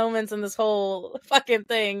favorite moments in this whole fucking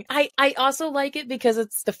thing. I also like it because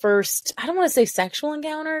it's the first, I don't want to say sexual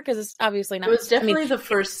encounter because it's obviously not. It was definitely the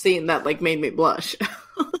first scene that like made me blush.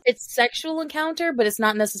 It's sexual encounter, but it's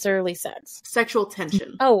not necessarily sex. Sexual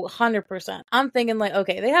tension. Oh, 100%. I'm thinking like,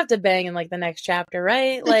 okay, they have to bang in like the next chapter,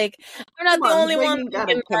 right? Like, I'm not the only one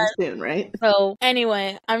thinking that. Soon, right? So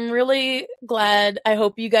anyway, I'm really glad. I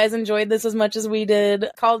hope you guys enjoyed this as much as we did.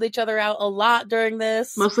 Called each other out a lot during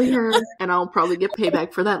this. Mostly her, and I'll probably get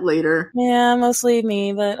payback for that later. Yeah, mostly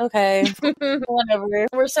me, but okay. Whatever.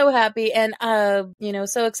 We're so happy and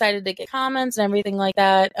so excited to get comments and everything like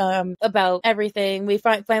that about everything. We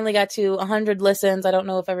finally got to 100 listens. I don't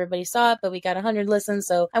know if everybody saw it, but we got 100 listens.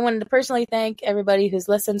 So I wanted to personally thank everybody who's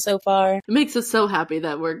listened so far. It makes us so happy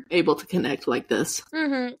that we're able to connect like this.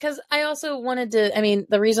 Because I also wanted to,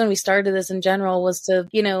 the reason we started this in general was to,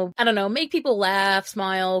 I don't know, make people laugh,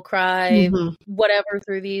 smile, cry, whatever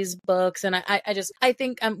through these books. And I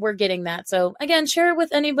think we're getting that. So again, share it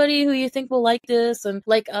with anybody who you think will like this and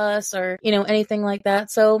like us or, anything like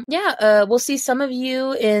that. So yeah, we'll see some of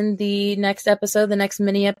you in the next episode, the next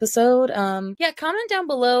mini episode. Comment down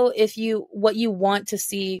below what you want to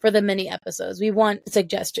see for the mini episodes. We want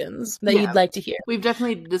suggestions that you'd like to hear. We've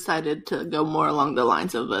definitely decided to go more along the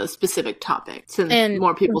lines of a specific topic since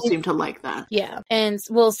more people seem to like that. Yeah. And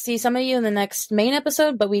we'll see some of you in the next main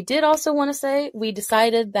episode, but we did also want to say we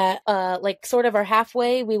decided that sort of our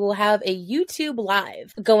halfway, we will have a YouTube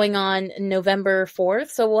live going on November 4th.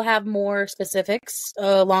 So we'll have more specifics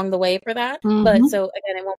along the way for that. But so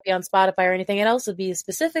again, it won't be on Spotify or anything else. It'll be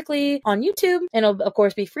specifically on YouTube and it'll of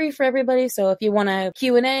course be free for everybody. So if you want a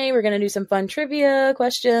Q&A, we're going to do some fun trivia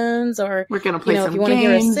questions or we're going to play some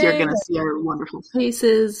games. You're going to see our wonderful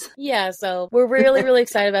faces. Yeah. So we're really, really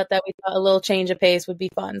excited about that. We thought a little change of pace would be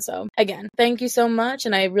fun. So again, thank you so much.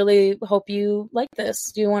 And I really hope you like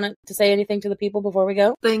this. Do you want to say anything to the people before we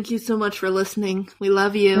go? Thank you so much for listening. We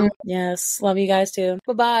love you. Yes. Love you guys too.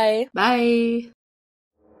 Bye-bye. Bye.